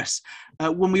progress.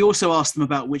 When we also asked them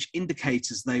about which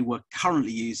indicators they were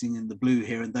currently using in the blue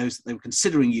here and those that they were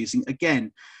considering using,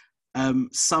 again,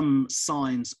 some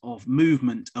signs of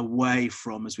movement away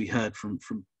from, as we heard from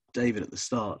David at the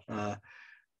start,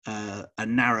 a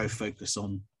narrow focus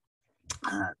on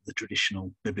the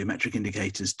traditional bibliometric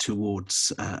indicators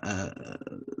towards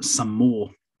some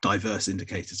more diverse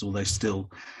indicators, although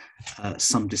still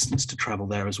some distance to travel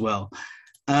there as well.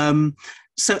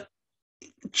 So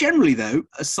generally, though,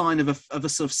 a sign of a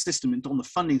sort of system on the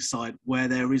funding side where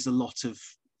there is a lot of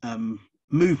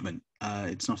movement.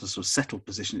 It's not a sort of settled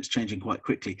position, it's changing quite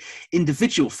quickly.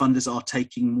 Individual funders are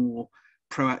taking more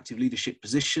proactive leadership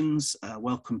positions.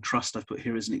 Wellcome Trust, I've put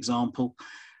here as an example.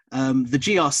 The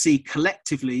GRC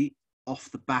collectively, off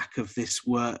the back of this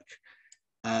work,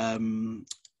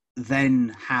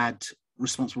 then had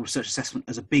responsible research assessment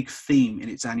as a big theme in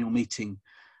its annual meeting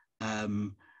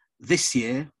this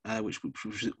year, which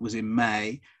was in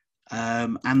May.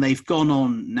 And they've gone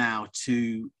on now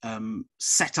to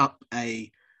set up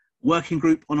a working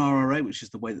group on RRA, which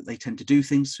is the way that they tend to do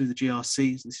things through the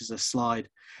GRCs. This is a slide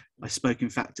I spoke, in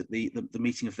fact, at the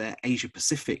meeting of their Asia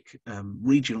Pacific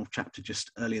regional chapter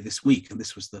just earlier this week, and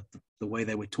this was the way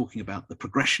they were talking about the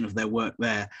progression of their work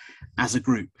there as a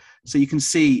group. So you can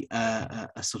see a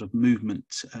sort of movement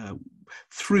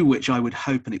through which I would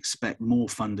hope and expect more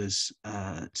funders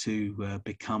to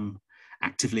become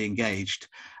actively engaged.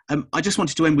 I just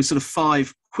wanted to end with sort of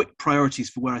 5 quick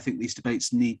priorities for where I think these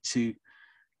debates need to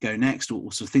go next,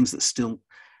 or sort of things that still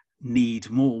need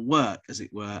more work, as it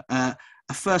were.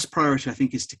 A first priority, I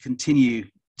think, is to continue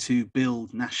to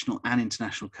build national and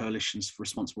international coalitions for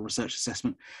responsible research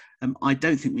assessment. I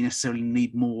don't think we necessarily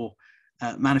need more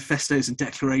manifestos and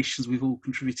declarations. We've all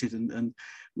contributed and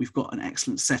we've got an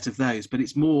excellent set of those, but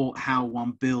it's more how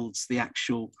one builds the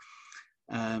actual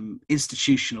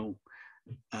institutional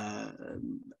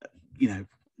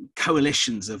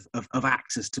coalitions of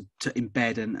actors to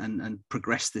embed and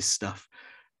progress this stuff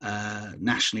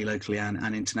nationally, locally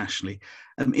and internationally.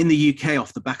 In the UK,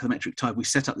 off the back of the Metric Tide, we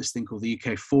set up this thing called the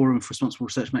UK Forum for Responsible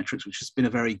Research Metrics, which has been a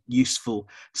very useful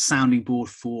sounding board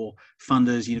for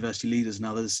funders, university leaders and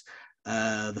others.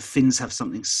 The Finns have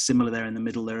something similar there in the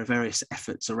middle. There are various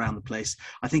efforts around the place.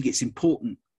 I think it's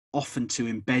important often to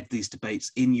embed these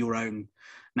debates in your own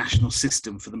national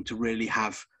system for them to really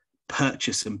have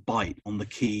purchase and bite on the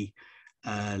key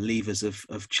levers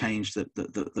of change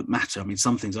that matter. I mean,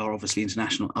 some things are obviously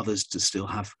international, others to still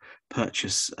have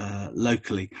purchase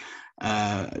locally.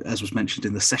 As was mentioned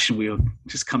in the session we were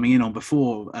just coming in on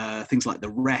before, things like the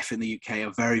REF in the UK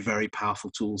are very, very powerful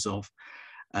tools of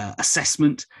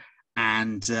assessment,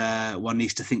 and one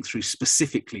needs to think through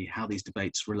specifically how these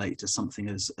debates relate to something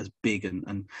as big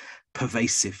and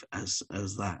pervasive as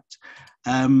that.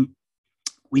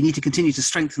 We need to continue to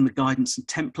strengthen the guidance and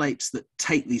templates that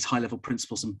take these high-level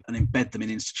principles and embed them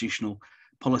in institutional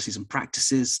policies and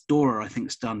practices. DORA, I think,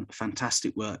 has done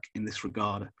fantastic work in this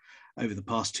regard over the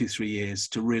past 2-3 years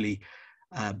to really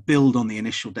build on the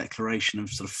initial declaration and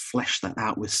sort of flesh that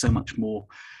out with so much more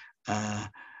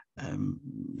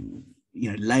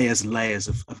layers and layers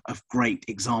of great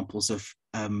examples of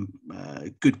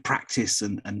good practice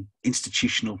and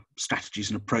institutional strategies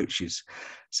and approaches.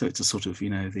 So it's a sort of,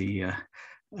 the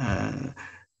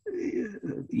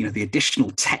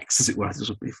additional text, as it were.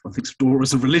 If one thinks of Dora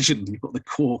as a religion, you've got the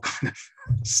core kind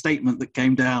of statement that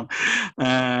came down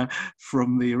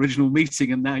from the original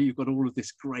meeting, and now you've got all of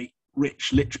this great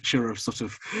rich literature of sort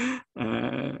of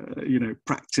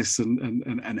practice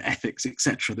and ethics,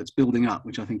 etc., that's building up,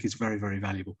 which I think is very, very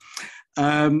valuable.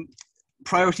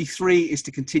 Priority 3 is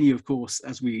to continue, of course,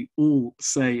 as we all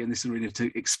say in this arena, to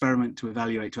experiment, to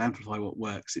evaluate, to amplify what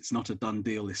works. It's not a done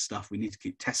deal, this stuff. We need to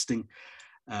keep testing,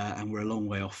 and we're a long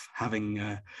way off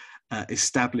having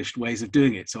established ways of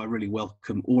doing it. So I really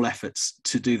welcome all efforts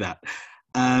to do that.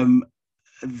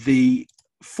 The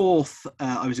fourth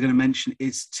I was going to mention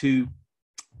is to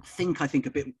think, I think,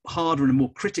 a bit harder and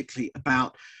more critically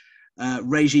about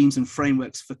regimes and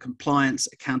frameworks for compliance,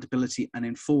 accountability, and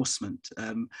enforcement.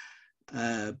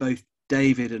 Both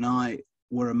David and I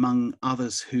were among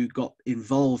others who got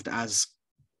involved as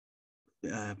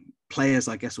players,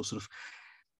 I guess, or sort of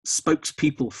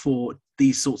spokespeople for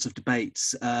these sorts of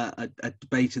debates. A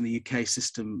debate in the UK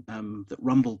system that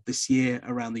rumbled this year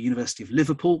around the University of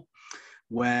Liverpool,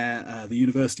 where the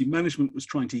university management was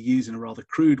trying to use, in a rather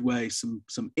crude way, some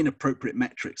inappropriate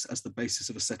metrics as the basis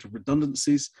of a set of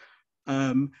redundancies.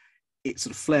 It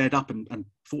sort of flared up, and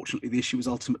fortunately the issue was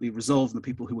ultimately resolved, and the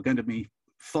people who were going to be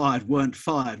fired weren't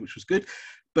fired, which was good.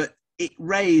 But it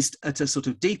raised, at a sort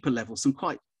of deeper level, some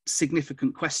quite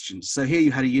significant questions. So here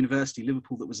you had a university,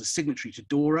 Liverpool, that was a signatory to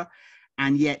DORA,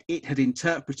 and yet it had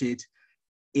interpreted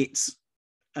its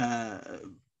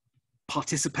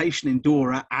participation in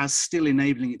DORA as still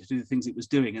enabling it to do the things it was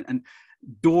doing. And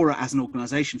DORA as an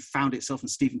organisation found itself, and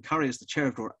Stephen Curry as the chair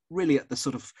of DORA, really at the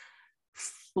sort of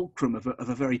fulcrum of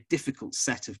a very difficult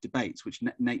set of debates, which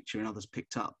Nature and others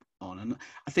picked up on. And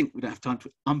I think we don't have time to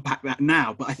unpack that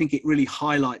now, but I think it really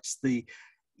highlights the,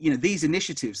 these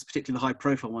initiatives, particularly the high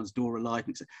profile ones, DORA Live,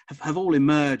 have all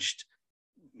emerged,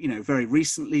 very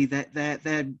recently.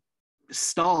 They're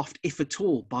staffed, if at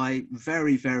all, by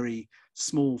very, very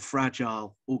small,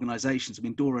 fragile organizations. I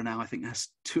mean, DORA now, I think, has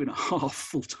 2.5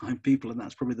 full-time people, and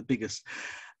that's probably the biggest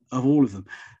of all of them.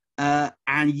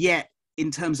 And yet, in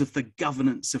terms of the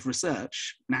governance of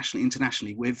research, nationally,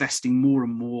 internationally, we're vesting more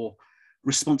and more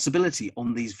responsibility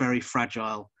on these very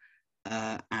fragile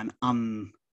and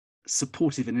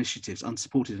unsupported initiatives. And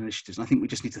I think we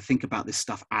just need to think about this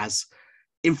stuff as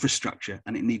infrastructure,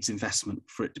 and it needs investment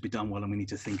for it to be done well, and we need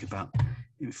to think about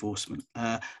enforcement.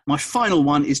 My final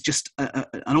one is just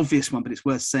an obvious one, but it's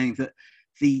worth saying that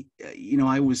I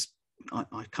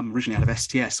come originally out of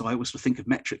STS, so I always sort of think of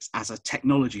metrics as a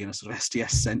technology in a sort of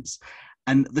STS sense.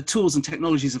 And the tools and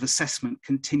technologies of assessment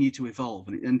continue to evolve.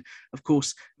 And of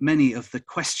course, many of the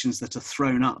questions that are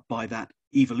thrown up by that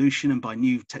evolution and by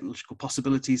new technological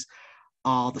possibilities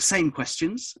are the same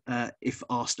questions, if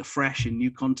asked afresh in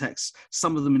new contexts.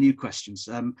 Some of them are new questions.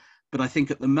 But I think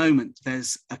at the moment,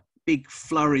 there's a big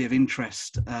flurry of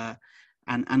interest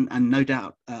and no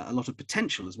doubt a lot of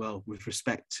potential as well with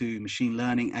respect to machine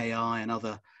learning, AI, and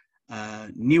other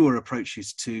newer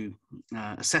approaches to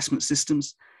assessment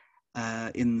systems.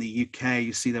 In the UK,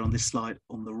 you see there on this slide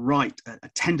on the right, a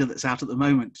tender that's out at the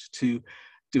moment to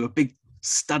do a big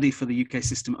study for the UK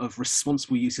system of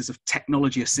responsible uses of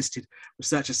technology-assisted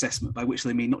research assessment, by which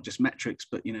they mean not just metrics,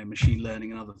 but machine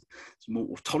learning and other more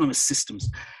autonomous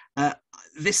systems.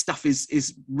 This stuff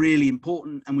is really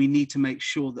important, and we need to make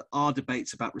sure that our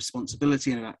debates about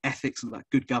responsibility and about ethics and about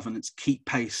good governance keep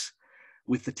pace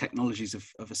with the technologies of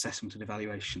assessment and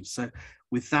evaluation. So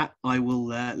with that, I will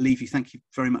leave you. Thank you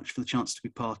very much for the chance to be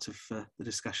part of the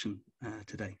discussion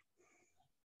today.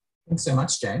 Thanks so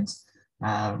much, James.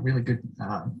 Really good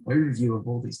overview of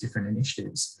all these different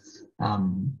initiatives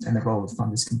and the role that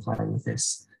funders can play with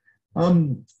this.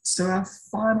 So our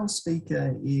final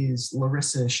speaker is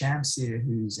Larissa Shamseer,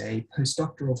 who's a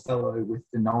postdoctoral fellow with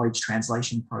the Knowledge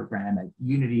Translation Program at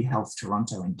Unity Health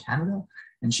Toronto in Canada.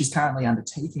 And she's currently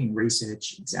undertaking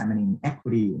research examining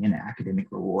equity in academic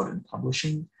reward and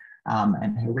publishing.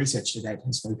 And her research to date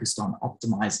has focused on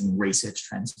optimizing research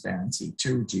transparency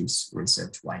to reduce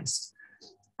research waste.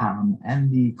 And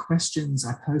the questions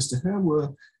I posed to her were,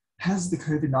 has the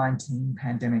COVID-19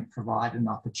 pandemic provided an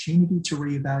opportunity to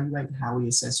reevaluate how we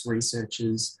assess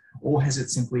researchers, or has it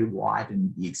simply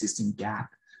widened the existing gap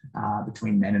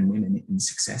between men and women in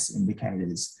success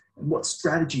indicators? And what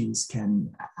strategies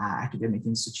can academic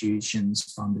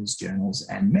institutions, funders, journals,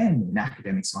 and men in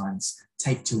academic science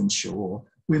take to ensure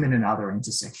women and other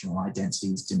intersectional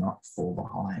identities do not fall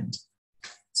behind?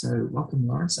 So welcome,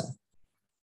 Larissa.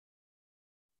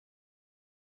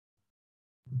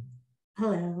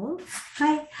 Hello.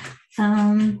 Hi.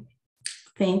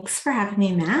 Thanks for having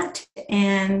me, Matt.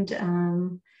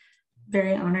 And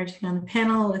very honored to be on the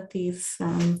panel with these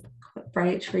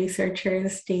bright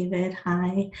researchers. David,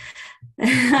 hi.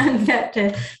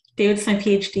 David's my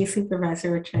PhD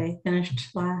supervisor, which I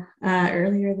finished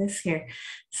earlier this year.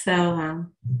 So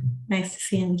nice to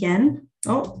see him again.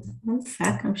 Oh, one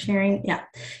sec, I'm sharing. Yeah.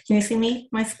 Can you see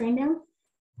my screen now?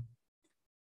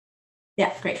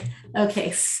 Yeah, great.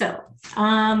 Okay, so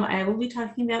I will be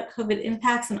talking about COVID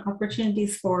impacts and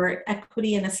opportunities for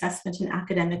equity and assessment in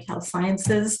academic health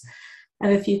sciences. I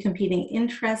have a few competing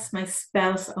interests. My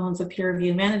spouse owns a peer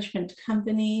review management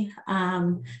company.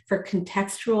 For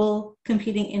contextual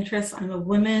competing interests, I'm a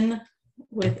woman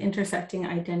with intersecting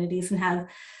identities and have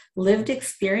lived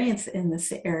experience in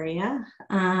this area.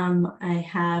 I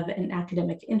have an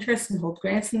academic interest and hold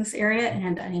grants in this area,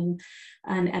 and I'm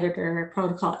an editor,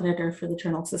 protocol editor for the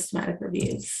journal Systematic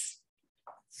Reviews.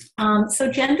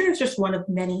 So gender is just one of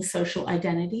many social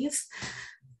identities.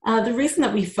 The reason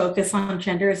that we focus on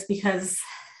gender is because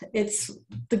it's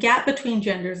the gap between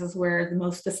genders is where the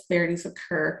most disparities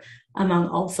occur among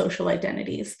all social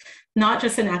identities, not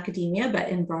just in academia, but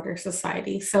in broader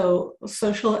society. So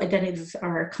social identities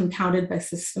are compounded by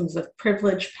systems of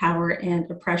privilege, power, and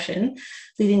oppression,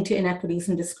 leading to inequities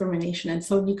and discrimination. And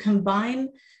so when you combine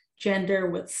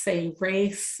gender with, say,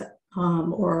 race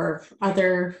or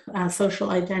other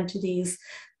social identities,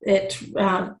 it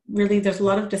really, there's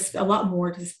a lot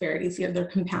more disparities here. They're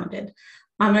compounded.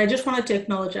 I just wanted to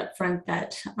acknowledge up front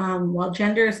that while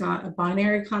gender is not a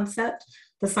binary concept,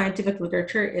 the scientific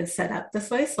literature is set up this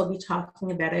way. So I'll be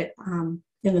talking about it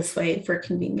in this way for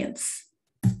convenience.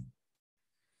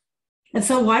 And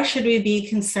so why should we be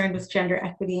concerned with gender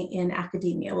equity in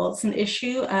academia? Well, it's an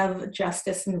issue of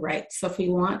justice and rights. So if we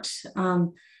want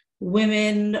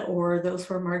women or those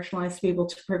who are marginalized to be able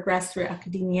to progress through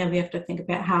academia, we have to think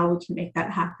about how we can make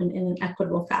that happen in an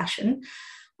equitable fashion.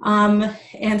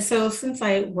 And so since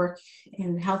I work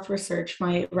in health research,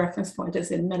 my reference point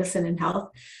is in medicine and health.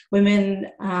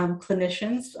 Women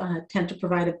clinicians tend to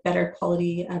provide a better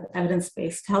quality of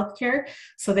evidence-based healthcare.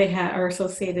 So they are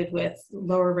associated with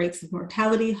lower rates of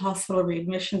mortality, hospital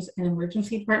readmissions, and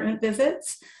emergency department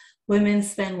visits. Women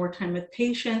spend more time with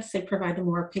patients. They provide a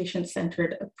more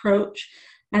patient-centered approach.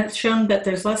 And it's shown that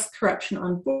there's less corruption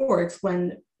on boards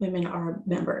when women are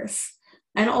members.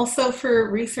 And also for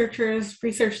researchers,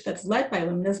 research that's led by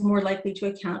women is more likely to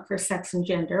account for sex and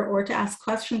gender or to ask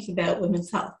questions about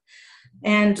women's health.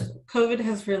 And COVID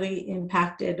has really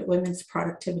impacted women's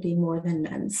productivity more than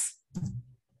men's.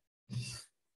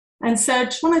 And so I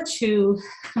just wanted to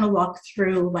kind of walk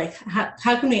through like,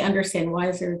 how can we understand why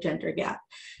is there a gender gap?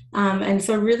 And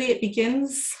so really it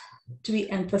begins to be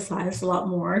emphasized a lot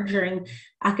more during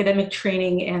academic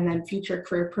training and then future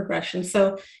career progression.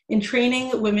 So in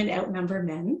training, women outnumber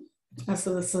men.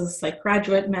 So this is like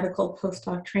graduate, medical,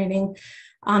 postdoc training.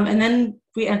 And then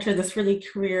we enter this really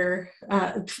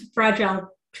fragile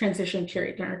transition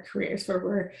period in our careers where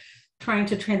we're trying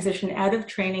to transition out of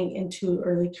training into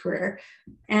early career.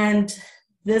 And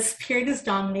this period is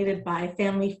dominated by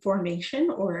family formation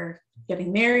or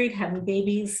getting married, having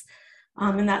babies.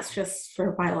 And that's just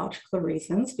for biological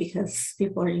reasons because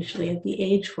people are usually at the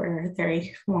age where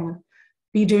they want to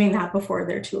be doing that before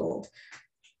they're too old.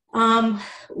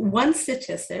 One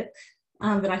statistic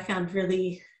that I found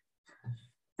really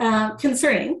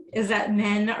concerning is that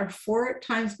men are 4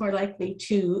 times more likely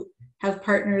to have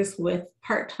partners with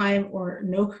part-time or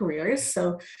no careers.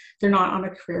 So they're not on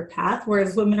a career path,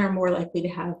 whereas women are more likely to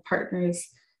have partners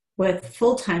with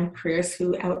full-time careers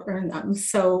who out-earn them.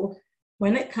 So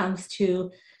when it comes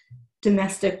to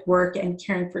domestic work and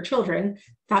caring for children,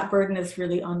 that burden is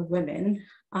really on women.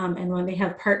 And when they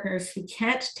have partners who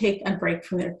can't take a break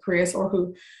from their careers or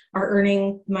who are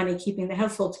earning money, keeping the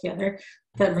household together,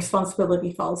 the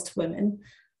responsibility falls to women.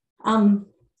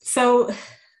 So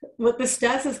what this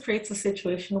does is creates a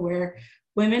situation where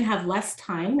women have less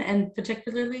time and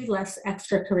particularly less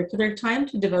extracurricular time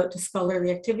to devote to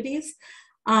scholarly activities.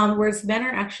 Whereas men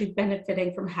are actually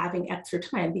benefiting from having extra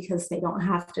time because they don't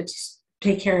have to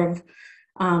take care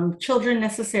of children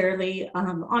necessarily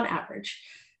on average.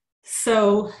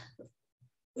 So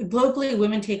globally,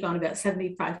 women take on about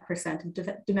 75% of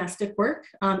domestic work,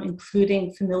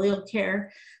 including familial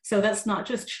care. So that's not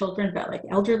just children, but like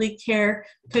elderly care,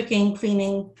 cooking,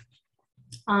 cleaning.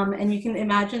 And you can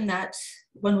imagine that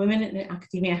when women in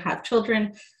academia have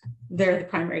children, they're the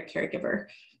primary caregiver.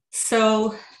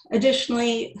 So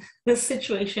additionally, this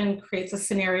situation creates a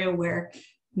scenario where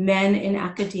men in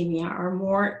academia are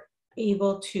more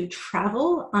able to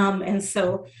travel. And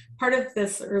so part of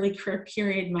this early career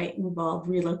period might involve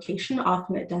relocation.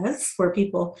 Often it does, where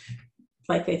people,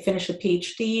 like they finish a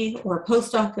PhD or a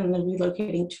postdoc and then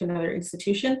relocating to another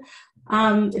institution.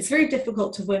 It's very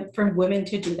difficult for women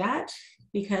to do that,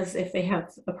 because if they have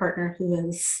a partner who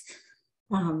is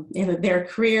in their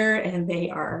career and they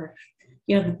are,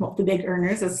 the big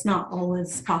earners, it's not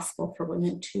always possible for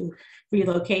women to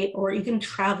relocate or even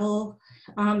travel.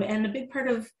 And a big part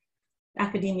of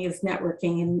academia is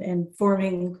networking and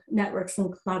forming networks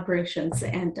and collaborations.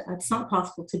 And it's not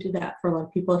possible to do that for a lot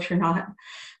of people if you're not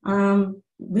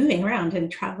moving around and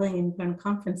traveling and going to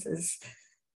conferences.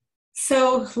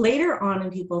 So later on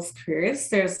in people's careers,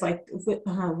 there's like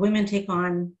women take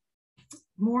on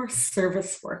more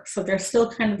service work. So they're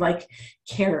still kind of like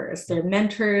carers, they're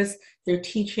mentors, they're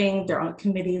teaching, they're on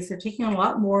committees, they're taking on a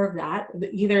lot more of that.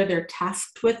 Either they're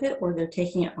tasked with it or they're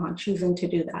taking it on, choosing to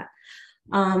do that.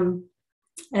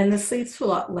 And this leads to a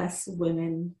lot less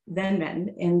women than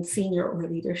men in senior or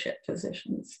leadership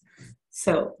positions.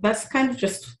 So that's kind of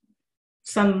just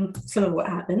some of what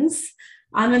happens.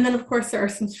 And then of course there are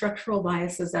some structural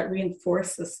biases that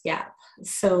reinforce this gap.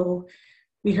 So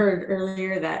we heard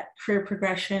earlier that career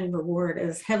progression reward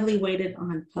is heavily weighted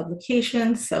on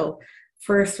publications. So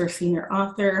first or senior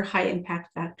author, high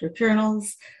impact factor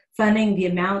journals, funding, the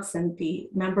amounts and the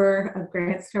number of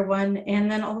grants they're won,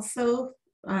 and then also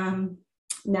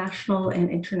national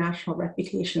and international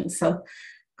reputation. So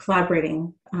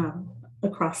collaborating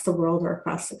across the world or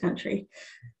across the country.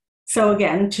 So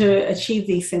again, to achieve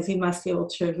these things, you must be able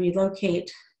to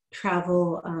relocate,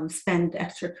 travel, spend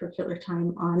extracurricular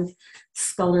time on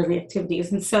scholarly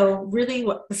activities. And so really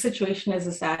what the situation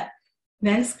is that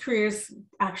men's careers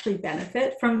actually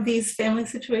benefit from these family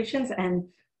situations and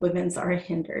women's are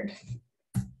hindered.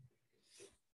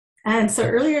 And so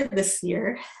earlier this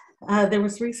year, there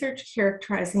was research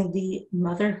characterizing the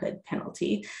motherhood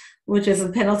penalty, which is a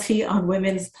penalty on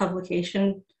women's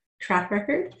publication track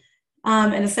record.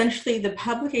 And essentially the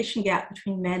publication gap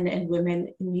between men and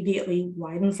women immediately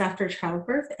widens after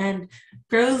childbirth and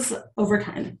grows over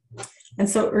time. And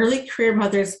so early career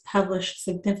mothers published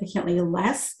significantly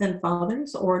less than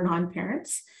fathers or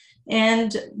non-parents,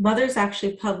 and mothers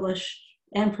actually published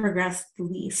and progressed the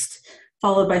least,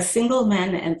 followed by single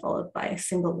men and followed by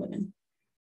single women.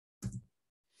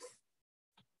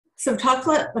 So talk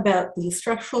about the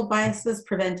structural biases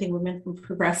preventing women from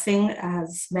progressing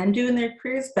as men do in their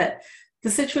careers, but the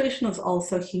situation was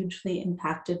also hugely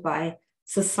impacted by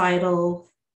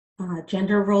societal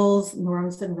gender roles,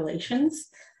 norms, and relations.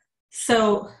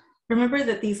 So remember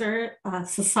that these are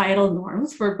societal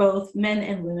norms where both men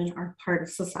and women are part of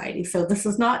society. So this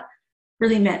is not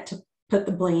really meant to put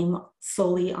the blame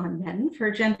solely on men for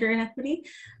gender inequity,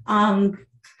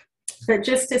 but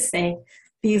just to say,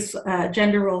 these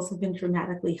gender roles have been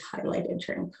dramatically highlighted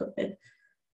during COVID.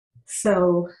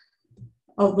 So,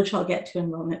 which I'll get to in a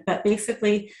moment, but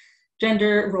basically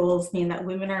gender roles mean that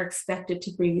women are expected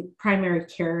to be primary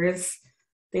carers.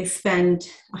 They spend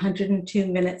 102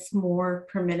 minutes more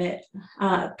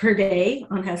per day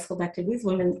on household activities,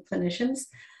 women clinicians.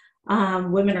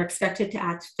 Women are expected to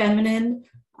act feminine,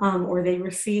 or they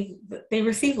receive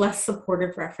less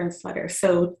supportive reference letters.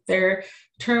 So their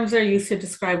terms that are used to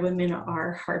describe women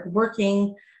are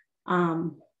hardworking,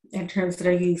 and terms that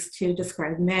are used to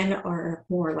describe men are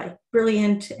more like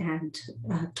brilliant and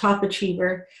top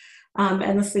achiever,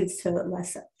 and this leads to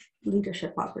less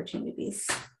leadership opportunities.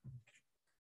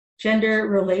 Gender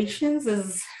relations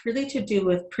is really to do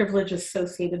with privilege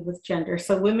associated with gender.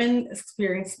 So women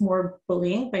experience more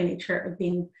bullying by nature of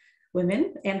being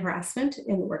women and harassment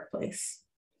in the workplace.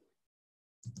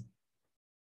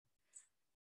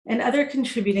 And other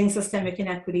contributing systemic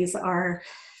inequities are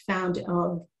found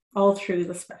all through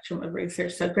the spectrum of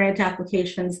research. So grant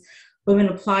applications, women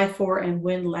apply for and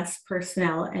win less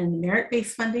personnel and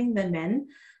merit-based funding than men.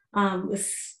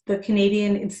 The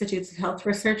Canadian Institutes of Health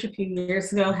Research a few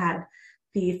years ago had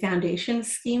the Foundation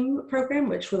Scheme program,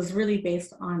 which was really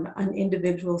based on an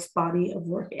individual's body of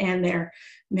work and their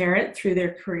merit through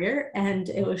their career. And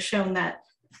it was shown that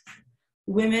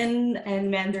women and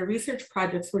men, their research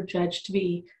projects were judged to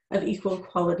be of equal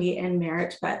quality and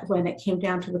merit, but when it came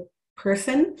down to the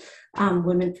person,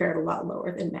 women fared a lot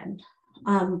lower than men.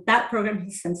 That program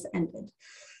has since ended.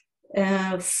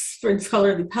 For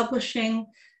scholarly publishing,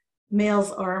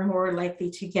 males are more likely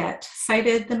to get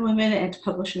cited than women and to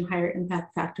publish in higher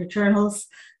impact factor journals.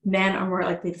 Men are more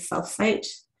likely to self-cite.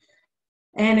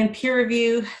 And in peer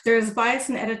review, there's bias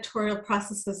in editorial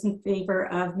processes in favor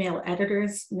of male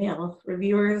editors, male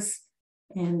reviewers,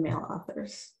 and male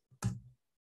authors.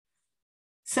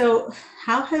 So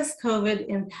how has COVID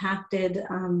impacted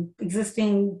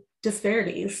existing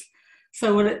disparities?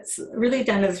 So what it's really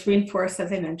done is reinforce,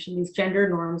 as I mentioned, these gender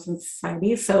norms in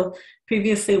society. So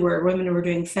previously where women were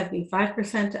doing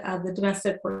 75% of the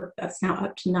domestic work, that's now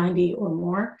up to 90 or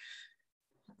more.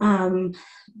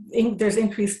 There's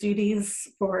increased duties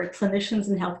for clinicians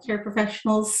and healthcare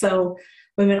professionals. So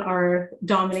women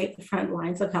dominate the front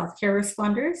lines of healthcare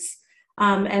responders.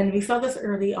 And we saw this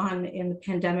early on in the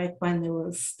pandemic when there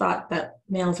was thought that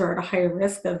males are at a higher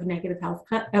risk of negative health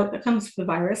outcomes for the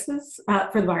virus,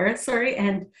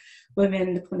 and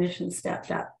women, the clinicians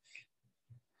stepped up.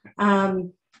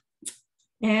 And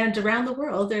around the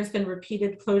world, there's been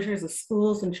repeated closures of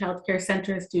schools and childcare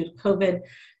centers due to COVID,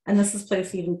 and this has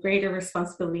placed even greater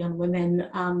responsibility on women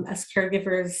as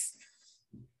caregivers.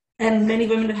 And many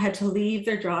women have had to leave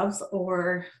their jobs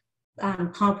or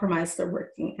compromise their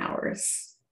working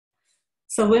hours.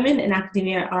 So women in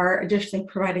academia are additionally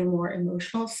providing more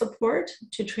emotional support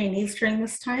to trainees during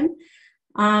this time.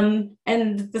 And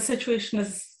the situation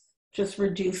has just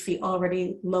reduced the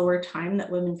already lower time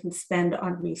that women can spend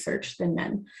on research than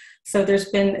men. So there's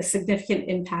been a significant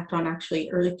impact on actually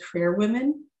early career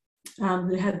women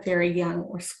who have very young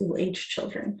or school-age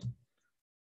children.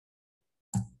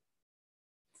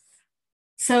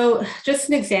 So just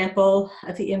an example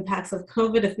of the impacts of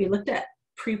COVID, if we looked at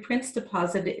preprints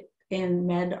deposited in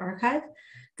medRxiv,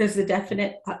 there's a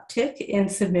definite uptick in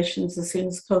submissions as soon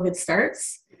as COVID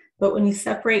starts. But when you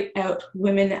separate out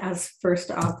women as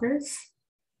first authors,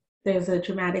 there's a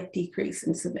dramatic decrease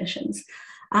in submissions.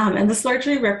 And this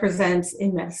largely represents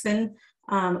in medicine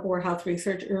or health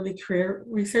research, early career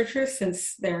researchers,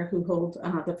 since they're who hold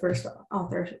the first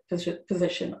author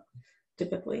position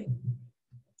typically.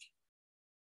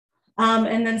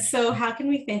 And then so how can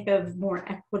we think of more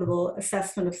equitable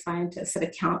assessment of scientists that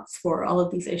accounts for all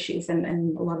of these issues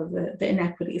and a lot of the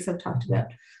inequities I've talked about?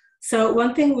 So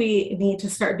one thing we need to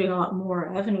start doing a lot more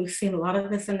of, and we've seen a lot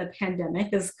of this in the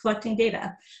pandemic, is collecting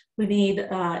data. We need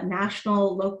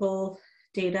national, local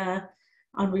data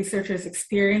on researchers'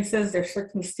 experiences, their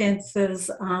circumstances,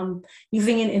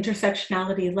 using an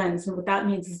intersectionality lens. And what that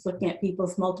means is looking at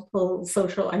people's multiple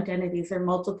social identities or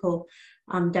multiple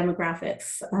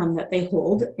demographics that they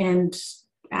hold, and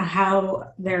how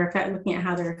they're looking at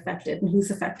how they're affected and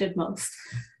who's affected most.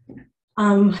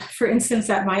 For instance,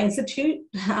 at my institute,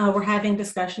 we're having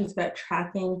discussions about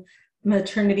tracking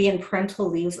maternity and parental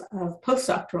leaves of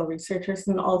postdoctoral researchers,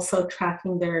 and also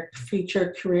tracking their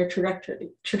future career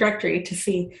trajectory to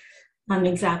see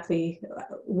exactly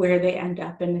where they end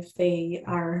up and if they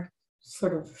are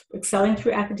sort of excelling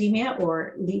through academia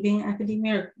or leaving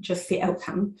academia, or just the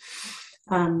outcome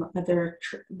of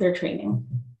their training.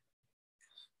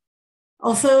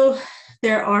 Also,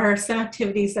 there are some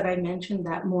activities that I mentioned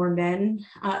that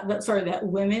that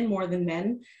women more than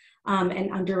men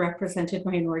and underrepresented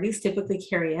minorities typically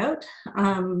carry out,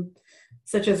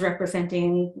 such as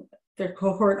representing their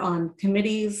cohort on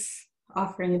committees,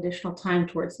 offering additional time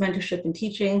towards mentorship and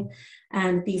teaching,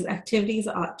 and these activities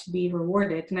ought to be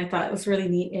rewarded. And I thought it was really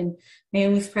neat in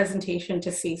Noémie's presentation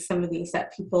to see some of these,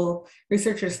 that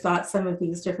researchers thought some of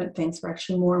these different things were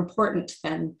actually more important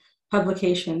than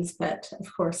publications, but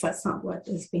of course that's not what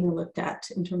is being looked at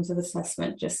in terms of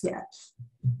assessment just yet.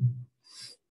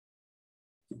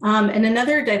 And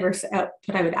another diverse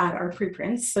output I would add are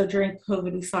preprints. So during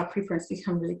COVID, we saw preprints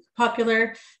become really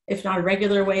popular, if not a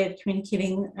regular way of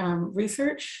communicating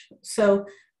research. So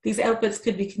these outputs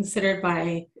could be considered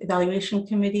by evaluation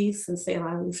committees, since they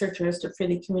allow researchers to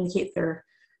freely communicate their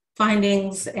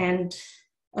findings. And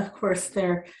of course,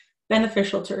 they're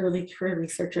beneficial to early career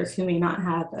researchers who may not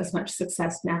have as much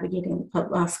success navigating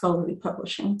scholarly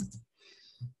publishing.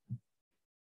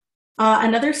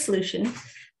 Another solution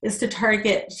is to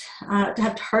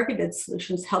have targeted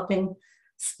solutions helping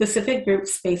specific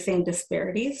groups facing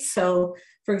disparities. So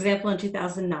for example, in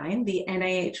 2009, the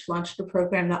NIH launched a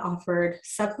program that offered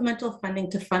supplemental funding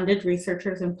to funded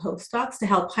researchers and postdocs to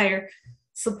help hire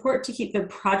support to keep their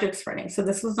projects running. So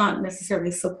this was not necessarily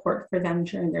support for them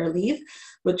during their leave,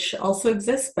 which also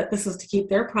exists, but this was to keep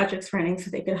their projects running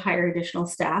so they could hire additional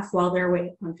staff while they're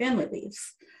away on family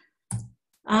leaves.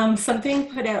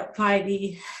 Something put out by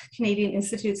the Canadian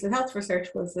Institutes of Health Research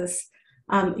was this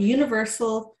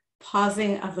universal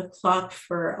pausing of the clock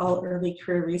for all early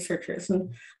career researchers.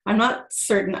 And I'm not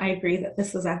certain I agree that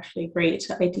this is actually a great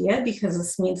idea, because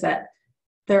this means that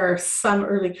there are some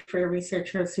early career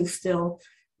researchers who still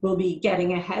will be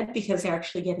getting ahead because they're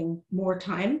actually getting more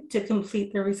time to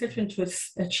complete their research and to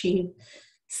achieve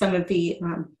some of the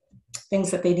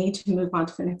things that they need to move on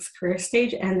to the next career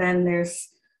stage. And then there's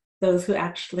those who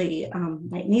actually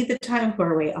might need the time, who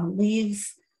are away on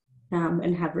leaves,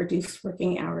 and have reduced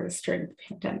working hours during the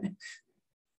pandemic.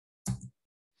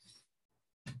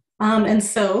 And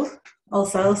so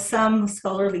also some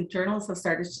scholarly journals have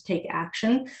started to take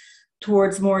action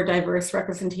towards more diverse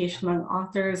representation among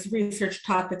authors, research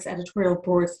topics, editorial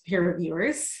boards, peer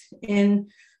reviewers. In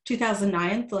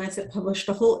 2009, The Lancet published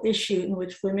a whole issue in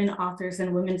which women authors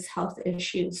and women's health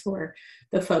issues were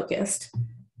the focus.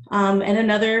 And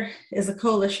another is a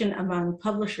coalition among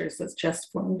publishers that's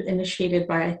just formed, initiated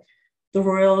by the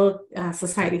Royal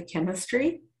Society of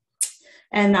Chemistry.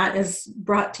 And that has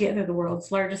brought together the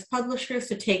world's largest publishers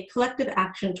to take collective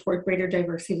action toward greater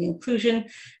diversity and inclusion.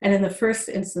 And in the first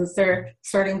instance, they're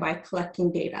starting by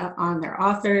collecting data on their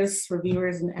authors,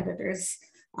 reviewers, and editors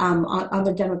on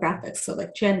the demographics, so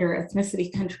like gender,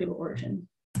 ethnicity, country of origin.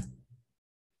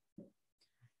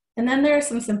 And then there are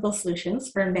some simple solutions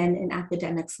for men in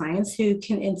academic science who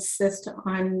can insist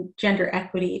on gender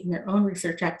equity in their own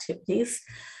research activities.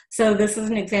 So this is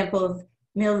an example of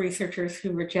male researchers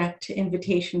who reject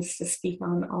invitations to speak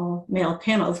on all male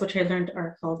panels, which I learned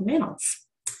are called manels.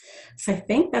 So I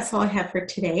think that's all I have for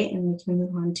today, and we can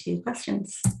move on to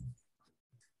questions.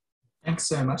 Thanks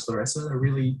so much, Larissa. A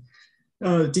really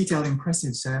detailed,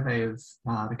 impressive survey of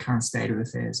the current state of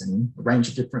affairs and a range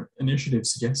of different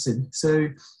initiatives suggested. So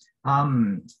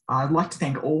I'd like to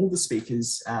thank all the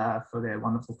speakers for their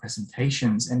wonderful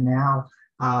presentations. And now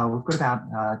we've got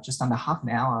about just under half an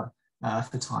hour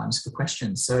for times for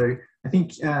questions. So I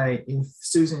think if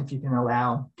Suzan, if you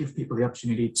can give people the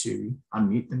opportunity to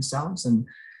unmute themselves, and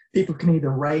people can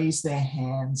either raise their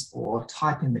hands or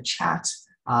type in the chat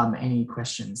any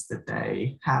questions that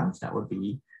they have, that would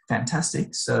be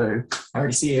fantastic. So I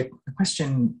already see a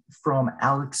question from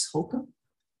Alex Holcomb.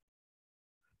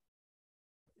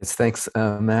 Yes, thanks,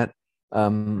 Matt.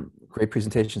 Great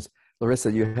presentations.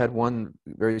 Larissa, you had one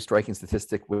very striking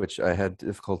statistic which I had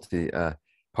difficulty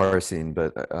parsing,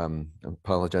 but I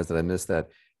apologize that I missed that.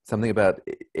 Something about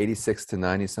 86 to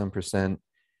 90%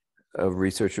 of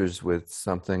researchers with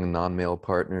something, non-male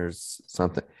partners,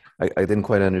 something. I didn't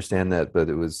quite understand that, but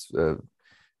it was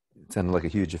it sounded like a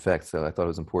huge effect, so I thought it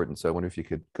was important. So I wonder if you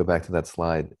could go back to that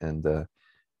slide and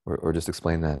or just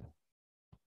explain that.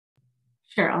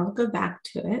 Sure, I'll go back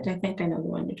to it. I think I know the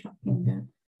one you're talking about.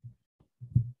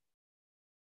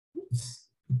 Oops.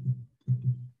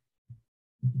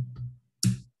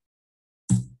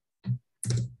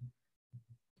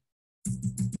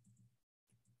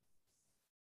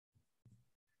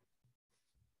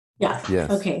 Yeah. Yes.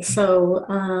 Okay. So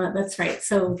that's right.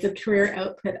 So the career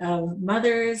output of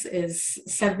mothers is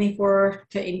 74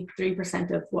 to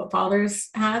 83% of what fathers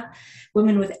have.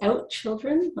 Women without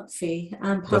children, let's see,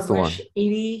 publish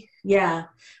 80. Yeah.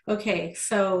 Okay.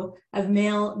 So of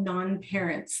male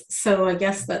non-parents. So I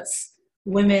guess that's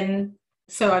women.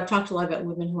 So I've talked a lot about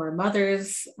women who are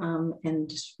mothers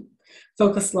and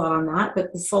focused a lot on that,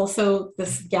 but there's also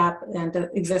this gap and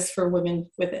exists for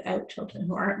women without children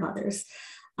who aren't mothers.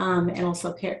 And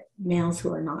also males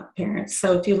who are not parents.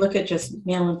 So if you look at just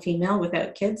male and female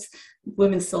without kids,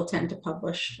 women still tend to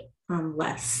publish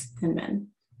less than men.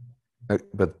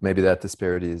 But maybe that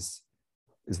disparity is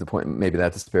the point. Maybe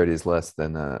that disparity is less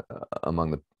than than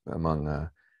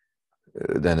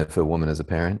if a woman is a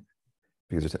parent,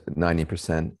 because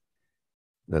 90%.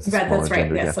 That's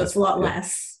right. Yeah, so it's a lot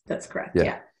less. That's correct.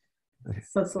 Yeah. Okay.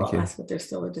 So it's a lot less, but there's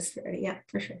still a disparity. Yeah,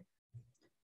 for sure.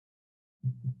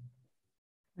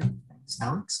 Thanks,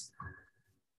 Alex.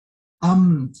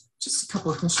 Just a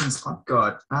couple of questions I've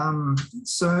got.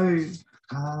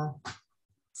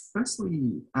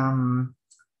 Firstly,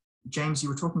 James, you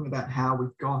were talking about how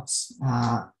we've got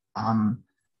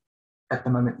at the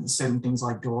moment certain things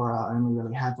like DORA only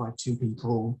really have like 2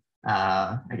 people,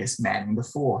 I guess, manning the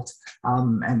fort,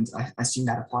 and I assume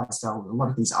that applies to a lot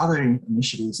of these other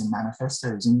initiatives and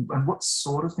manifestos. And what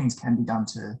sort of things can be done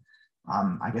to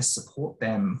I guess, support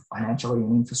them financially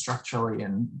and infrastructurally?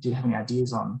 And do you have any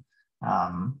ideas on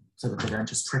so that they don't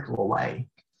just trickle away?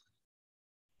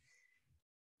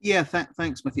 Yeah,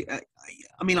 thanks, Matthew.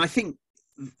 I mean, I think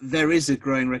there is a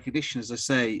growing recognition, as I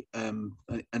say, and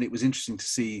it was interesting to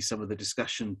see some of the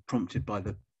discussion prompted by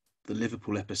the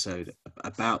Liverpool episode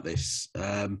about this.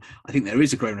 I think there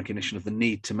is a growing recognition of the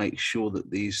need to make sure that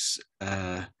these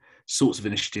sorts of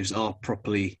initiatives are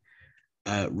properly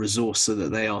resourced so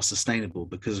that they are sustainable,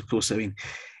 because of course, I mean,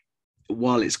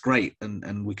 while it's great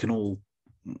and we can all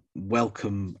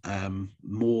welcome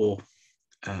more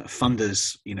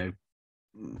funders,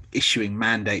 issuing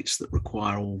mandates that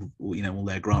require all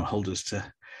their grant holders to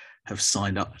have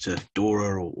signed up to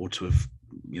DORA or to have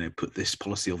put this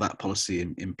policy or that policy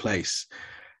in place,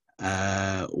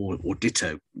 or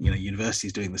ditto,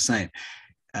 universities doing the same.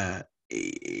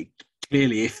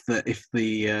 clearly, if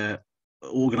the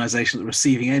organization at the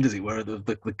receiving end, as it were,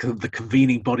 the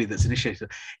convening body that's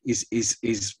initiated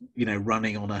is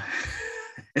running on a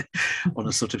on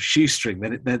a sort of shoestring,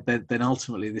 then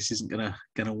ultimately this isn't going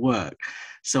to work.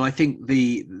 So I think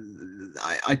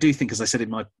I do think, as I said in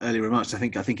my earlier remarks, I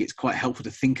think it's quite helpful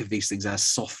to think of these things as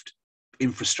soft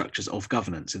infrastructures of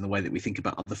governance in the way that we think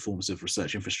about other forms of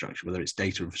research infrastructure, whether it's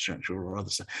data infrastructure or other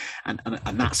stuff, and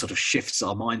that sort of shifts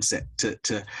our mindset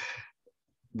to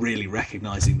really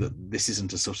recognizing that this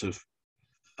isn't a sort of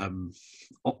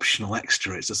optional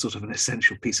extra. It's a sort of an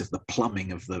essential piece of the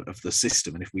plumbing of the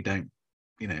system, and if we don't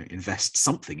invest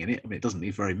something in it, I mean, it doesn't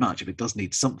need very much. If it does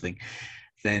need something,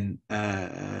 then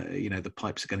the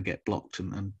pipes are going to get blocked,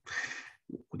 and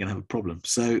we're going to have a problem.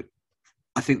 So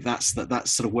I think that's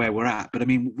sort of where we're at. But I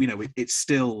mean, it's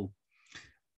still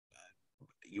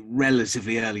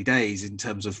relatively early days in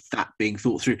terms of that being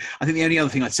thought through. I think the only other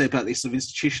thing I'd say about this sort of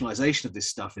institutionalization of this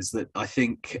stuff is that I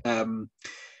think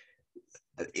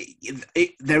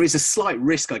there is a slight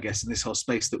risk, I guess, in this whole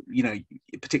space that,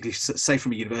 particularly say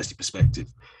from a university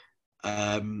perspective,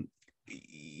 most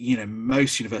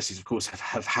universities, of course,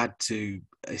 have had to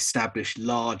establish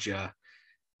larger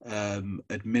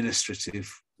administrative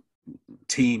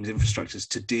teams, infrastructures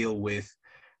to deal with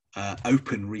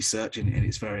open research in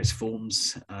its various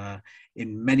forms.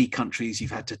 In many countries, you've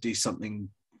had to do something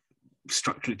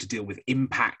structurally to deal with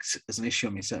impact as an issue.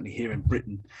 I mean, certainly here in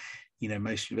Britain,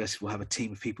 most universities will have a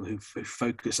team of people who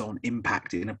focus on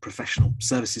impact in a professional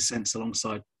services sense,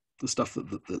 alongside the stuff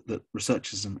that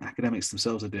researchers and academics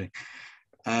themselves are doing.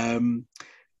 And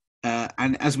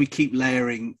as we keep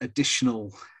layering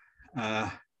additional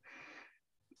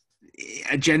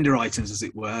agenda items, as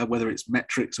it were, whether it's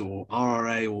metrics or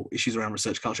RRA or issues around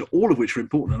research culture, all of which are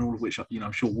important and all of which,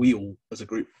 I'm sure we all as a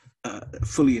group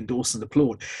fully endorse and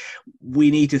applaud,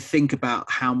 we need to think about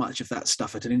how much of that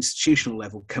stuff at an institutional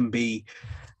level can be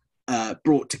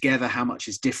brought together, how much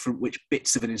is different, which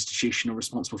bits of an institution are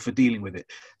responsible for dealing with it.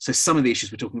 So some of the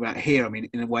issues we're talking about here, I mean,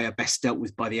 in a way are best dealt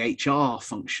with by the HR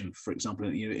function, for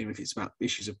example, if it's about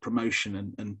issues of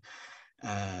promotion and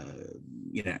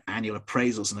annual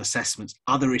appraisals and assessments.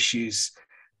 Other issues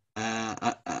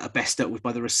are best dealt with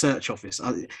by the research office,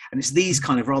 and it's these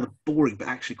kind of rather boring but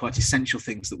actually quite essential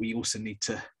things that we also need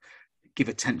to give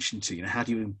attention to. How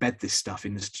do you embed this stuff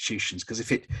in institutions? Because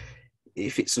if it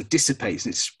sort of dissipates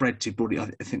and it's spread too broadly, I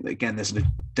think that again there's a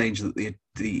danger that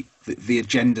the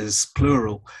agendas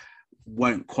plural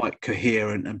won't quite cohere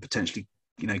and potentially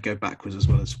go backwards as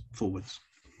well as forwards.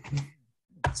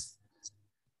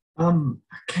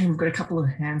 Okay, we've got a couple of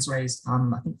hands raised.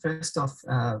 I think first off,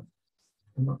 I'm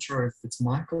not sure if it's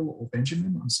Michael or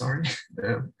Benjamin. I'm sorry.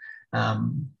 Yeah,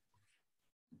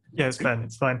 it's Ben.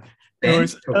 It's fine. Ben?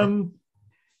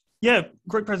 Yeah,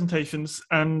 great presentations,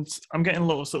 and I'm getting a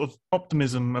lot of sort of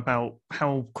optimism about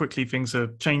how quickly things are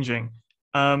changing.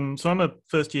 So I'm a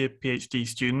first-year PhD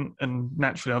student, and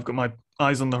naturally I've got my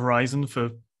eyes on the horizon for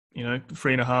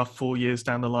 3.5, 4 years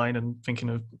down the line, and thinking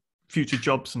of future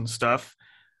jobs and stuff.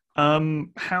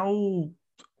 How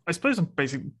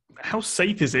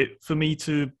safe is it for me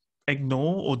to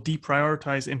ignore or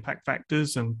deprioritize impact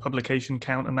factors and publication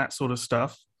count and that sort of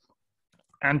stuff,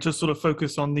 and just sort of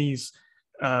focus on these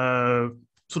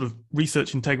sort of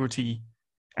research integrity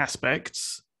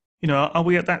aspects? Are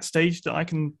we at that stage that I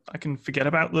can forget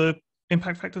about the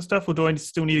impact factor stuff, or do I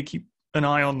still need to keep an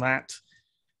eye on that?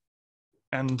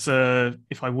 And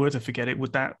if I were to forget it,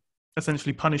 would that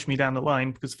essentially punish me down the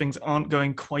line because things aren't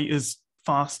going quite as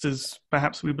fast as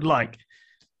perhaps we would like?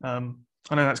 I know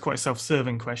that's quite a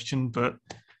self-serving question, but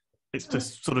it's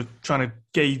just sort of trying to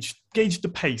gauge the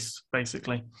pace,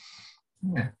 basically.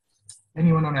 Yeah.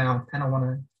 Anyone on our panel want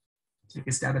to take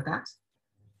a stab at that?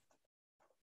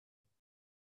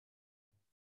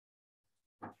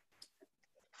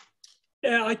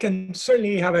 Yeah, I can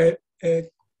certainly have a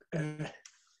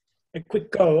quick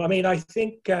go. I mean, I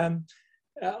think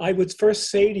I would first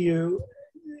say to you,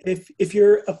 if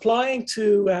you're applying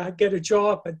to get a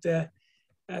job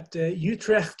at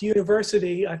Utrecht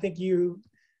University, I think you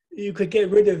could get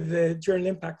rid of the journal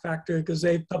impact factor, because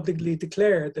they publicly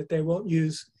declared that they won't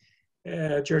use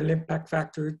journal impact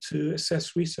factor to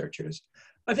assess researchers.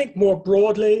 I think more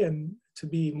broadly, and to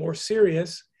be more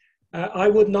serious, I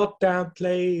would not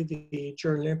downplay the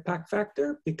journal impact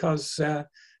factor, because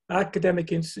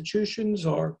academic institutions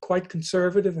are quite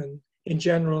conservative and in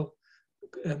general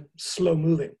slow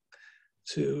moving,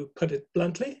 to put it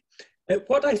bluntly.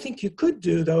 What I think you could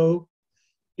do, though,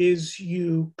 is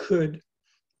you could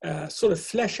sort of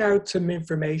flesh out some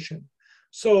information.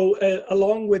 So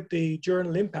along with the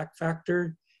journal impact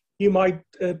factor, you might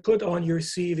put on your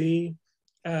CV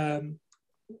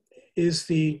is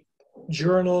the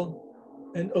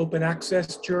journal an open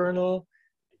access journal?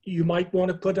 You might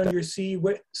want to put on your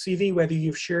CV whether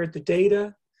you've shared the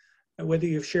data, whether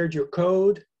you've shared your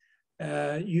code.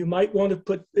 You might want to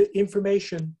put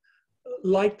information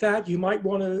like that. You might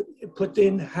want to put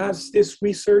in, has this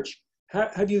research,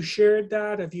 have you shared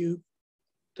that? Have you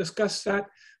discussed that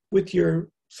with your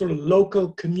sort of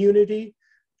local community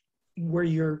where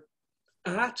you're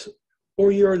at,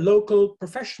 or your local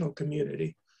professional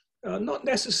community? Not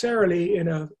necessarily in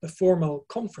a formal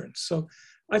conference. So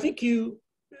I think you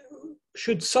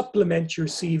should supplement your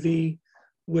CV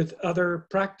with other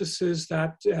practices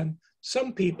that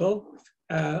some people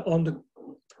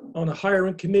on a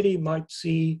hiring committee might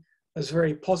see as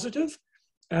very positive,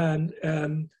 and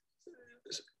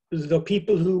the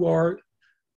people who are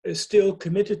still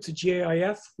committed to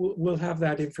GIF will have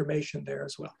that information there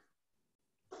as well.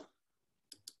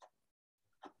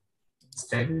 Thanks,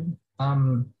 David.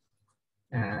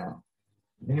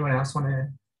 Anyone else want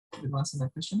to answer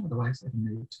that question? Otherwise, I can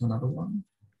move to another one.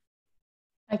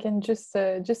 I can just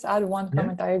add one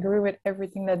comment. I agree with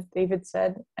everything that David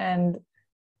said, and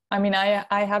I mean,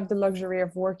 I have the luxury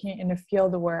of working in a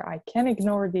field where I can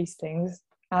ignore these things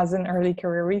as an early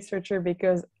career researcher,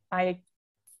 because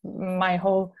my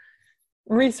whole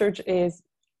research is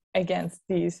against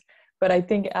these. But I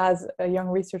think as a young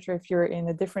researcher, if you're in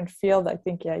a different field, I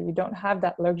think, yeah, you don't have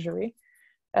that luxury.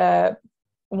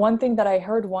 One thing that I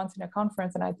heard once in a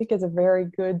conference, and I think is a very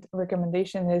good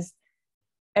recommendation, is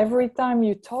every time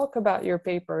you talk about your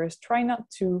papers, try not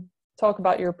to talk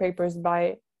about your papers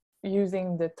by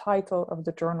using the title of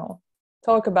the journal.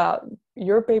 Talk about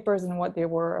your papers and what they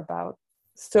were about.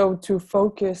 So to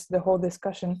focus the whole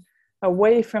discussion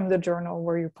away from the journal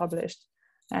where you published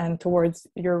and towards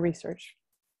your research.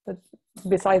 But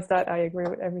besides that, I agree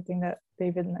with everything that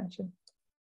David mentioned.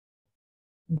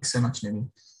 Thanks so much, Noémie.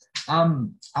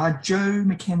 Joe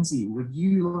McKenzie, would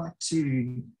you like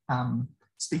to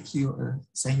speak to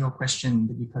say your question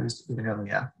that you posed a bit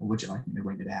earlier, or would you like me to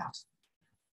read it out?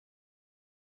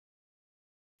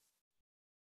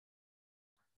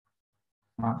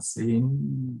 Can't see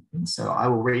anything, so I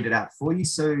will read it out for you.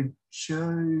 So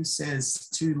Joe says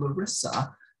to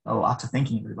Larissa, after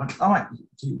thanking everyone, all right,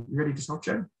 you ready to talk,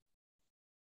 Joe?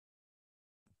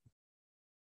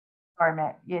 Sorry,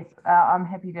 Matt. Yes, I'm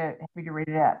happy to read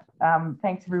it out.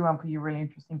 Thanks everyone for your really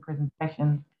interesting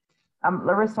presentation.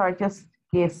 Larissa, I just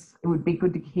guess it would be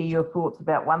good to hear your thoughts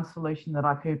about one solution that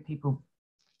I've heard people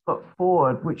put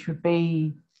forward, which would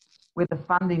be where the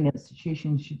funding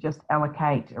institutions should just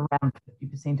allocate around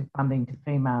 50% of funding to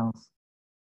females.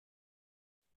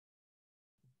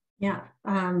 Yeah,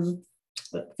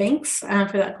 thanks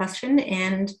for that question.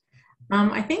 And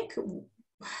I think,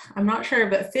 I'm not sure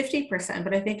about 50%,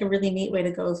 but I think a really neat way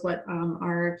to go is what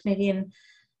our Canadian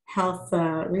Health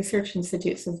Research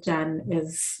Institutes have done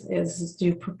is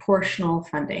do proportional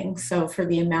funding. So for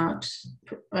the amount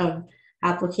of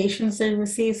applications they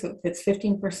receive, so if it's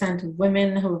 15% of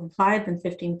women who have applied, then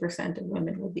 15% of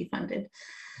women will be funded.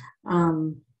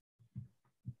 And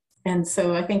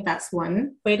so I think that's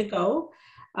one way to go.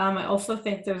 I also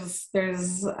think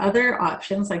there's other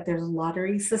options, like there's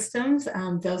lottery systems.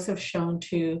 Those have shown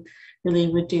to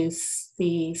really reduce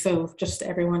so just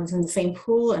everyone's in the same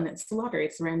pool and it's the lottery,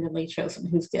 it's randomly chosen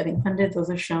who's getting funded.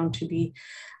 Those are shown to be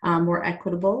more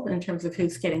equitable in terms of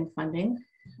who's getting funding.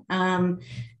 And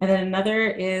then another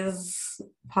is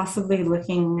possibly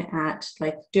looking at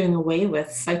like doing away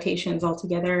with citations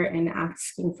altogether and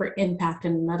asking for impact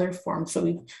in another form.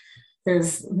 So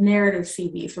there's narrative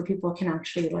CVs where people can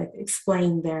actually like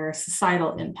explain their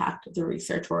societal impact of the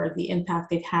research or the impact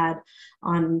they've had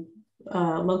on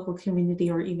local community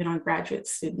or even on graduate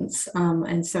students.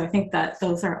 And so I think that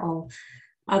those are all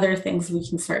other things we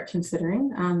can start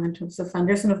considering in terms of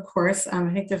funders. And of course, I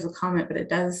think there's a comment, but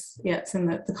it's in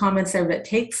the comments there, but it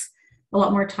takes a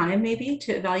lot more time maybe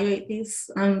to evaluate these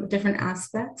different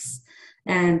aspects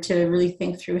and to really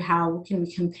think through how can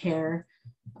we compare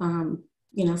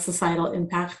societal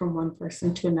impact from one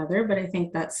person to another. But I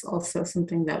think that's also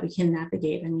something that we can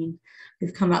navigate. I mean,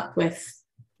 we've come up with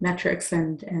metrics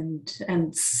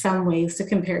and some ways to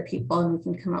compare people, and we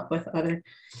can come up with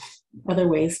other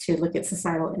ways to look at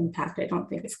societal impact. I don't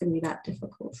think it's going to be that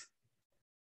difficult.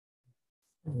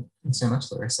 Thanks so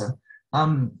much, Larissa.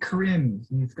 Corinne,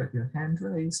 you've got your hand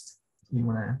raised. Do you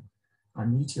want to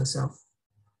unmute yourself?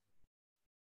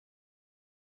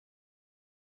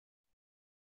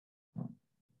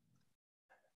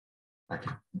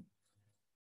 Okay.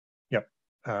 Yep,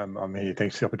 I'm here.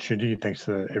 Thanks for the opportunity. Thanks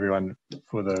to everyone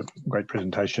for the great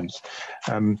presentations.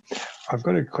 I've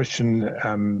got a question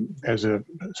as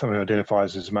someone who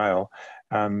identifies as male,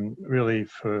 really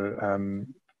for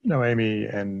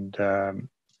Noémie and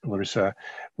Larissa,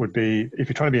 would be, if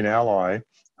you're trying to be an ally,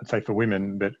 I'd say for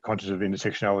women, but conscious of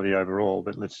intersectionality overall,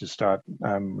 but let's just start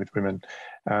with women.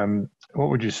 What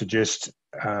would you suggest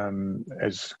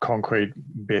as concrete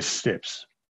best steps?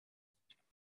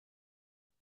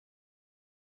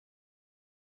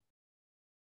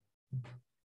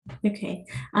 Okay,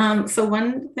 so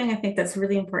one thing I think that's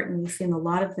really important, we've seen a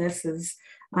lot of this, is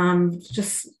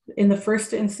just in the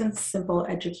first instance, simple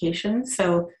education.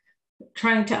 So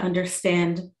trying to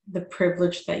understand the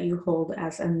privilege that you hold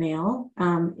as a male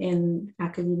in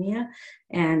academia.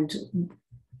 And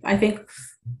I think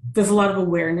there's a lot of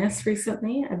awareness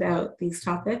recently about these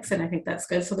topics, and I think that's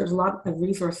good. So there's a lot of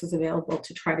resources available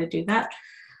to try to do that.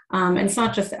 And it's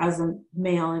not just as a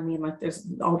male, I mean, like there's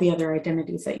all the other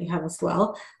identities that you have as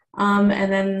well. And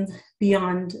then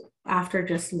beyond, after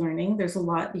just learning, there's a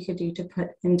lot you could do to put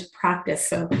into practice.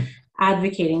 So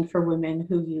advocating for women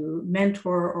who you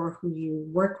mentor or who you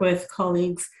work with,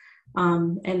 colleagues,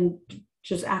 and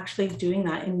just actually doing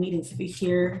that in meetings. If you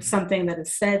hear something that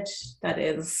is said that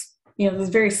is, it's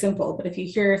very simple, but if you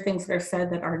hear things that are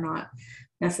said that are not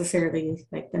necessarily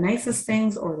like the nicest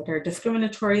things or that are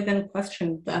discriminatory, then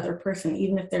question the other person,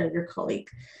 even if they're your colleague.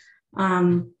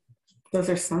 Those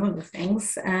are some of the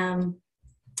things.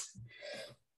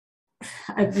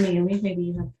 Maybe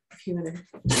you have a few other.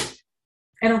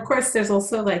 And of course, there's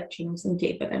also like James and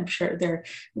David. I'm sure they're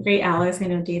great allies. I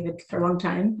know David for a long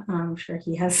time. I'm sure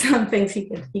he has some things he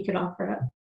could offer up.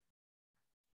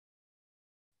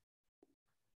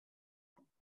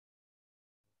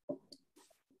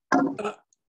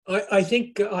 I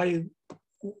think I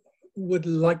would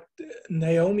like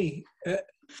Noémie,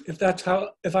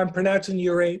 if I'm pronouncing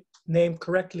your name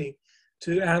correctly,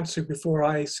 to answer before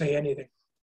I say anything.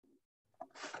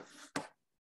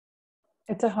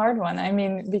 It's a hard one. I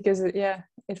mean, because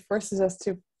it forces us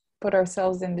to put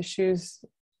ourselves in the shoes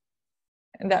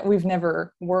that we've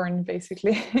never worn,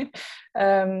 basically.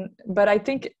 But I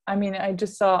think, I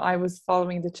was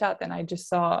following the chat and I just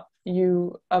saw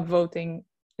you upvoting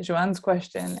Joanne's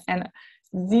question, and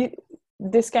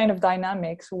this kind of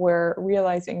dynamics, we're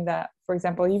realizing that, for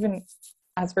example, even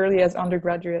as early as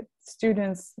undergraduate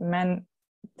students, men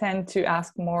tend to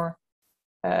ask more.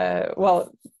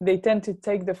 They tend to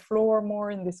take the floor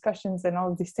more in discussions and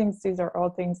all of these things. These are all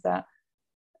things that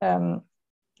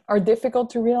are difficult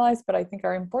to realize, but I think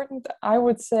are important. I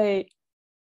would say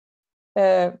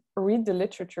read the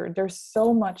literature. There's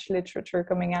so much literature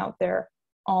coming out there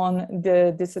on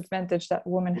the disadvantage that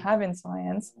women have in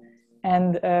science.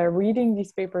 And reading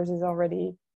these papers is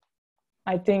already,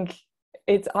 I think,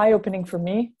 it's eye-opening for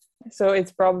me. So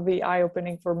it's probably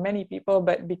eye-opening for many people,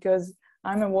 but because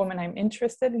I'm a woman, I'm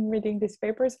interested in reading these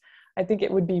papers. I think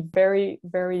it would be very,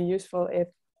 very useful if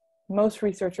most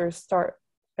researchers start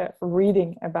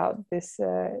reading about this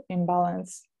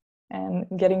imbalance and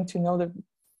getting to know the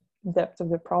depth of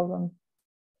the problem.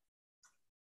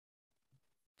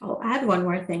 I'll add one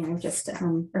more thing. I've just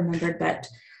remembered that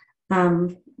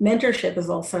mentorship is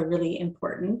also really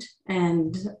important.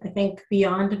 And I think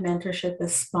beyond mentorship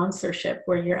is sponsorship,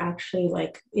 where you're actually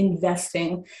like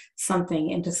investing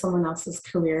something into someone else's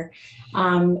career.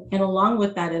 And along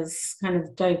with that is kind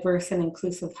of diverse and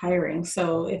inclusive hiring.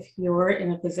 So if you're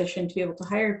in a position to be able to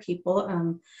hire people,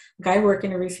 I work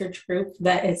in a research group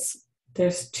that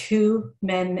there's 2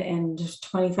 men and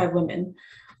 25 women.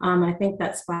 I think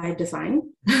that's by design.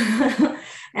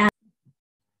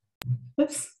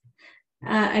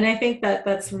 And I think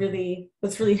that's really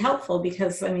helpful,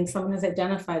 because someone has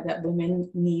identified that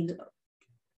women need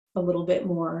a little bit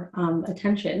more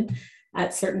attention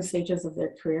at certain stages of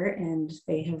their career, and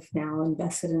they have now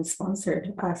invested and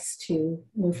sponsored us to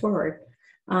move forward.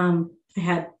 I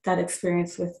had that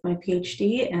experience with my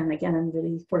PhD, and again, I'm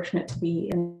really fortunate to be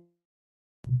in.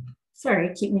 Sorry,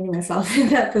 I keep meeting myself in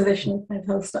that position with my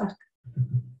postdoc.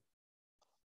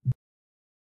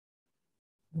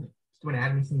 Do you want to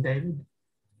add anything, David?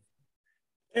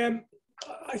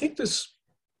 I think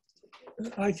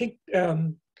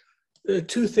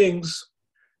 2 things.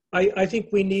 I think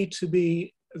we need to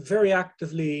be very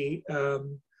actively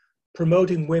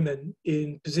promoting women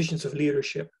in positions of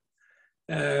leadership.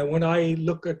 When I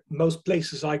look at most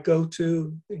places I go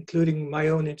to, including my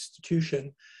own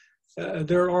institution,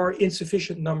 there are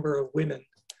insufficient number of women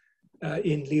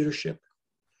in leadership.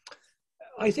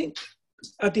 I think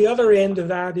at the other end of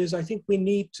that is, I think we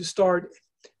need to start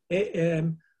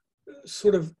I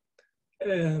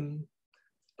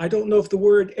don't know if the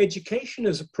word education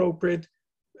is appropriate,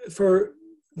 for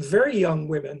very young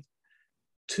women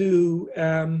to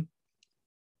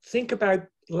think about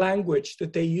language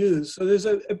that they use. So there's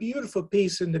a beautiful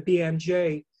piece in the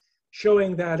BMJ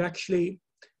showing that actually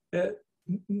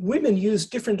women use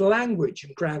different language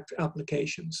in grant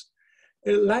applications,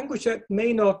 a language that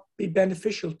may not be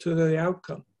beneficial to the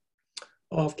outcome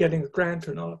of getting a grant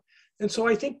or not. And so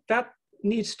I think that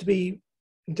needs to be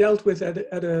dealt with at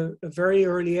a very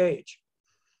early age.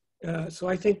 So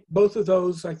I think both of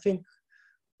those, I think,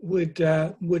 would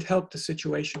help the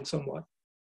situation somewhat.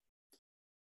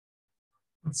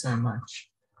 Thanks so much.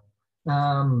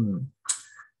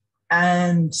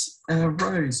 And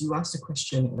Rose, you asked a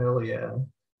question earlier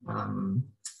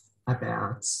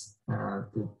about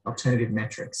the alternative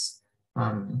metrics. Do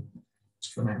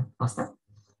you want to ask that?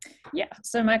 Yeah,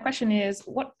 so my question is,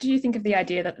 what do you think of the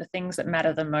idea that the things that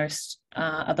matter the most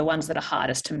are the ones that are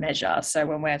hardest to measure? So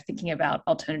when we're thinking about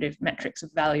alternative metrics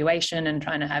of valuation and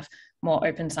trying to have more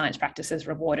open science practices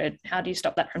rewarded, how do you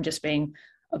stop that from just being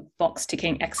a box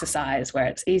ticking exercise where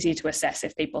it's easy to assess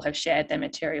if people have shared their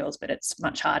materials, but it's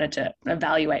much harder to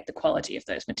evaluate the quality of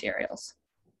those materials?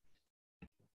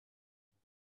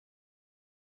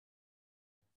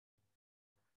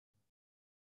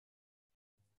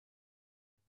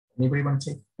 Anybody want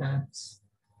to take that?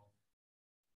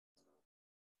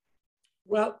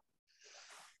 Well,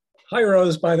 hi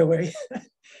Rose, by the way.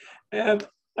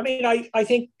 I mean, I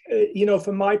think, you know,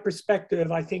 from my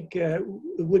perspective, I think it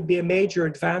would be a major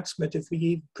advancement if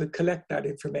we could collect that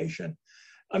information.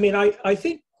 I mean, I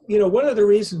think, you know, one of the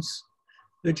reasons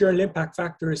the journal impact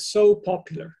factor is so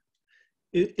popular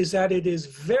is that it is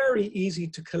very easy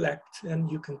to collect,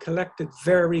 and you can collect it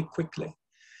very quickly.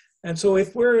 And so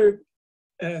if we're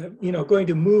you know, going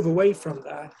to move away from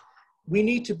that, we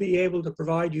need to be able to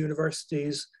provide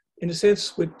universities, in a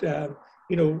sense, with,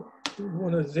 you know,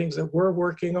 one of the things that we're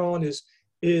working on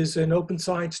is an open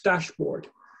science dashboard,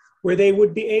 where they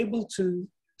would be able to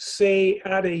say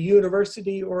at a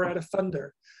university or at a funder,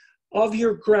 of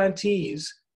your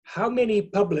grantees, how many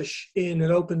publish in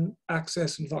an open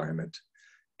access environment,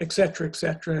 et cetera,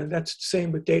 and that's the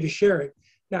same with data sharing.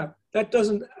 Now, that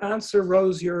doesn't answer,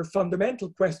 Rose, your fundamental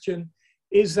question,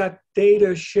 is that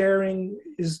data sharing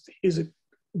is a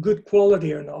good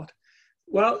quality or not?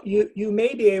 Well, you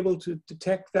may be able to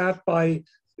detect that by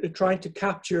trying to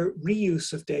capture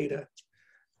reuse of data.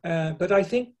 But I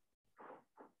think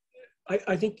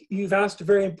you've asked a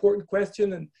very important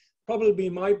question, and probably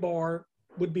my bar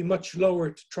would be much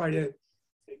lower to try to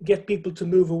get people to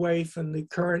move away from the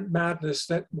current madness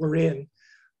that we're in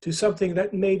to something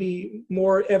that may be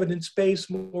more evidence-based,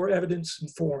 more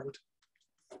evidence-informed.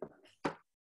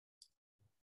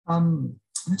 I'm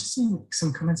just seeing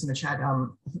some comments in the chat.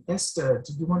 Esther,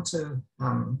 did you want to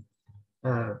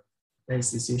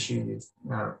raise this issue you've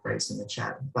raised in the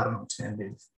chat about an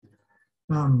alternative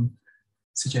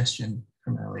suggestion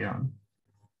from earlier on?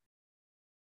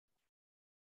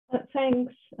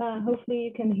 Thanks. Hopefully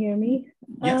you can hear me.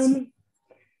 Yes.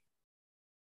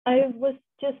 I was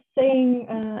just saying,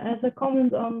 as a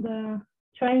comment on the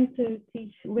trying to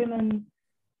teach women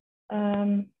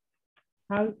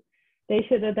how they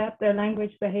should adapt their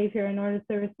language behavior in order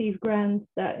to receive grants,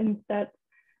 that instead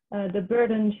the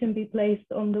burden shouldn't be placed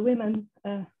on the women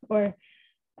or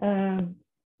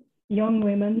young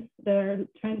women that are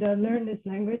trying to learn this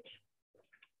language,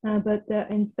 but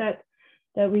instead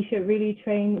that we should really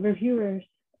train reviewers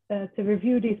to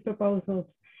review these proposals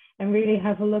and really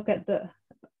have a look at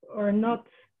or not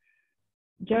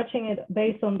judging it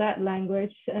based on that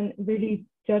language and really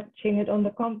judging it on the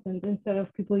content instead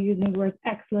of people using the word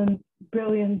excellent,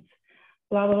 brilliant,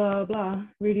 blah, blah, blah, blah,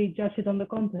 really judge it on the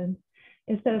content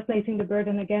instead of placing the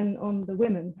burden again on the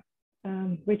women,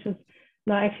 which was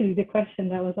not actually the question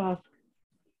that was asked.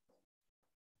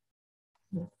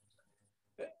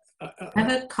 I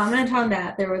have a comment on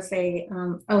that. There was a,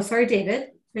 oh, sorry, David.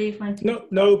 Are you fine?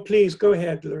 No, please go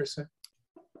ahead, Larissa.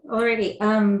 Alrighty.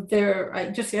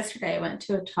 Just yesterday I went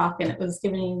to a talk and it was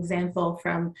giving an example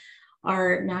from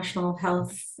our national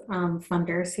health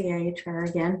funder, CIHR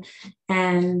again,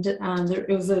 and it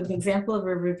was an example of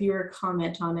a reviewer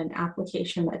comment on an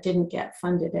application that didn't get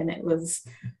funded, and it was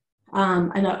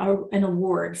an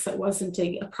award, so it wasn't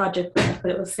a project grant,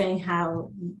 but it was saying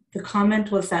how the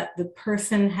comment was that the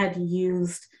person had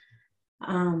used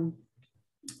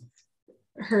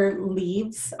her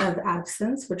leaves of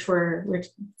absence, which were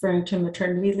referring to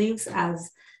maternity leaves,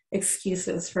 as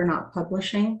excuses for not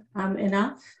publishing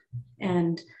enough.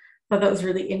 And I thought that was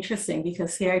really interesting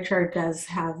because CIHR does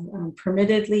have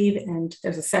permitted leave, and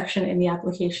there's a section in the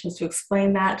applications to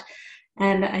explain that.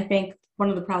 And I think one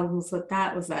of the problems with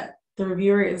that was that the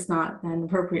reviewer is not then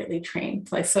appropriately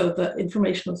trained. Like, so the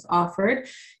information was offered,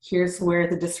 here's where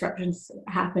the disruptions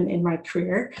happen in my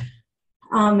career.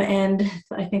 And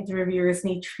I think the reviewers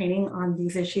need training on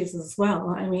these issues as well.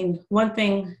 I mean, one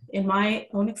thing in my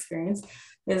own experience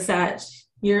is that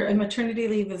your maternity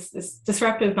leave is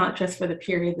disruptive, not just for the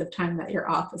period of time that you're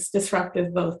off. It's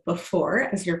disruptive both before,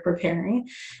 as you're preparing,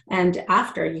 and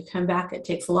after you come back. It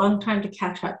takes a long time to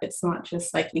catch up. It's not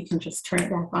just like you can just turn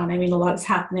it back on. I mean, a lot is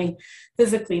happening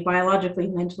physically, biologically,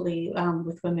 mentally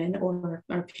with women or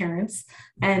our parents,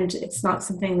 and it's not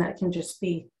something that can just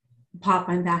be pop,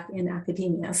 I'm back in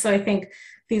academia. So I think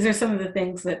these are some of the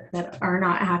things that are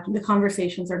not happening. The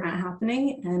conversations are not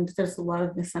happening, and there's a lot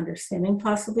of misunderstanding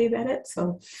possibly about it.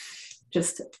 So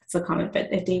just it's a comment, but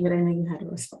David, I know you had a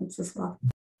response as well.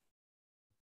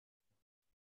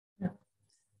 Yeah.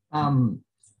 And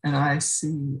I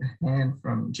see a hand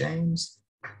from James.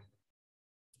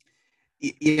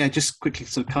 Yeah, just quickly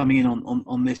sort of coming in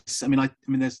on this. I mean,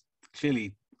 there's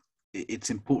clearly, it's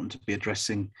important to be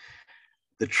addressing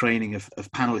the training of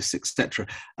panelists, etc.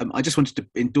 I just wanted to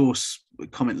endorse a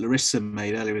comment Larissa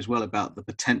made earlier as well about the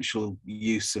potential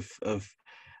use of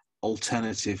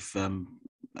alternative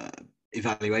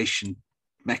evaluation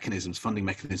mechanisms, funding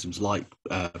mechanisms like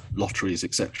lotteries,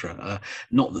 etc.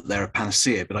 Not that they're a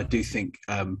panacea, but I do think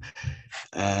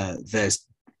there's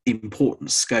important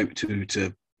scope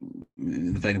to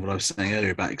in the vein of what I was saying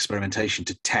earlier about experimentation,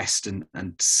 to test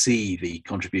and see the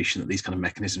contribution that these kind of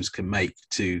mechanisms can make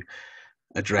to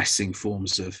addressing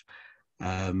forms of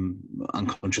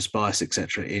unconscious bias,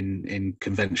 etc., in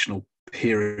conventional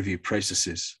peer review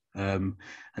processes. And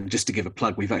just to give a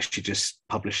plug, we've actually just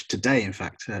published today, in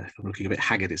fact, if I'm looking a bit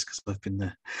haggard, it's because I've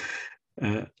been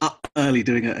up early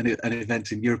doing an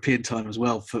event in European time as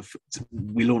well.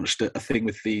 We launched a thing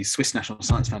with the Swiss National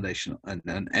Science Foundation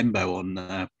and EMBO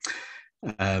on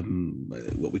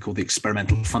what we call the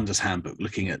Experimental Funders Handbook,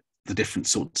 looking at the different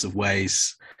sorts of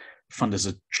ways funders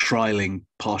are trialing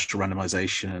partial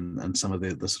randomization and some of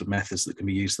the sort of methods that can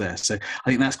be used there. So I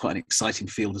think that's quite an exciting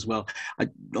field as well.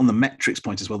 On the metrics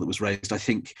point as well that was raised, I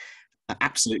think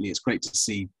absolutely it's great to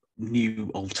see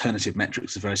new alternative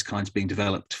metrics of various kinds being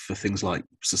developed for things like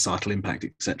societal impact,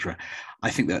 etc. I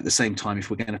think that at the same time, if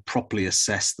we're going to properly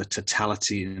assess the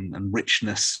totality and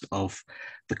richness of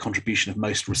the contribution of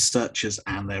most researchers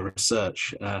and their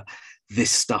research, this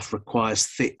stuff requires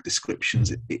thick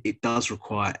descriptions. It does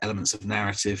require elements of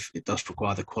narrative. It does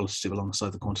require the qualitative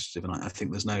alongside the quantitative. And I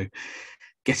think there's no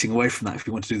getting away from that if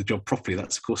we want to do the job properly.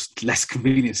 That's, of course, less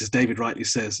convenience, as David rightly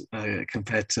says,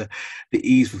 compared to the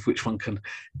ease with which one can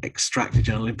extract a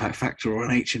general impact factor or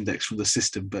an H-index from the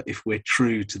system. But if we're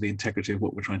true to the integrity of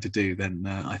what we're trying to do, then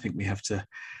I think we have to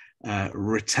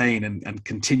retain and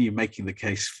continue making the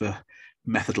case for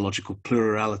methodological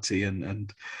plurality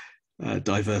and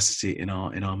diversity in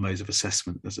our modes of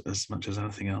assessment as much as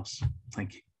anything else.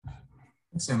 Thank you.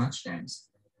 Thanks so much, James.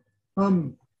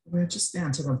 We're just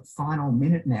down to the final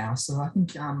minute now, so I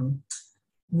think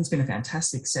it's been a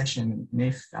fantastic session. And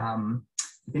if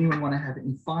anyone want to have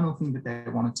any final thing that they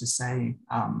wanted to say,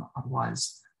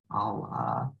 otherwise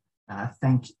I'll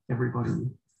thank everybody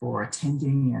for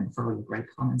attending and for all the great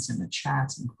comments in the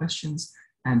chat and questions.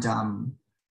 And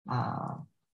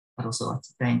I'd also like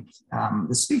to thank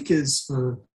the speakers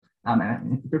for,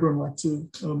 and if everyone would like to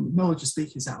acknowledge the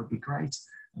speakers, that would be great.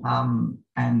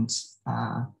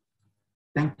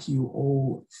 Thank you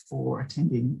all for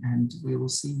attending, and we will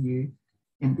see you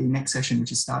in the next session,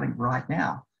 which is starting right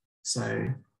now. So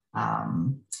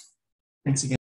thanks again.